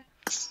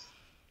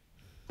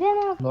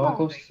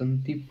 Block of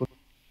संतीपुर।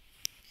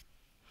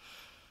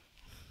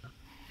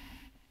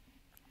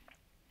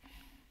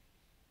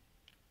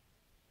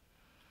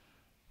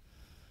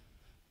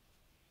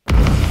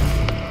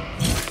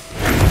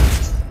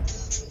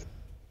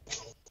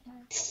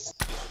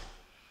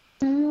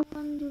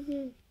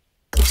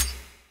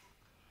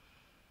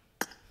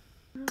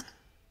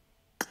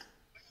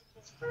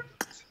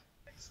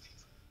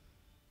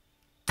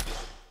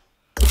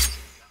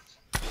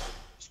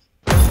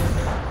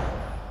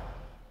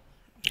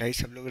 गाइस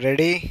सब लोग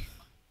रेडी?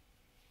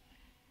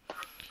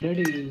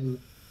 रेडी।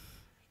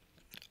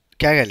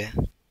 क्या खेले?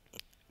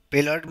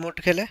 पेलॉड मोड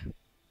खेले?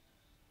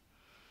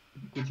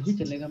 कुछ भी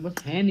चलेगा, बस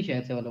है नहीं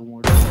शायद से वाला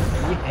मोड, ये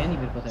है नहीं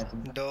मेरे पास है। तुम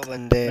 2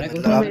 बंदे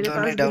मतलब आप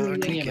दोनों ने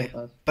डाउनलोड नहीं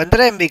किया?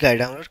 15 MB का है,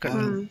 डाउनलोड कर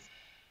लो।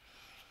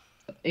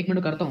 1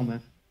 मिनट करता हूँ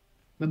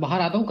मैं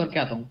बाहर आता हूँ, करके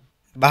आता हूँ।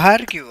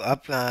 बाहर क्यों?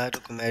 आप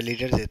रुको, मैं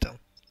लीडर देता हूँ।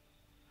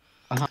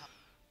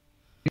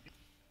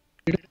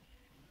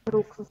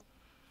 रुक।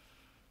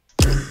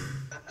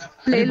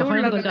 प्ले लोड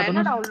बाहर लग तो रहा है चाहता ना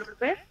हूँ ना, डाउनलोड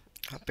पे।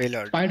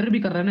 पेलोड। स्पाइडर भी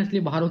कर रहा है ना,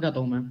 इसलिए बाहर हो जाता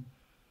हूँ मैं।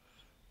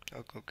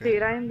 Okay okay.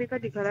 13 MB का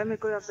दिखा रहा है मेरे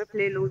को यहाँ पे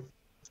प्ले लोड।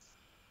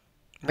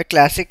 मैं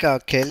क्लासिक का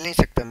खेल नहीं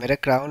सकता, मेरा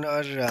क्राउन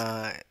और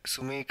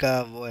सुमी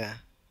का वो है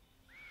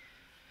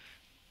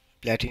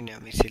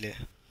प्लैटिनम, इसीलिए।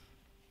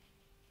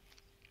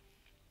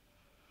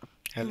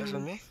 हेलो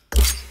सुमी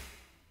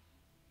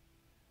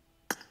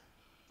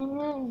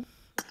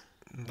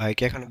भाई,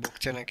 क्या खाना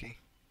बुकছে নাকি?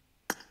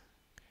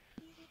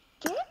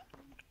 কে?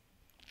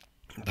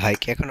 ভাই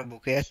কি এখনো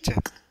বুকে যাচ্ছে?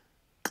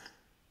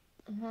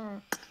 হ্যাঁ।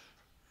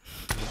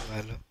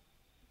 ভালো।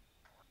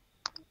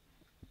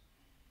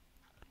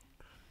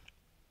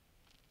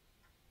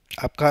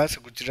 आप कहाँ से?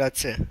 गुजरात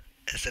से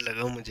ऐसे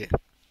लगा मुझे।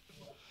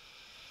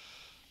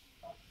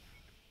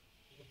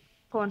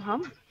 कौन हम?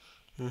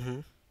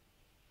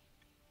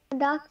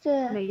 डाक से।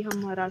 नहीं, हम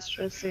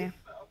महाराष्ट्र से।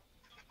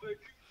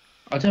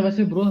 अच्छा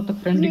वैसे ब्रो तब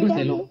तक फ्रेंड रिक्वेस्ट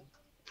ले लो।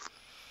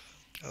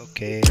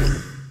 ओके।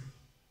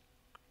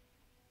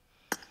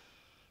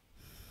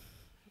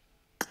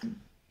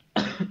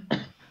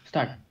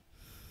 स्टार्ट।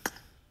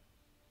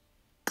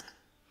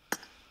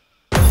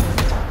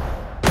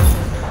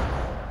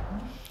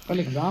 कल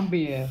एग्जाम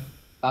भी है,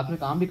 साथ में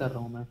काम भी कर रहा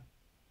हूँ मैं।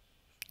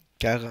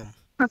 क्या काम?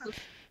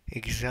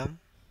 एग्जाम?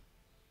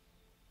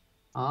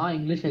 हाँ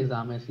इंग्लिश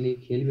एग्जाम है, इसलिए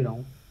खेल भी रहा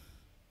हूँ।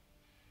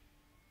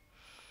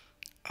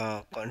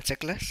 कौन से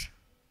क्लास?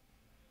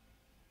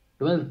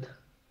 12th।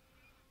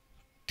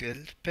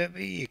 12th पे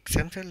भी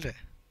एग्जाम चल रहा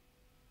है?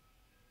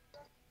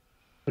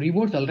 प्री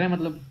बोर्ड चल रहे हैं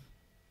मतलब।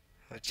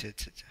 अच्छा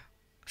अच्छा अच्छा।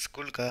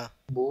 स्कूल का?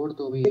 बोर्ड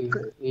तो अभी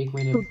एक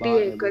महीने छुट्टी बाद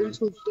है, है। कल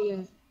छुट्टी है।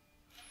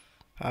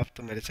 आप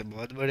तो मेरे से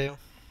बहुत बड़े हो।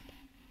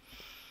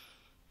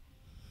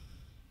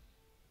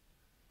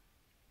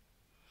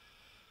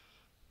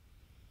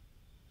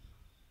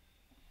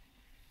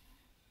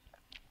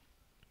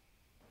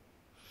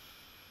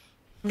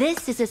 This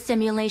is a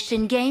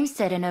simulation game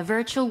set in a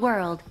virtual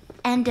world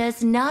and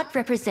does not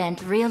represent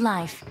real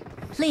life.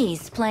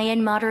 Please play in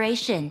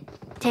moderation,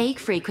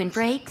 take frequent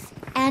breaks,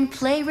 and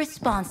play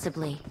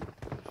responsibly.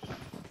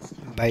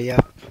 भाई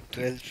आप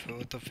 12th हो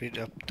तो फिर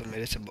आप तो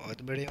मेरे से बहुत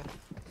बड़े हो।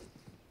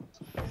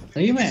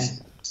 सही में?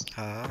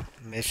 हाँ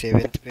मैं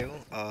 7th पे हूँ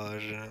और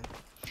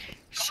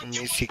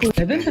सुमी 6th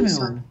पे। 7th में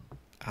हूँ?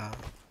 हाँ।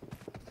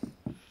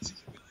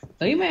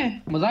 सही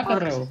में? मजाक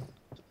कर रहे हो?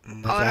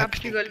 और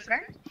आपकी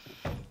गर्लफ्रेंड?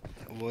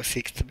 वो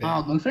 6th पे।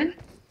 हाँ गर्लफ्रेंड।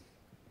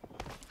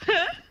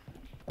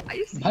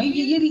 भाई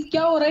ये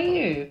क्या हो रहा है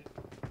ये?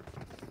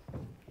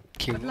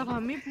 मतलब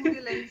हम ही पूरी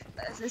लाइफ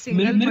ऐसे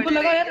सिंगल मेरे को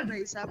लगा यार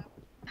भाई साहब।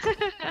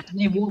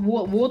 नहीं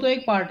वो तो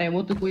एक पार्ट है,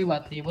 वो तो कोई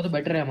बात नहीं, वो तो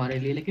बेटर है हमारे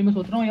लिए, लेकिन मैं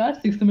सोच रहा हूँ यार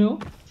 6th में हो।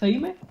 सही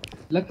में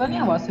लगता नहीं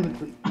आवाज से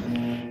बिल्कुल।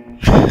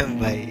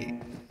 भाई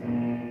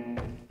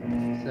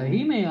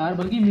सही में यार,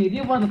 बल्कि मेरी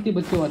आवाज लगती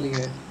बच्चों वाली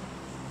है।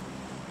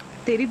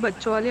 तेरी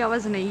बच्चों वाली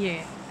आवाज नहीं है।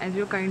 एज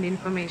योर काइंड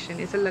इन्फॉर्मेशन,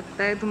 ऐसा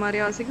लगता है तुम्हारे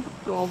आवाज से कि तुम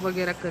जॉब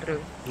वगैरह कर रहे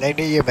हो। नहीं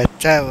नहीं, ये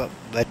बच्चा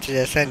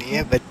जैसा नहीं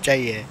है, बच्चा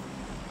ही है।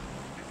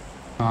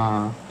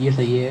 हाँ ये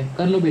सही है,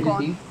 कर लो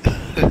बेटी।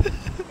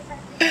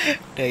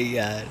 नहीं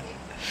यार,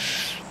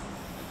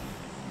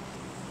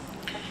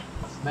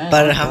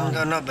 पर हम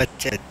दोनों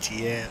बच्चे अच्छी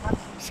है,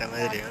 समझ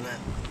रहे हो ना?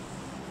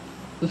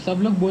 तो सब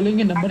लोग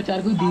बोलेंगे नंबर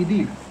 4 कोई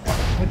दीदी,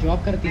 वो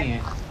जॉब करती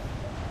हैं।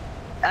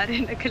 अरे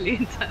नकली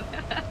इंसान।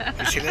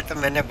 इसलिए तो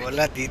मैंने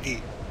बोला दीदी,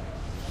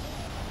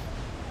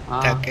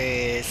 ताकि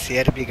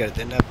शेयर भी कर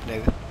देना अपने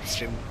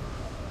स्ट्रीम।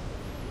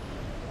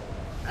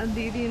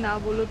 दीदी ना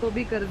बोलो तो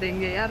भी कर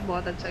देंगे यार,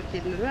 बहुत अच्छा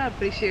खेल रहे हो,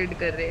 अप्रिशिएट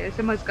कर रहे हैं,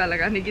 ऐसे मस्का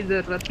लगाने की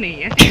जरूरत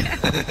नहीं है।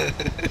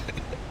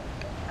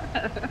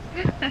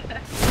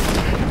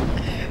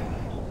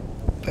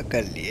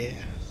 पकड़ लिए।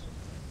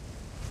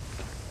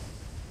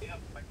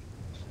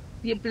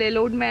 ये प्ले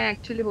लोड में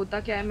एक्चुअली होता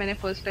क्या है, मैंने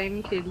फर्स्ट टाइम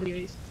ही खेल लिया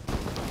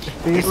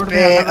इस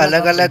पे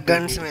अलग अलग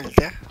गन्स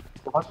मिलते हैं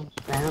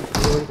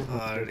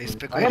और इस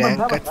पे कोई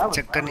रैंक का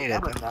चक्कर नहीं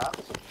रहता।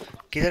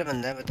 किधर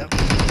बंदा है बताओ?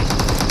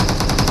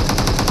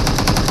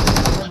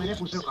 मैंने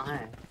पूछा कहाँ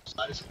है?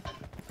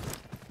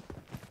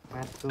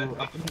 मैं तो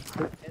अपनी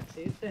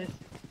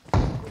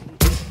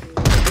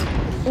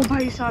ओ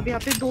भाई साहब, यहाँ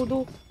पे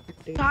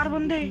 4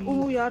 बंदे।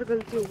 ओ यार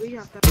गलती हो गई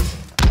यहाँ पे।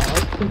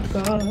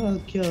 आपका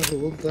क्या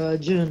होगा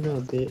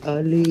जनाब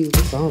अली?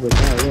 कहाँ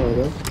बैठा है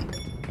होगा?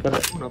 पर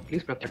ना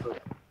प्लीज प्रैक्टिस करो।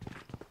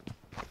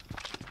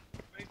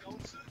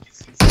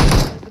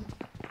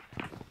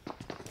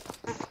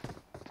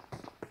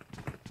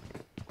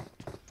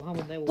 कहाँ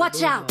बंदा है वो?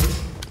 Watch out!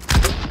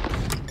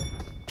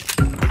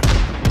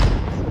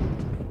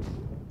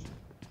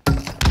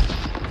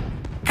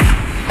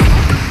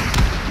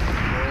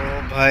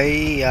 भाई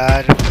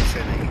यार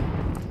से नहीं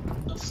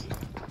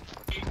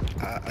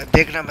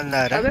देखना, बंदा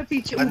आ रहा है। अबे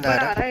पीछे ऊपर आ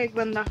रहा है एक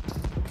बंदा।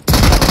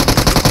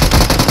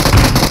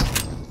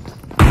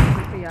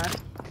 यार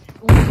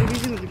मुझे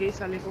भी मिल गई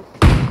साले को।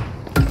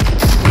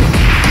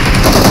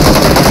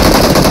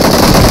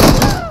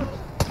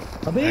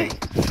 अबे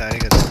सारे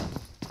का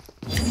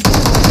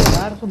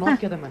यार तो नॉक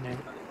किया था मैंने।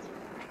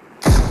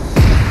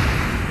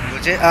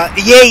 मुझे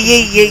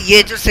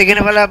ये जो सेकंड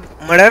वाला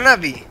मरा ना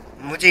अभी,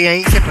 मुझे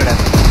यहीं से पड़ा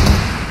था।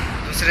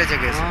 दूसरे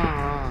जगह से।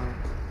 हाँ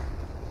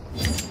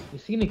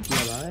इसी ने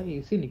किया भाई,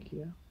 इसी ने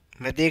किया।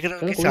 मैं देख रहा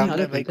हूँ चलो कि कोई नहीं, सामने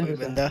आगे भाई खेलते हैं कोई फिर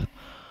से। बंदा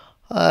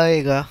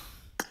आएगा।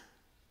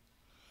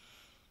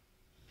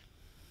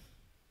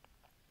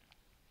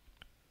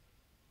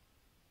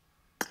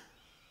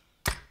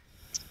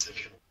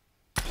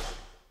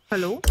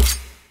 हेलो,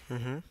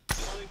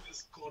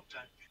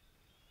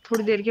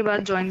 थोड़ी देर के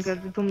बाद ज्वाइन कर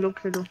दो, तुम लोग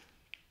खेलो।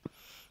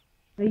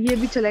 ये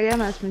भी चला गया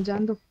मैच में,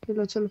 जान दो,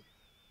 चलो चलो।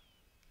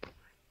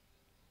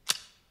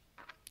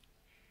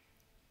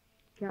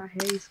 क्या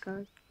है इसका?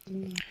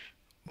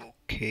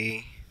 ओके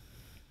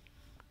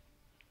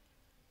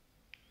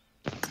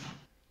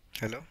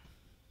हेलो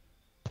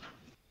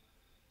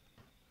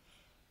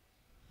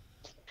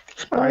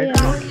और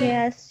यहाँ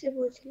खेस से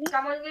पूछ ली।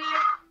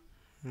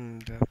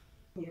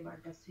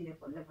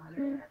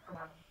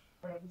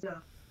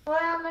 दा।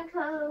 और हमें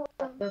खा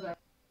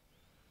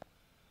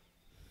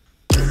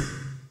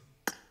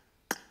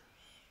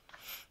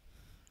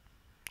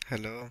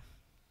हेलो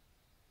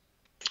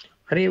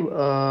अरे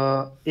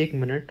एक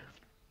मिनट,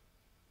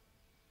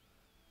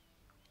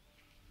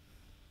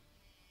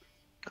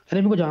 अरे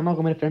मेरे को जाना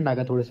होगा, मेरे फ्रेंड आ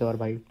गया थोड़े से और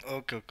भाई।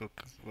 Okay okay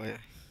okay bye.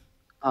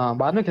 हाँ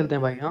बाद में खेलते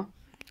हैं भाई। हाँ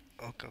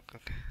ओके ओके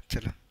ओके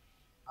चलो।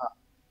 हाँ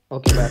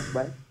ओके बाय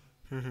बाय।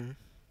 हम्म।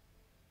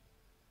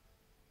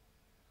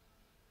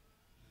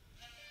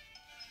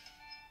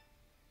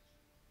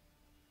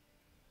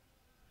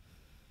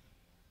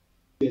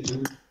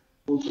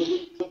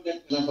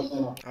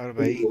 और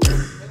भाई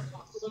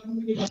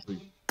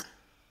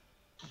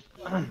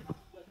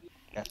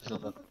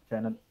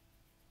चैनल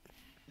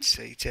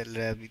सही चल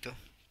रहा है अभी तो।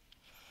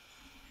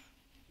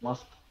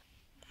 मस्त।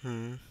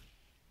 हम्म।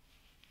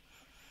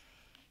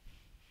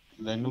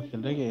 रैंगल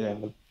खेल रहे हैं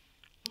रैंगल?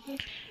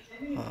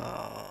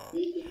 हाँ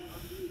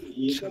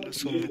चलो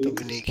सोने तो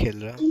भी नहीं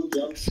खेल रहा,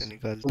 इससे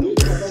निकालता हूँ।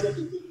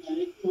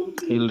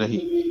 खेल रही।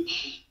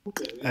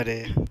 अरे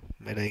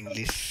मेरा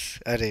इंग्लिश,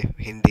 अरे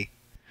हिंदी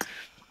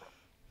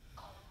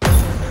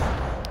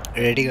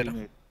रेडी करो।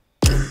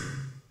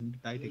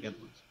 टाइट है क्या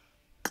तुम?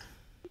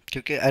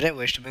 क्योंकि अरे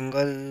वेस्ट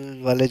बंगाल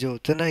वाले जो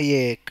होते हैं ना,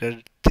 ये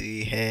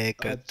करती है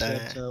करता अच्छा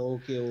है, अच्छा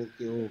okay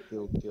okay okay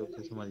okay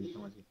okay समझिए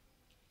समझिए।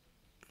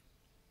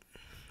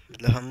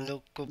 मतलब हम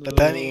लोग को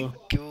पता नहीं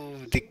क्यों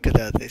दिक्कत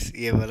आता है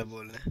ये वाला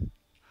बोलने।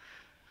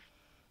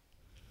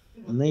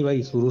 नहीं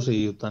भाई शुरू से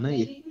ही होता ना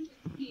ये।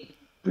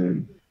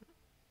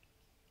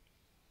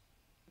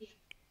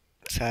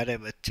 सारे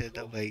बच्चे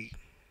तो भाई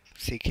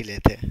सीख ही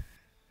लेते हैं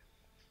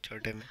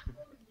छोटे में।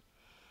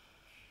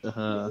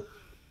 हाँ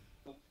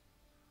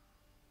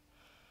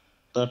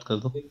स्टार्ट कर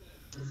दो।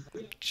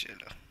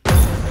 चलो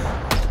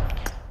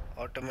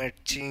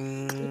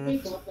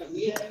ऑटोमेटिक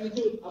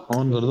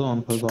ऑन कर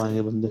दो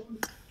आएंगे बंदे।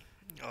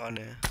 ऑन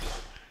है।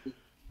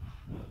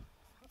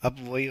 अब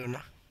वही हो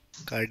ना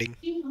कार्डिंग।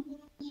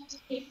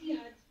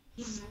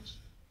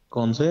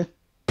 कौन से?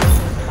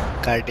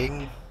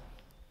 कार्डिंग।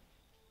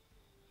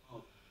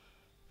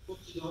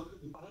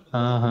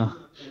 हाँ हाँ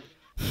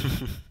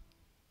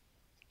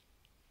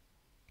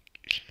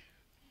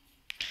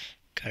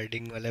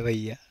कार्डिंग वाला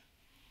भैया।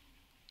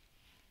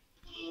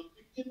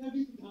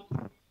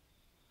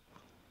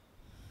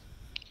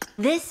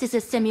 This is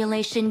a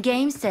simulation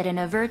game set in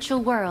a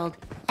virtual world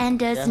and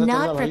does कैसा चल रहा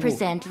not भाई वो?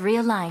 represent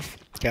real life.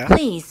 क्या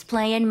Please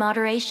play in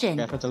moderation.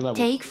 कैसा चल रहा वो?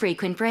 Take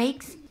frequent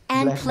breaks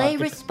and Black play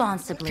market?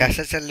 responsibly.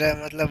 कैसा चल रहा है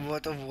मतलब वो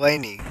तो हुआ ही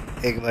नहीं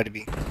एक बार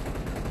भी।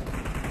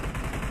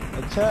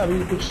 अच्छा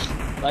अभी कुछ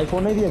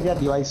आईफोन नहीं दिया क्या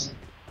डिवाइस?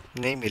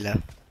 नहीं मिला।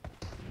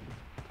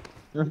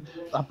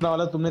 अपना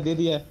वाला तुमने दे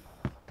दिया है?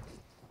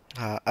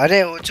 हाँ अरे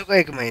हो चुका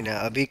 1 महीना,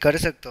 अभी कर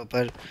सकते हो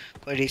पर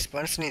कोई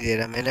रिस्पांस नहीं दे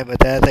रहा। मैंने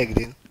बताया था एक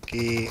दिन कि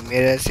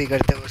मेरे ऐसे ही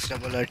करते हो, उसने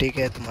बोला ठीक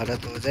है तुम्हारा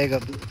तो हो जाएगा,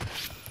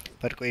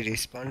 पर कोई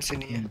रिस्पांस ही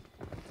नहीं है।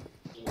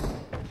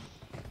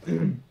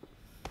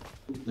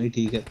 नहीं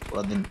ठीक है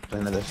थोड़ा दिन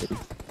रहने दे फिर।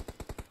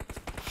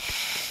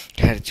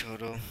 खैर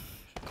छोड़ो,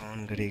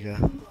 कौन करेगा।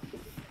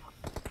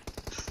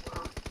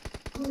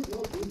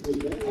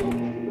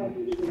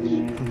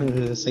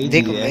 सही चीज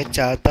देखो है। मैं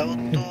चाहता हूँ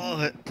तो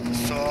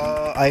 100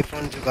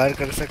 आईफोन जुगाड़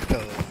कर सकता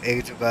हूँ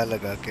एक जुगाड़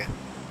लगा के,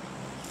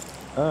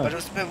 हाँ पर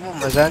उसमें वो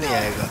मज़ा नहीं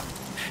आएगा।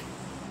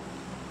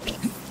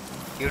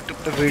 यूट्यूब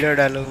पे वीडियो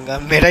डालूंगा,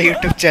 मेरा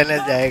यूट्यूब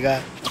चैनल जाएगा।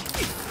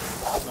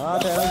 हाँ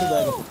चैनल तो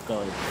जाएगा पक्का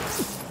भाई।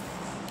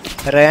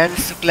 रैन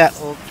शुक्ला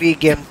ओपी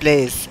गेम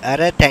प्लेस,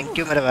 अरे थैंक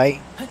यू मेरे भाई।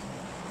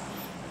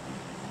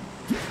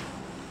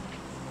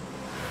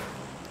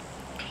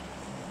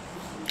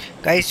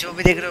 गाइस जो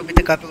भी देख रहे हो अभी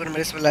तक आप अगर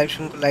मेरे इस लाइव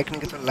स्ट्रीम को लाइक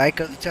नहीं किया तो लाइक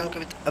कर दो, चैनल को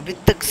अभी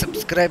तक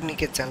सब्सक्राइब नहीं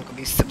किया चैनल को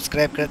भी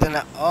सब्सक्राइब कर देना,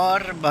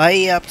 और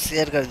भाई आप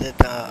शेयर कर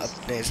देता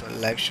अपने इस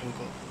लाइव स्ट्रीम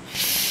को।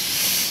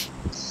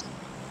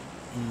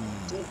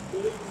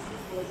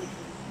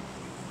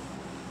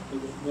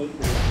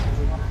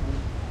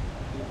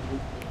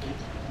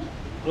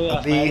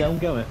 अभी जाऊँ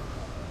क्या मैं?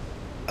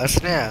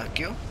 हंसने आ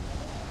क्यों?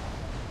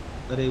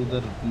 अरे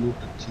उधर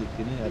लूट अच्छी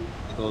लगती है ना यार,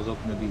 रोजोक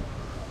में भी।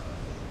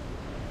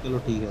 चलो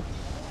ठीक है।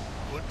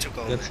 पूछ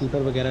चुका हूँ यार मैं।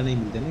 शूटर वगैरह नहीं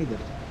मिलते ना इधर।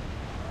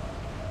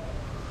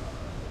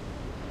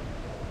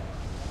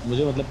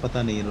 मुझे मतलब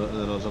पता नहीं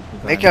रोज़ा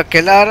को मैं क्या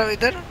अकेला आ रहा हूँ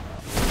इधर?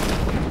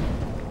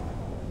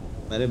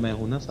 अरे मैं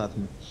हूँ ना साथ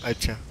में।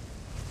 अच्छा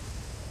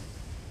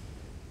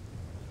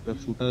वेब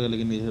शूटर,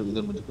 लेकिन इधर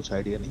उधर मुझे कुछ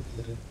आइडिया नहीं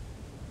किधर है।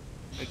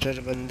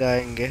 इधर बंदे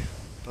आएंगे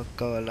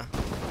पक्का वाला।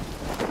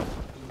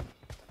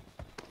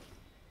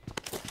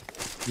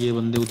 ये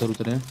बंदे उधर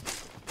उतरे हैं।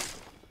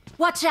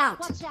 Watch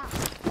out!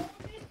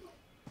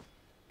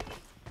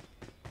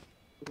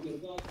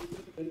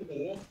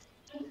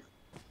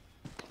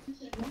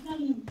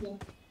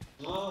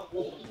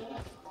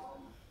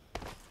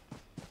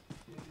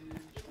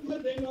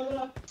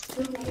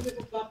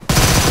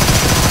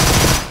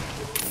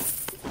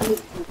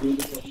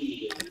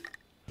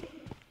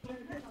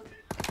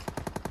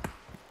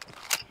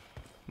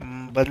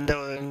 बंदे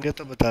होंगे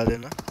तो बता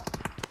देना।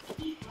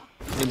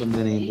 ये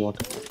बंदे नहीं, बॉट।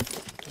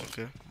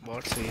 ओके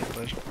बॉट सही है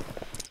पर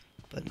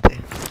बंदे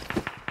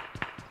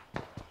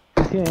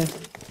पीछे है,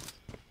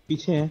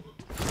 पीछे है।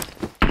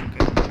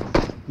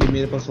 ये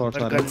मेरे पास शॉट्स आ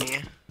पर रहे गन हैं। नहीं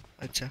है।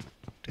 अच्छा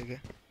ठीक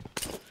है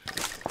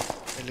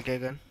मिल गया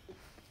गन।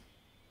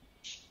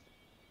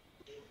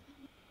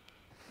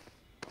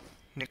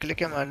 निकले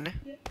क्या मारने?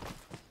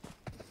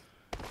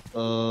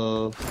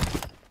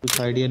 कुछ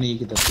आइडिया नहीं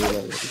किधर से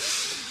होगा।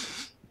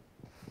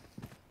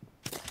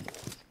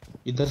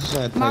 इधर से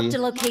शायद था Marked a ये।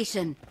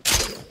 location.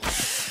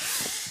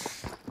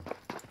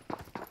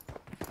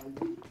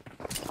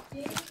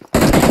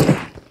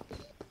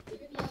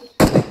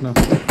 ना,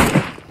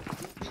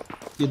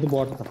 ये तो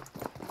बॉट था।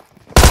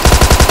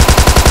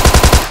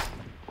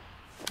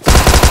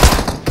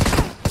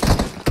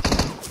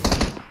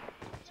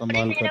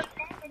 संभाल कर।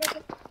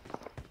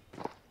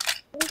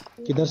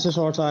 किधर से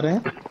शॉट्स आ रहे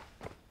हैं?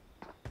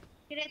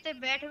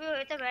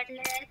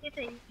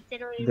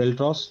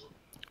 डेल्ट्रॉस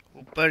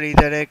ऊपर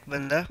इधर एक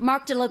बंदा।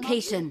 Marked a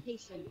location.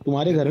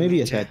 तुम्हारे घर में भी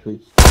है शायद कोई।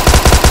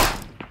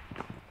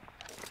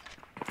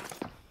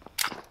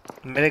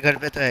 मेरे घर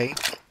पे तो है ही।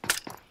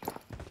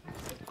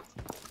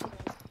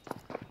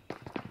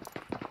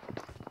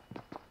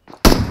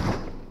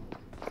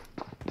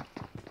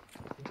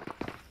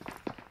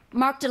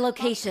 Marked a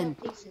location.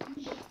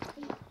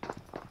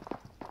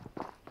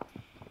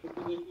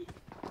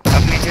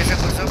 अब नीचे से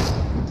घुसो,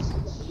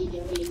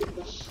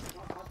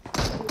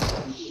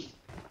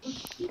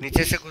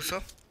 नीचे से घुसो।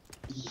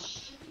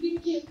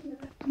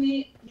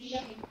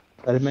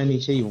 अरे मैं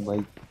नीचे ही हूँ भाई।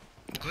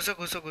 घुसो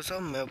घुसो घुसो,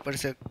 मैं ऊपर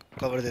से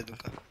कवर दे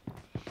दूंगा।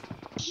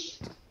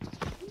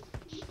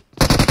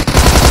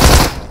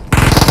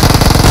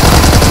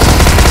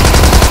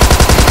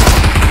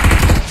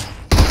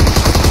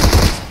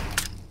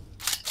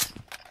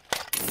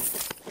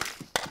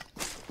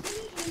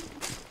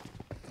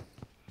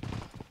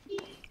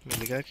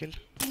 मिल गया किल।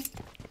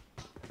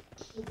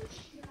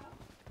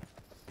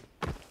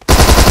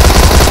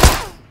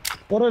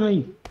 अरे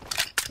नहीं,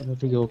 अरे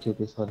ठीक है, ओके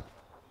ओके सॉरी।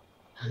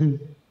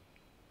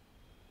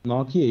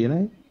 नॉक ही है ये ना।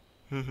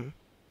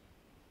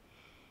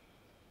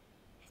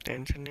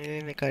 टेंशन नहीं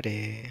लेने का रे,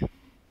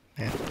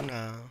 मैं हूं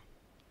ना।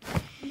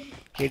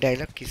 ये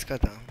डायलॉग किसका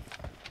था?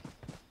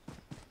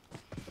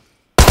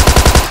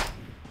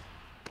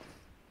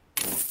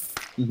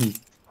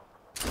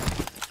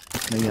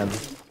 नहीं याद।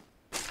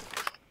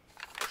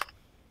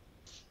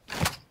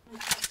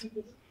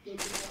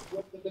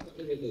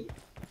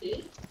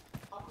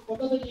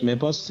 मेरे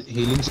पास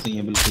हीलिंग्स नहीं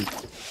है बिल्कुल।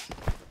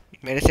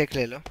 मेरे से एक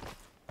ले लो।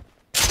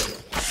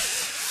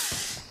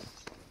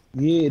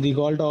 ये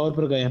रिकॉल टावर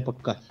पर गए हैं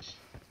पक्का।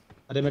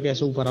 अरे मैं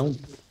कैसे ऊपर आऊं?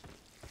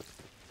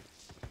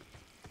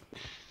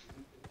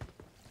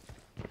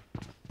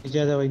 नीचे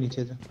आ जा भाई,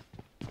 नीचे आ जा।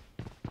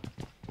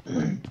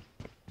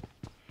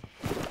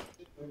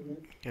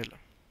 चलो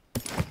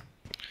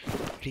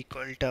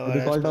रिकॉल टावर,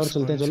 रिकॉल टावर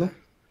चलते हैं, चलो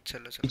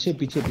चलो चलो। पीछे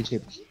पीछे पीछे।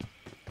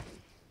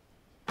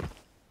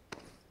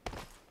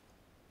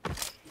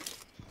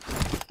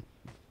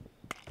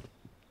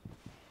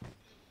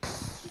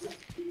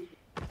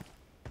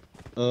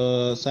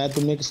 शायद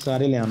तुमने एक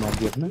स्कारे ले आना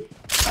होगी अपना।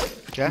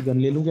 क्या गन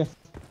ले लूं क्या?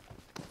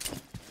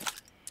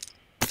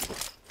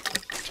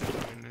 चलो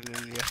मैंने ले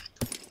लिया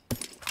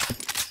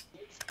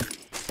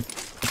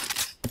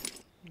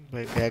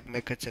भाई। बैग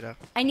में कचरा।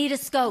 I need a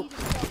scope.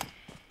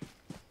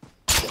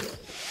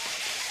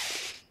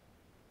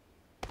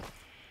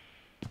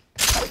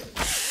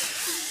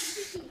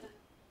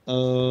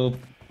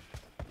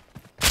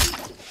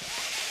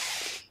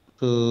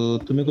 तो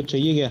तुम्हें कुछ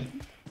चाहिए क्या?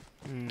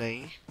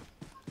 नहीं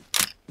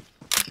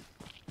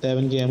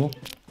 7 की एमो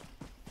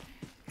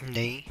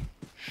नहीं,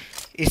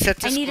 इस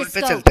अच्छा I need a स्कूल पे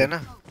scope. चलते हैं ना।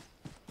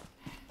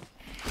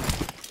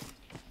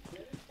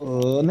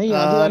 नहीं,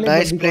 आगे वाले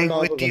nice recall playing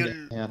tower with पर यू।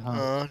 बंदे हैं यार।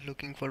 हाँ,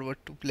 looking forward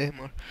to play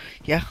more.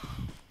 या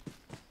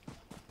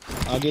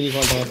आगे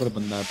रिकॉल टावर पर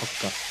बंदा है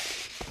पक्का।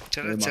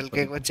 चलो चल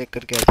के एक बार चेक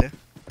करके आते हैं।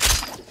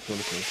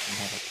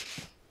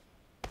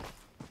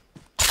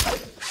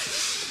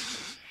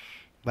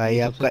 भाई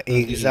आपका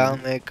एग्जाम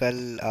है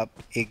कल, आप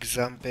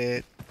एग्जाम पे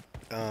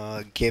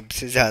गेम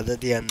से ज्यादा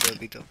ध्यान दो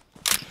अभी तो।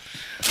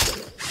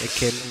 मैं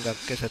खेलूंगा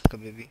आपके साथ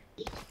कभी भी।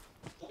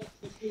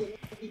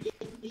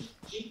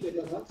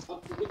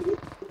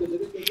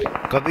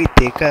 कभी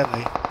देखा है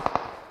भाई?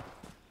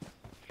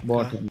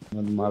 बहुत है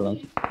माला।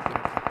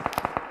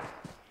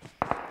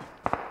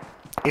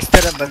 इस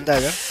तरह बंदा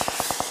है।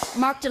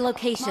 Marked a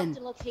location.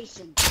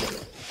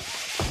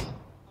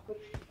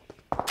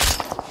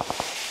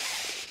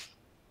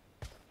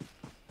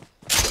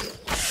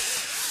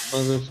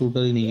 बस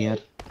शूटर ही नहीं है यार।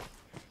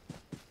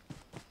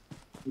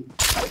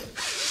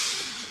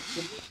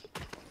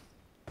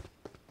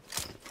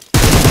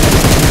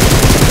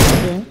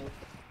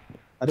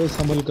 अरे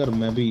संभल कर,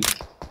 मैं भी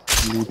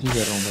लूट ही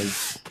कर रहा हूँ भाई।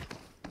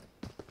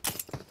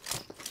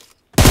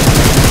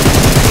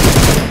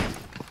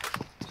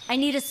 I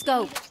need a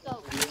scope.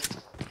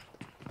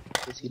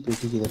 इसकी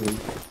पेटी किधर गई?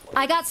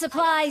 I got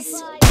supplies.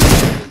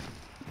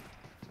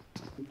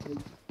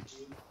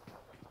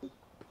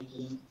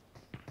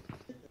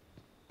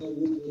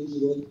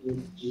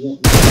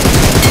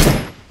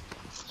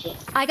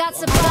 I got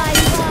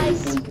supplies.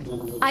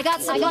 I got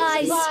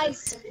supplies.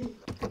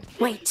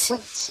 Wait.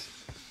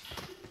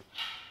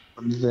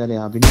 यार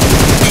यहाँ भी नहीं।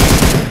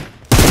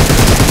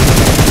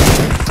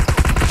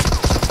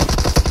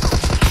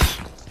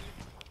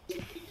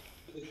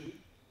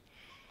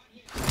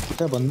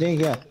 क्या बंदे हैं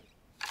क्या?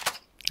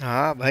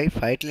 हाँ भाई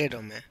फाइट ले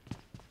रहा हूँ मैं।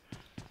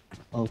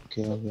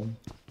 Okay okay.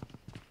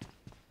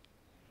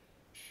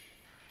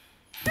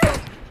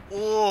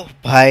 ओह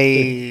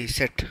भाई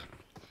सेट।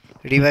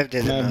 रिवाइव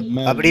दे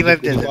देना अब, रिवाइव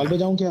दे देना। कॉल पे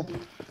जाऊँ क्या?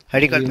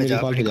 हरी कॉल पे मेरी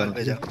जाओ, कॉल हरी पे कॉल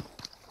पे जाना। जाओ।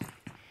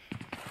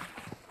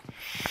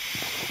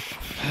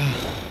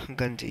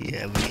 गन चाहिए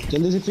अभी।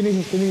 जल्दी से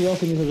फिनिश जाओ,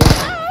 फिनिश हो जाओ।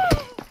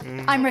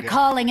 I'm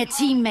recalling a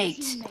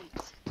teammate.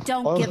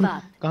 Don't और give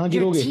up. कहाँ Your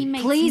गिरोगे?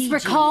 teammates Please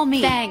recall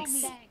me. Thanks.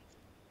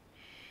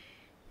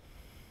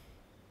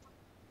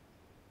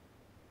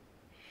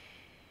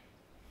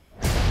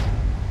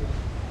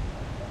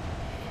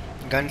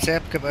 Gun से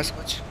आपके पास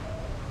कुछ?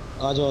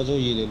 आ जाओ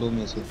ये ले लो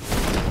में से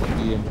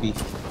EMP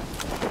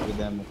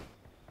विद एमो।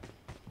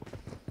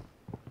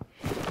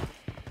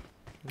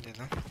 दे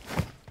दो।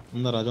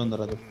 अंदर आ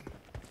जाओ।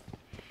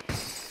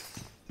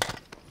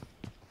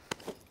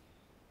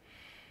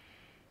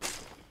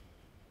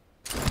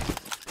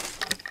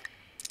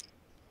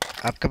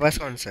 आपके पास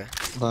कौन सा है?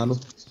 बालो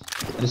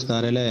अरे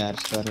स्टारेला यार,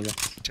 स्टारेला।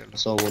 चलो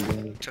 100 बोल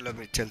देंगे। चलो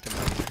अभी चलते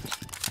मारने।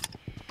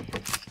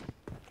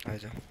 आ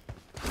जाओ।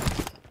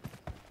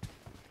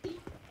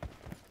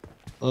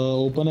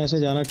 ओपन ऐसे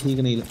जाना ठीक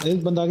नहीं।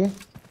 एक बंदा आ गया।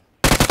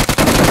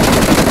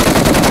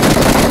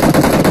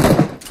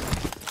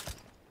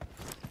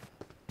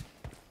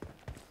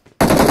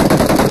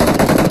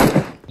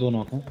 दो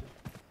नॉक हैं।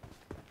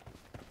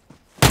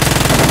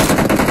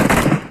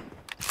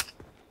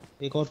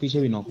 एक और पीछे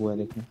भी नॉक हुआ है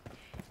देखो।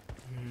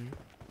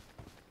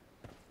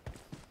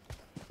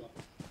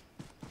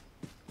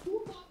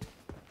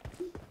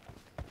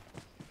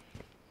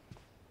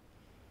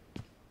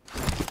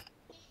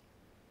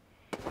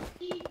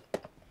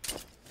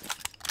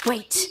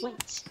 Wait.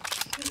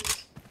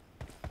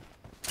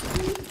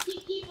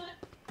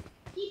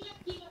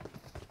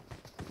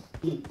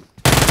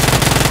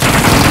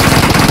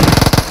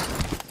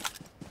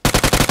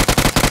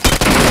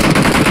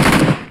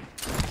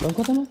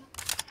 कौन था ना?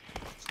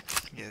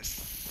 यस।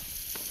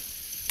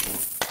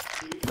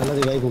 पहला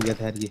रिवाइव हो गया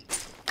था यार ये।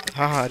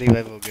 हाँ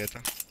रिवाइव हो गया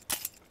था।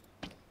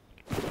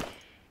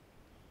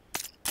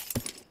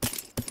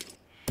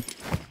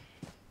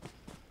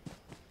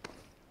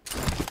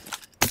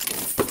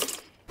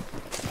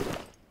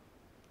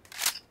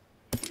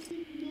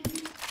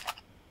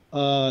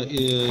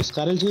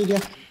 स्कारल चाहिए क्या?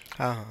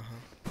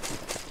 हाँ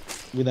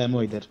विद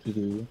एमो इधर फ्री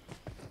हुई है।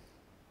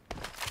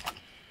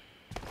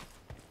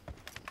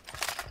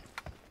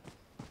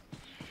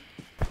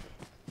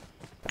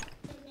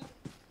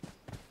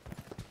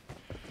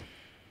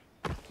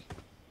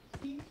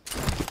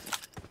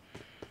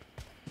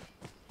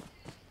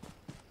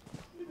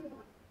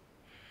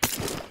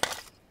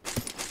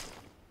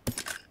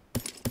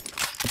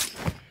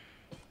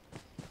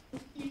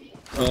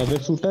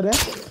 वेब शूटर है?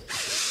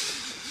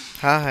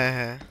 हाँ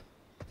है।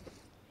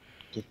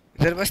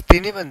 इधर बस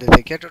 3 ही बंदे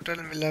थे क्या टोटल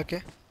मिला के?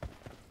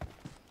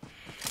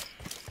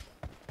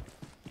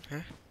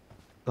 हैं?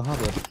 कहाँ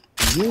पर?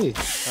 ये?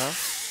 हाँ।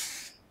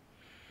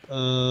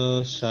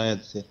 शायद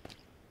से।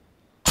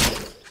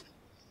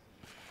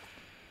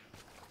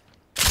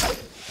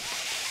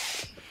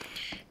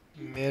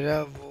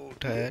 मेरा वो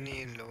उठाया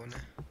नहीं इन लोगों ने।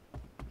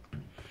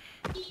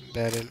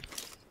 बैरल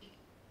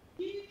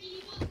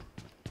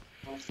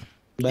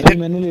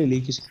मैंने ले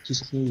ली।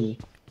 किसकी ये?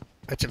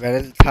 अच्छा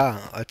बैरल था।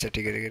 अच्छा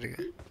ठीक है।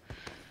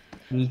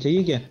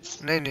 चाहिए क्या?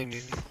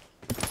 नहीं।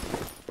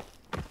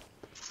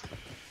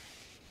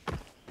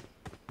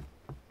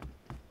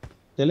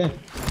 चले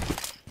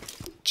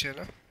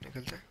चलो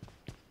निकलते।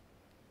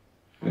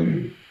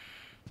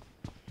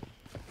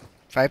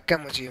 5 क्या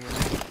चाहिए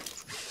मुझे?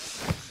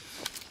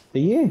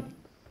 चाहिए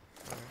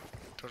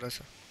थोड़ा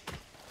सा।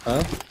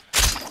 हाँ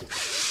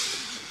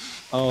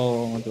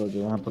जो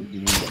यहाँ पर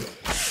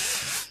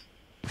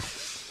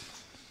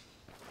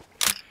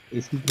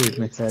इसी प्लेट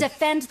में शायद।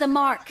 Defend the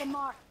mark.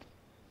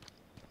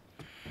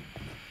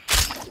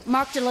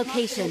 Marked a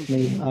location.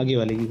 नहीं, आगे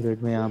वाले की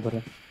क्रेट में यहाँ पर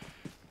है।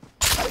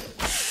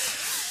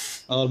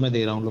 और मैं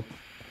दे रहा हूँ, लो।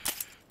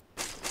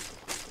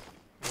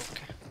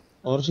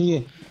 और चाहिए?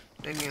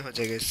 नहीं हो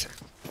जाएगा इससे।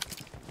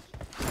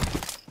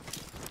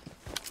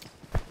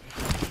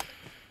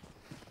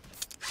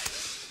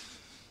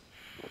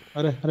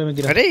 अरे अरे मैं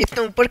गिरा। अरे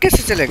इतना ऊपर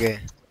कैसे चले गए?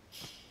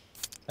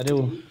 अरे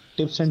वो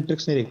टिप्स एंड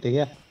ट्रिक्स नहीं देखते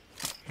क्या?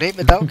 नहीं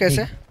बताओ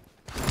कैसे?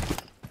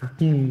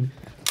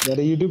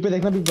 अरे YouTube पे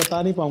देखना, भी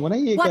बता नहीं पाऊंगा ना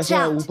ये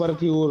कैसे ऊपर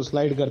की ओर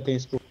स्लाइड करते हैं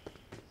इसको।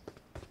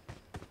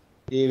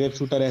 ये वेब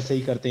शूटर ऐसे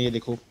ही करते हैं, ये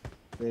देखो।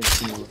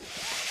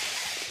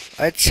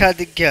 अच्छा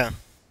दिख गया।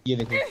 ये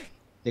देखो,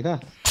 देखा?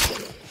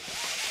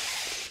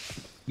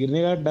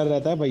 गिरने का डर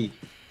रहता है भाई।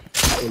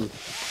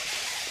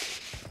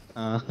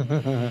 हाँ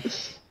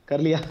कर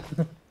लिया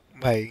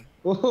भाई।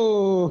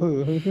 ओह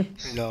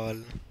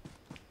लॉल,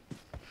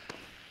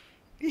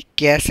 ये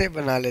कैसे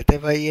बना लेते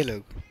भाई ये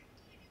लोग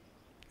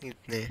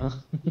इतने?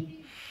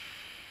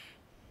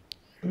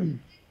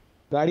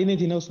 गाड़ी नहीं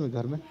थी ना उसमें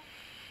घर में।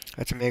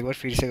 अच्छा मैं एक बार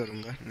फिर से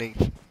करूंगा। नहीं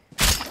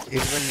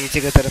इस बार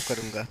नीचे की तरफ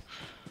करूंगा।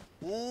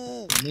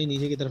 नहीं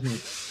नीचे की तरफ नहीं।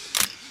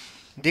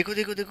 देखो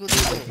देखो देखो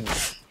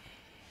देखो।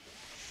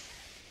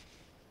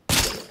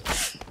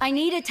 I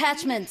need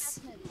attachments.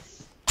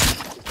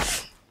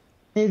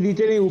 नहीं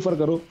नीचे नहीं, ऊपर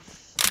करो।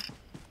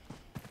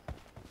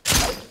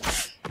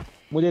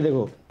 मुझे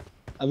देखो,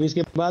 अभी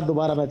इसके बाद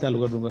दोबारा मैं चालू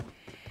कर दूंगा।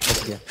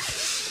 क्या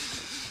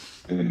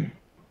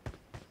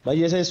भाई,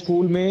 जैसे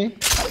स्कूल में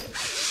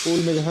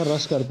जैसा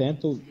रश करते हैं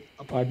तो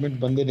अपार्टमेंट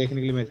बंदे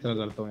देखने के लिए मैं इस तरह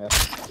करता हूँ यार।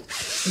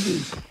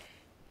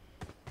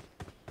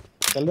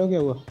 चल रहे हो? क्या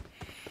हुआ?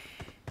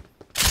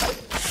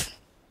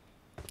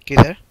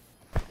 किधर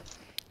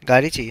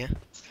गाड़ी चाहिए?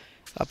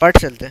 अपार्ट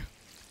चलते हैं।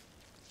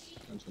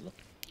 चलो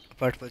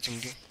अपार्ट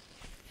पहुंचेंगे।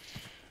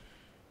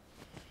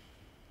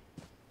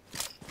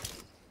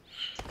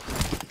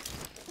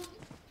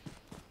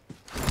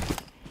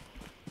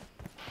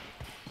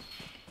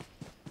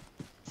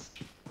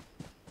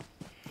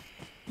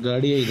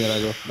 गाड़ी है इधर, आ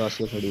जाओ।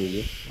 रास्ते खड़ी हुई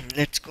है।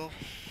 Let's go.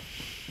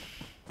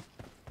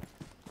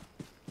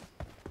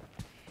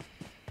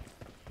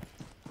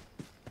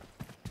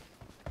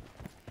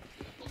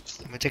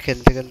 मुझे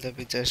खेलते खेलते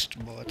अभी जस्ट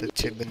बहुत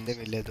अच्छे बंदे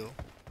मिले दो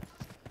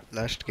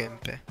लास्ट गेम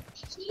पे।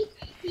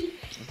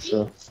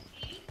 अच्छा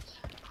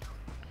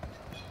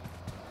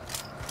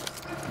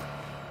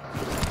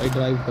भाई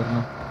ड्राइव करना।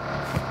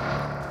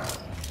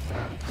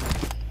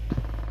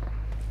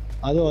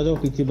 आ जाओ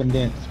पीछे बंदे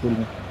हैं स्कूल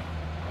में।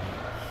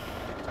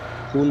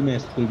 स्कूल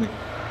में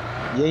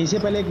यहीं से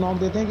पहले एक नॉक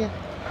देते हैं क्या?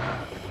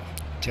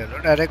 चलो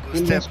डायरेक्ट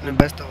घुसते अपने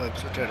बस तो वेब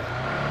शूटर है।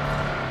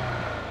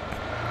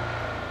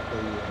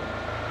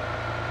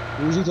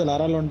 उसी चला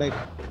रहा लौंडा एक।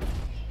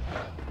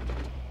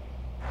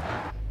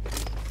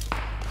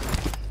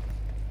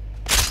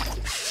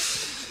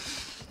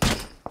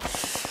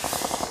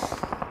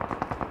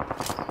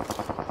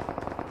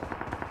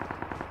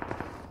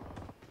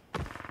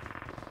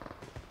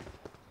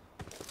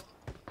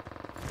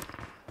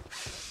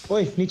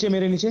 ओए नीचे,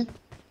 मेरे नीचे।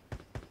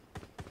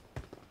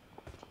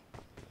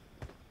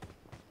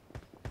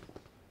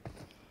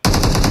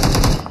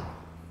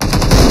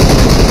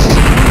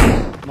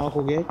 नॉक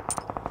हो गया।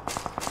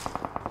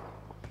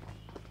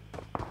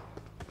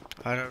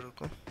 आ रहा,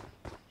 रुको।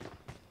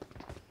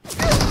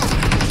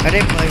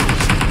 अरे भाई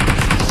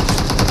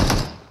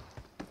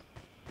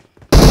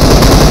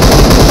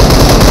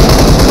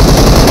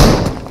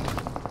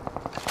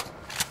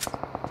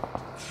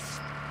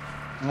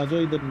आ जाओ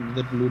इधर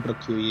लूट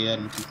रखी हुई है यार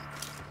इनकी।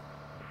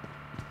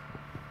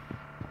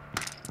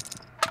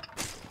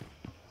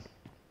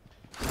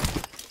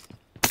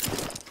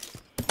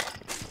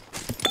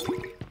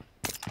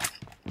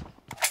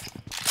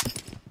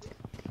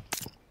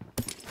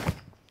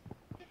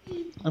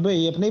 अबे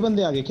ये अपने ही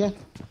बंदे आ गए क्या?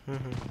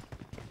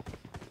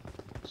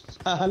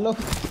 हेलो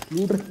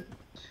लूट रहे।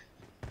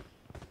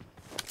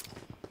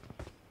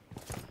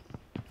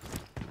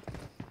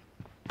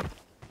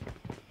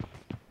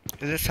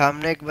 इधर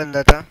सामने एक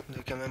बंदा था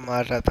जो कि मैं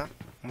मार रहा था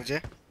मुझे।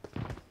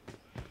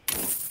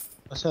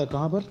 अच्छा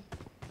कहाँ पर?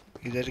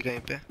 इधर कहीं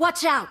पे।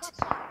 Watch out!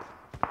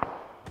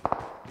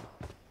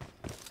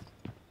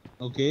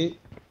 ओके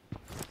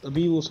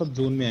अभी वो सब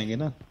जोन में आएंगे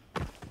ना,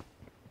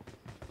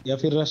 या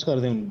फिर रश कर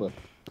दें उन पर?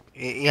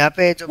 यहाँ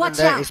पे जो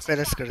बंदा है इस पे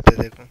रश करते।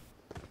 देखो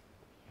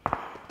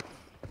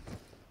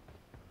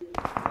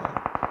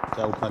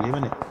क्या उठा लिया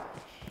मैंने।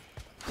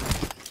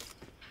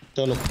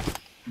 चलो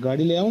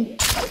गाड़ी ले आऊं?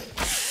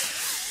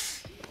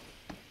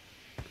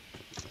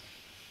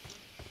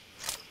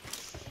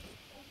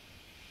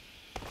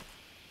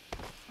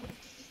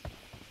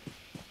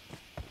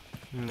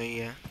 नहीं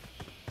है,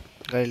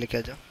 गाड़ी लेके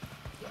आ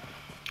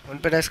जाओ। उन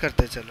पे रश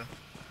करते चलो।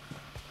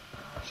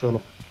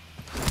 चलो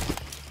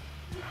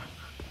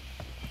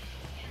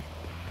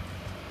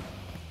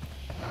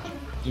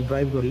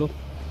ड्राइव कर लो।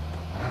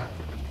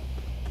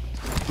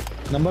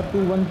 नंबर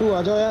 212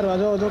 आ जाओ यार, आ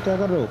जाओ क्या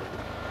कर रहे हो?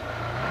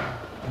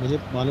 मुझे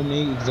मालूम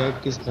नहीं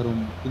एग्जैक्ट किस घरों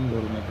किन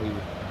घरों में कोई।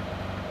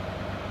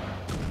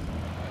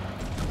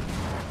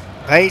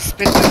 भाई इस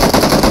पे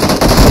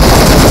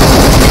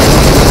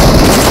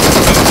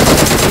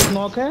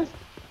नॉक है।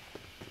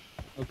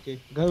 ओके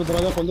घर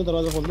दरवाजा खोल दो,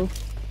 दरवाजा खोल दो,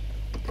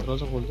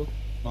 दरवाजा खोल दो।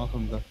 नॉक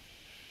उनका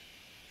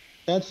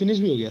शायद फिनिश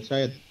भी हो गया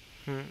शायद।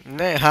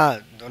 नहीं हाँ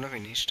दोनों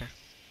फिनिश्ड है।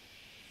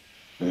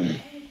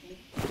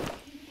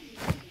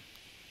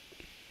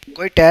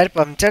 कोई टायर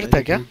पंक्चर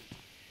था क्या?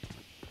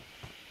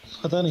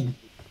 पता नहीं।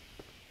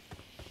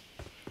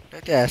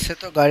 नहीं तो ऐसे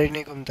तो गाड़ी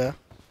नहीं घूमता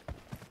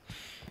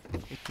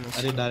इतना।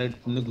 अरे डायरेक्ट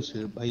तुमने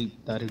घुसे भाई,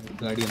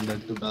 डायरेक्ट गाड़ी अंदर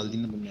तो डाल दी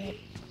ना तुमने यार।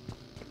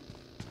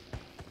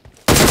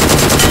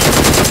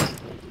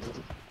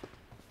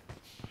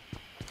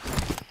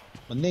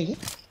 बंदे हैं क्या?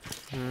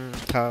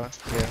 था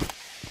क्या?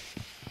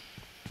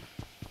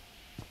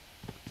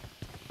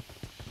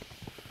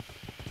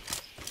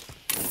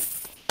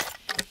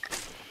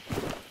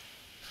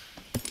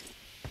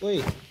 ओए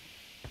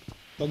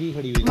बगी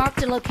खड़ी हुई है।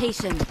 Marked a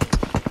location.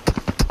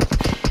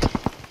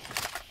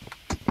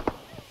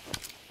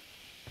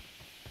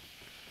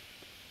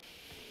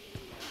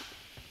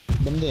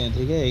 बंदे हैं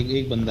ठीक है,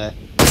 एक बंदा है।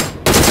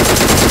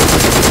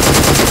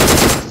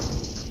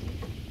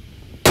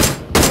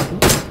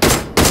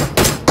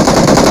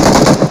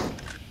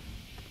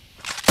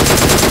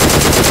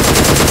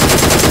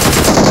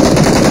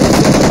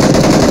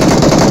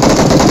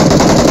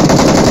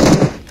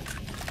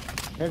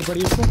 हेड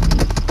पड़ी उसको।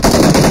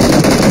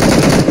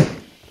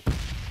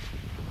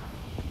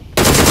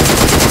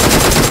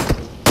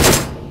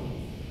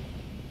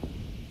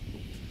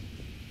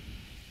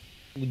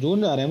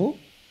 जोन जा रहे हैं वो,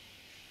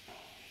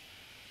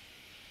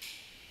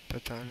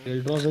 पता नहीं।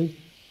 डेल्ट्रॉस है।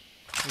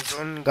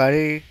 जोन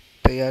गाड़ी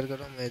तैयार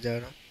करो, मैं जा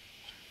रहा हूँ।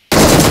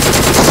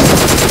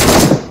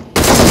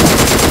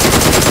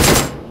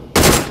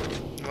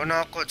 वो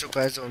नॉक हो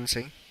चुका है जोन से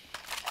ही।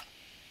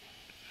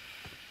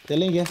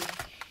 चलें क्या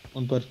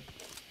उन पर?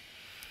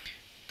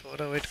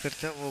 थोड़ा वेट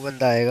करते हैं, वो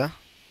बंदा आएगा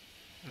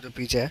जो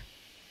पीछे है।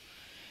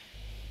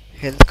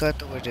 हेल्थ का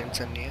तो कोई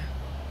टेंशन नहीं है।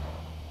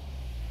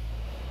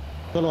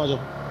 चलो आ जाओ।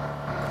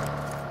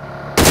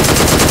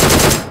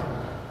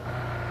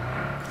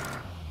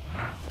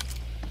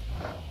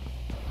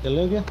 चल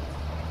रहे हो क्या?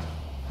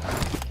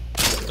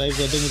 टाइप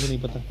कर दो, मुझे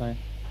नहीं पता कहाँ है।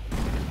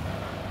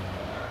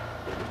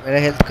 मेरा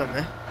हेल्थ कम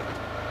है।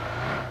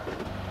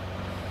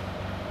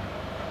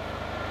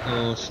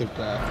 ओह शिट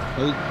यार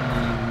भाई।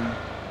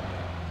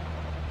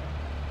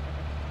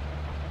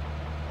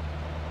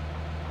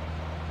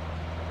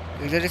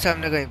 इधर ही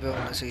सामने कहीं पे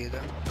होना चाहिए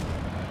था।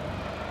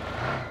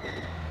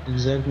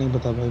 एग्जैक्ट नहीं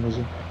पता भाई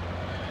मुझे।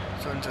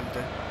 सुन चलते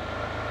हैं।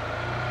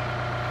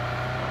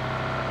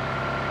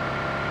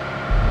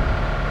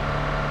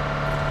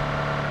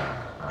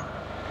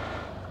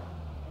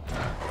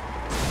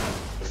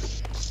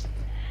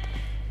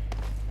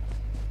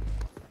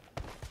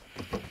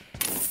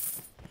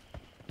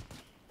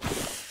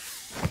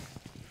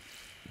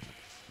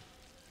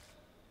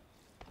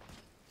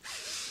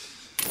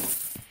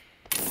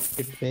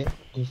 पे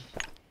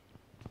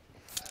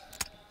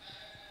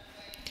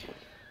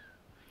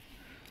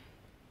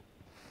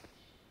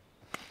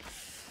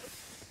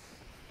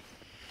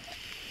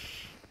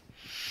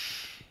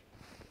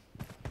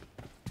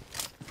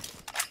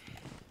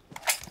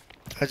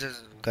अच्छा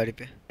गाड़ी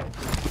पे।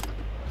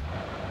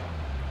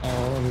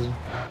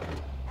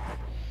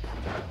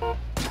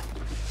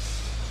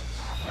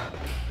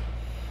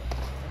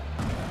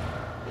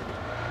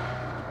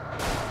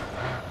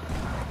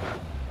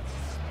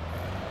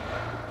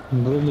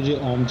 ब्रो मुझे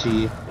ओम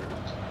चाहिए।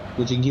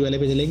 वो चिंकी वाले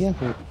पे चले गया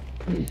तो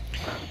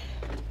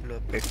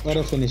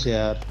अरे फिनिश है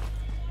यार।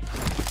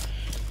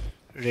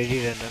 रेडी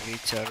रहना भी,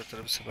 चारों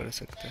तरफ से बढ़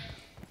सकते हैं।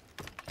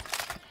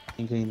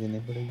 कहीं देने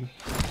पड़ेगी।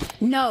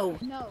 No.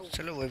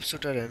 चलो वेब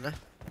शूटर है ना,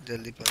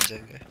 जल्दी पहुंच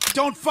जाएंगे।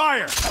 Don't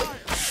fire!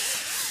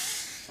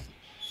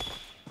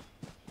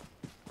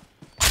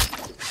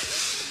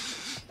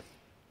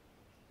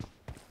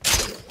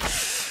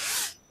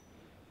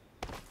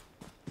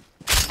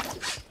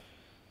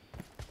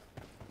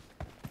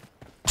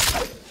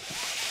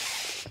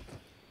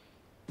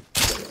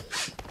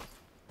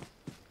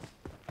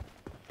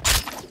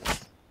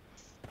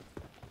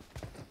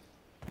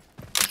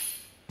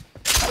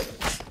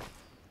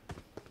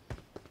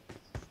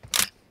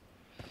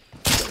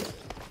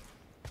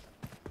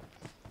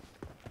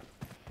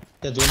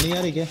 क्या जोन नहीं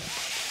आ रही क्या?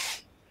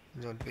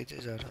 जोन पीछे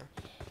जा रहा हूँ।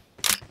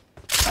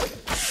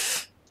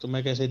 तो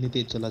मैं कैसे इतनी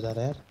तेज चला जा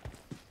रहा है यार?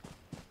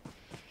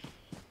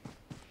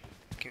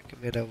 क्योंकि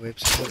मेरा वेब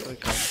शूटर कोई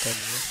काम का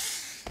नहीं है।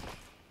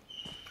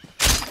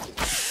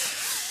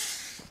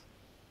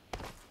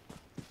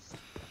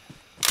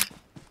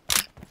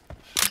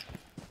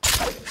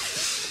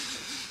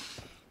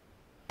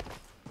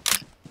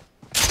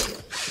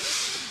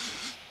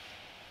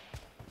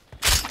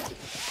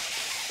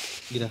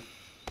 गिरा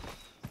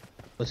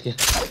बच गया।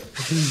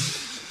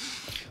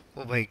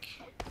 ओ भाई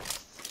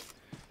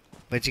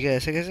बच गया,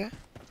 ऐसे कैसे?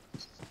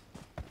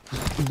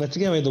 बच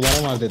गया भाई,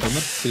 दोबारा मार देता हूँ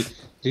मैं।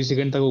 3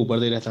 सेकंड तक ऊपर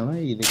दे रहता हूँ ना,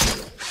 ये देखो।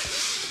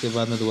 उसके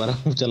बाद मैं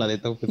दोबारा चला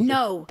देता हूँ फिर से।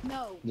 No.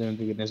 जमीन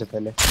पे गिरने से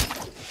पहले।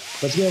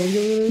 बच गया बच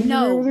गया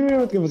No. बच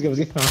गया बच गया बच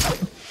गया। हाँ।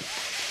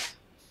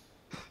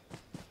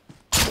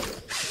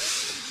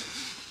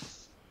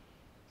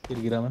 फिर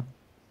गिरा मैं।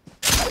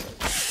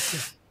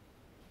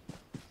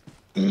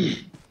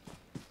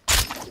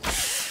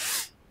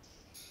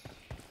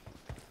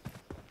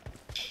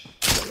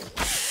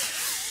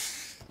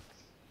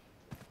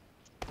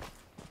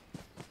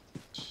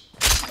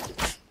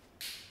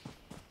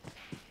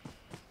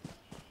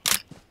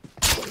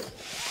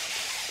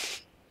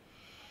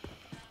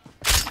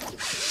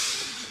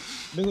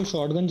 मेरे को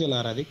शॉटगन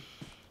चला रहा है देख।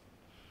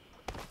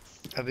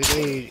 अभी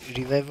कोई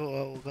रिवाइव हुआ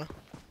होगा।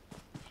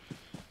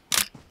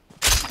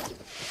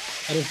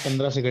 अरे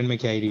 15 सेकंड में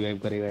क्या ही रिवाइव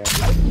करेगा यार।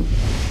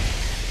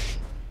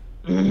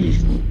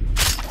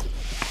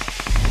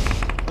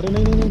 अरे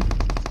नहीं नहीं नहीं,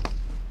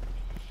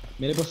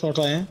 मेरे पास शॉट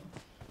आए हैं।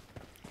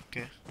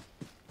 ओके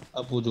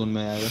अब वो जोन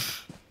में आएगा।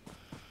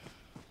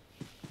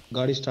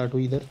 गाड़ी स्टार्ट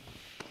हुई इधर।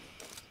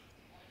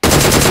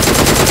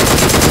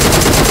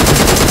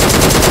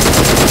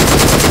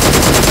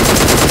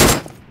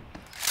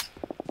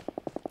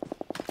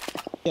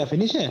 क्या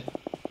फिनिश है?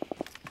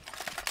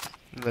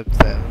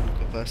 लगता है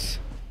उनके पास।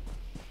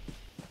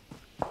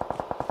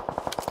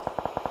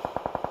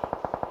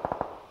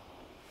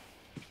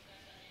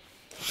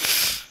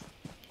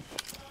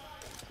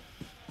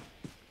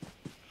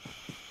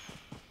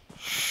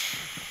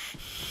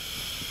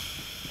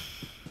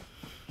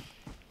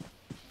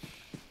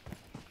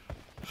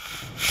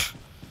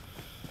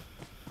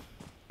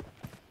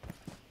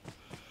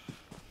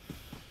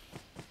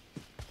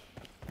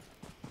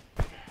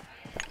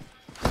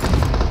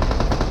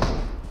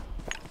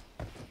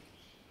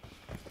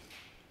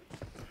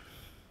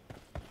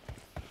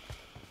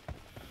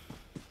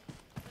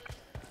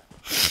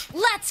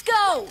 Let's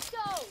go!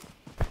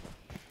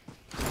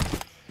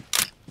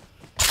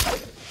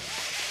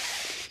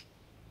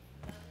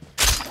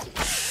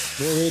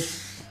 वेट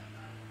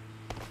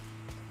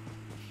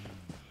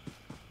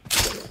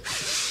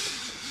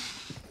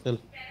चल।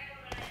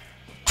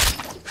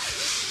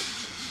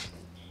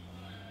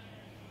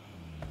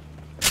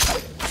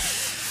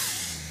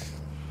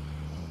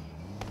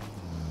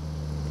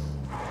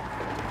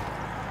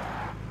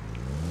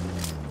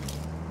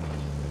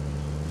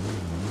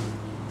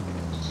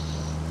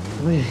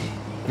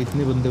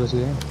 कितने बंदे बच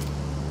गए हैं?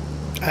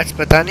 आज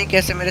पता नहीं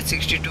कैसे मेरे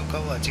 62 का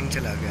वॉचिंग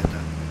चला गया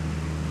था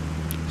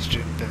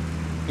स्ट्रीम पे।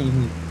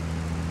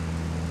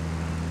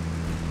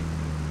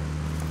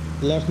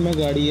 लेफ्ट में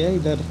गाड़ी है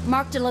इधर।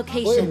 Marked a ओए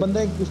location.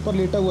 बंदा एक उस पर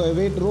लेटा हुआ है।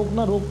 वेट रोक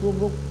ना, रोक रोक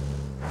रोक।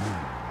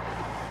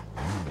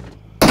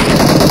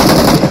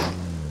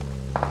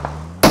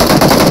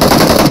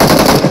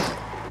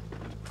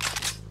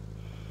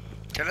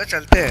 चलो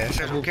चलते हैं,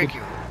 ऐसे रुके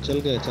क्यों? चल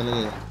गए चल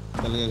गए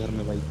चल गए घर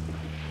में भाई।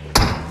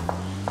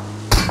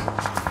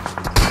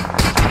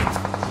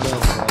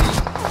 बस भाई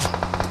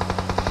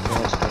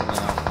क्रॉस करना है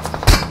आप।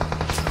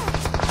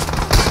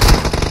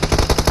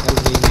 चल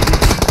गई मेरी।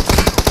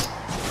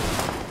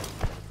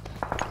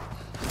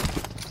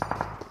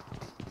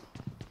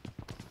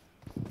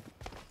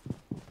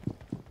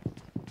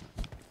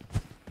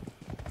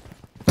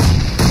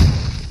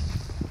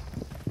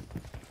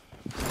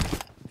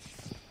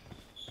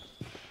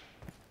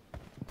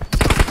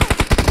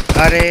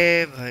 अरे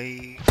भाई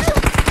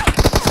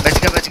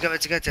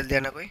बच गया जल्दी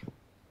आना कोई।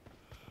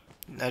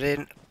 अरे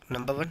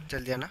नंबर 1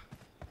 जल्दी आना।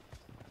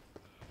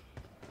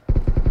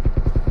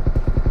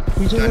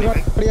 पीछे से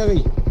गाड़ी आ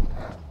गई।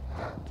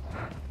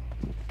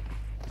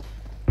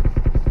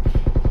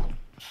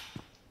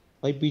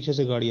 भाई पीछे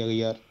से गाड़ी आ गई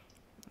यार।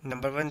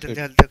 नंबर 1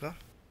 जल्दी हल्ते को।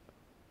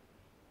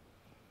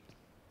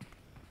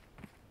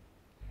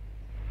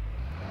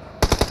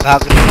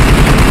 भाग लो।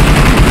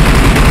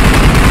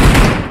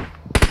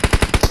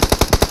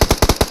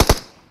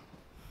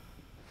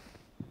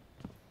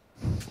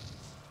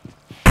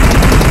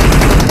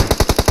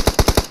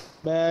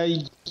 भाई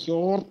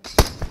यार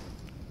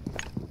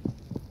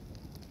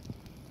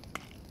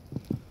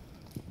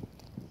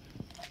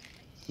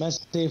मैं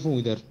सेफ हूँ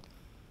इधर।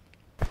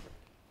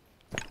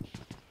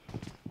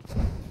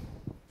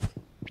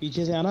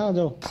 पीछे से आना, आ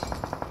जाओ।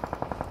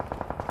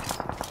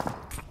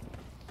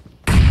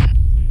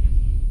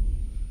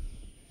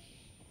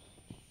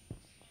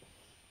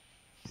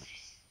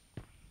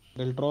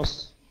 डेल्ट्रॉस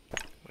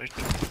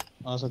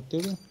आ सकते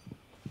हो क्या?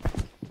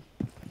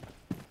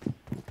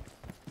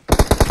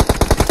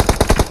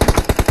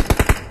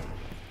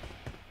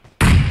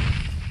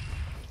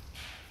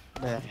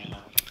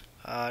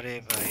 अरे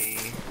भाई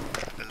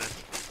गलत।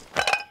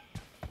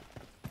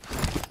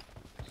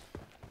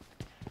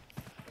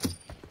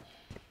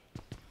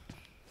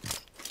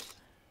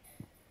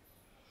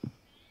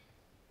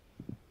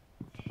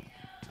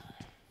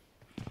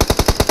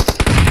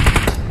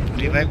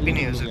 रिवाइव भी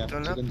नहीं हो सकता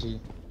ना? चिकन चाहिए।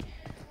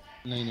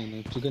 नहीं नहीं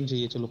नहीं चिकन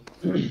चाहिए। चलो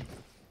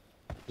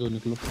जो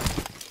निकलो।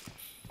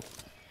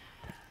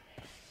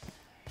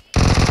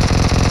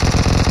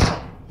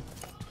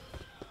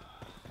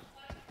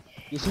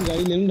 इसी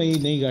गाड़ी ले लो। नई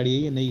नई गाड़ी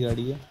है ये, नई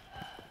गाड़ी है।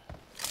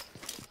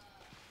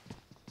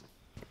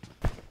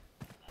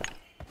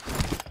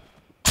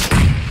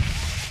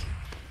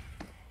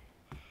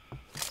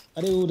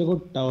 अरे वो देखो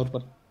टावर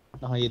पर।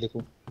 हाँ ये देखो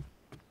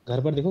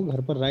घर पर, देखो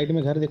घर पर राइट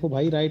में घर देखो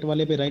भाई। राइट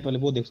वाले पे, राइट वाले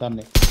वो देख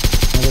सामने।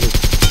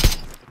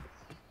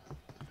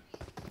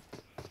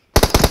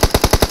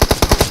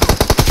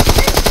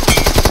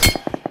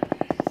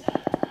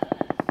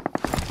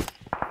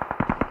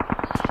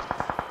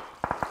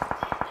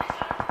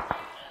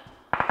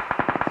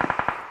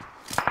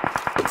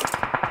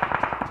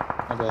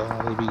 अबे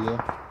यार ये भी गया।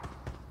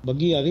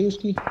 बग्गी आ गई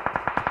उसकी।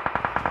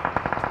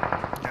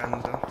 जान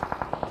दो।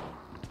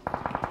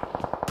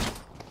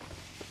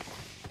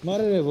 मार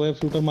रे वो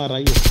शूटर मार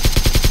रही है।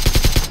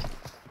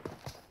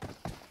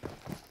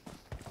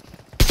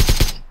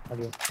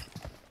 अरे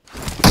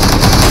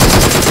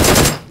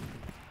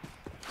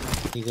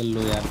निकल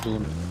लो यार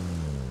जोन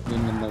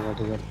बंदा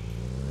बैठेगा।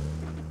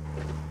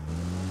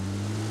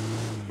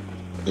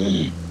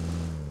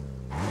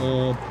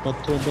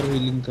 पत्थरों पर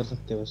हीलिंग कर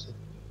सकते हैं वैसे।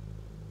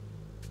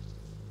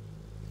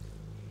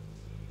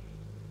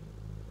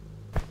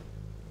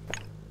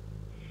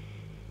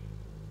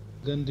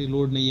 गन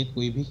रिलोड नहीं है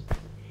कोई भी।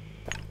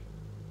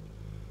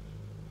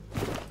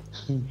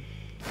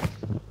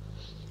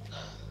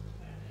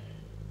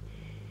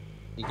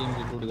 गेम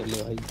रिलोड कर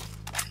ले भाई।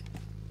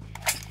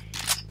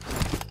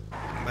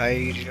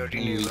 भाई रिलोड ही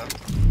नहीं नहीं हुआ।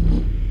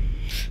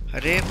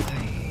 अरे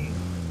भाई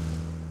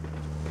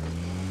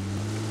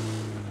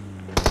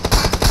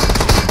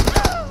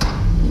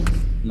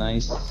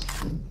नाइस।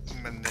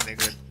 बंदे ने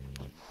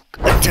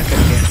अच्छा कर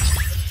लिया।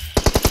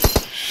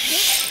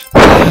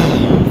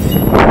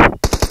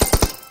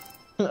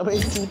 अबे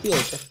ये चूतिया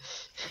है क्या?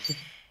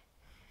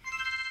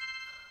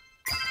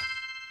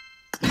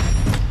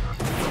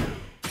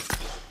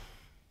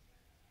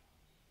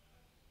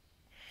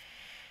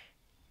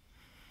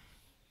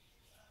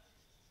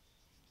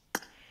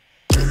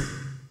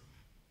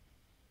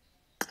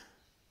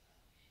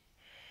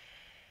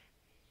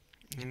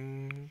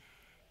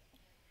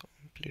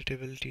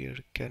 Completability or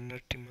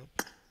cannot team up.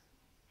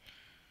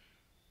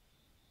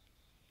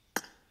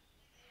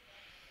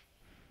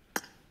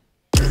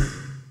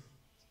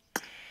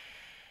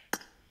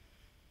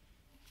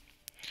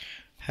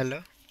 Hello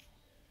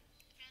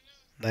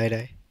বাইরে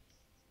আয়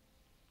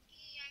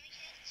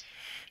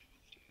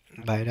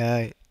বাইরে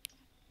আয়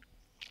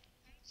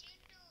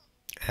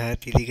হ্যাঁ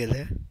দিদি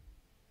গেলে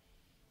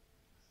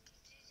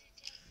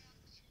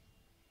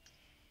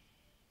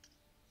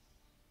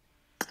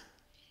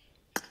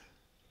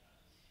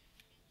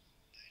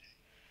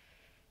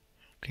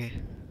ओके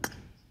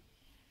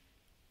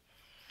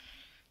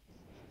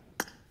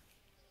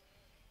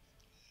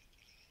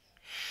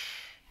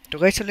तो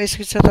गाइस चलो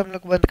इसके साथ हम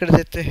लोग बंद कर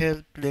देते हैं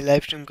अपने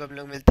लाइव स्ट्रीम को। हम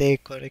लोग मिलते हैं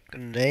एक और एक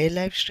नए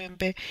लाइव स्ट्रीम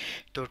पे।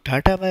 तो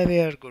टाटा बाय बाय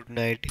और good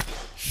night.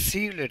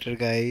 C you later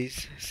guys,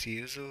 C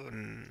you soon.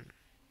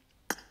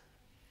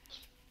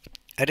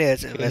 अरे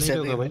ऐसे खेल नहीं वैसे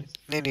रहे भी होगा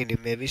भाई। नहीं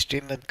मैं भी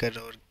स्ट्रीम बंद कर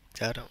रहा हूँ और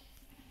जा रहा हूँ।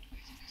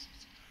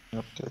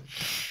 ओके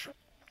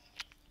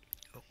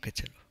ओके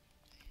चलो।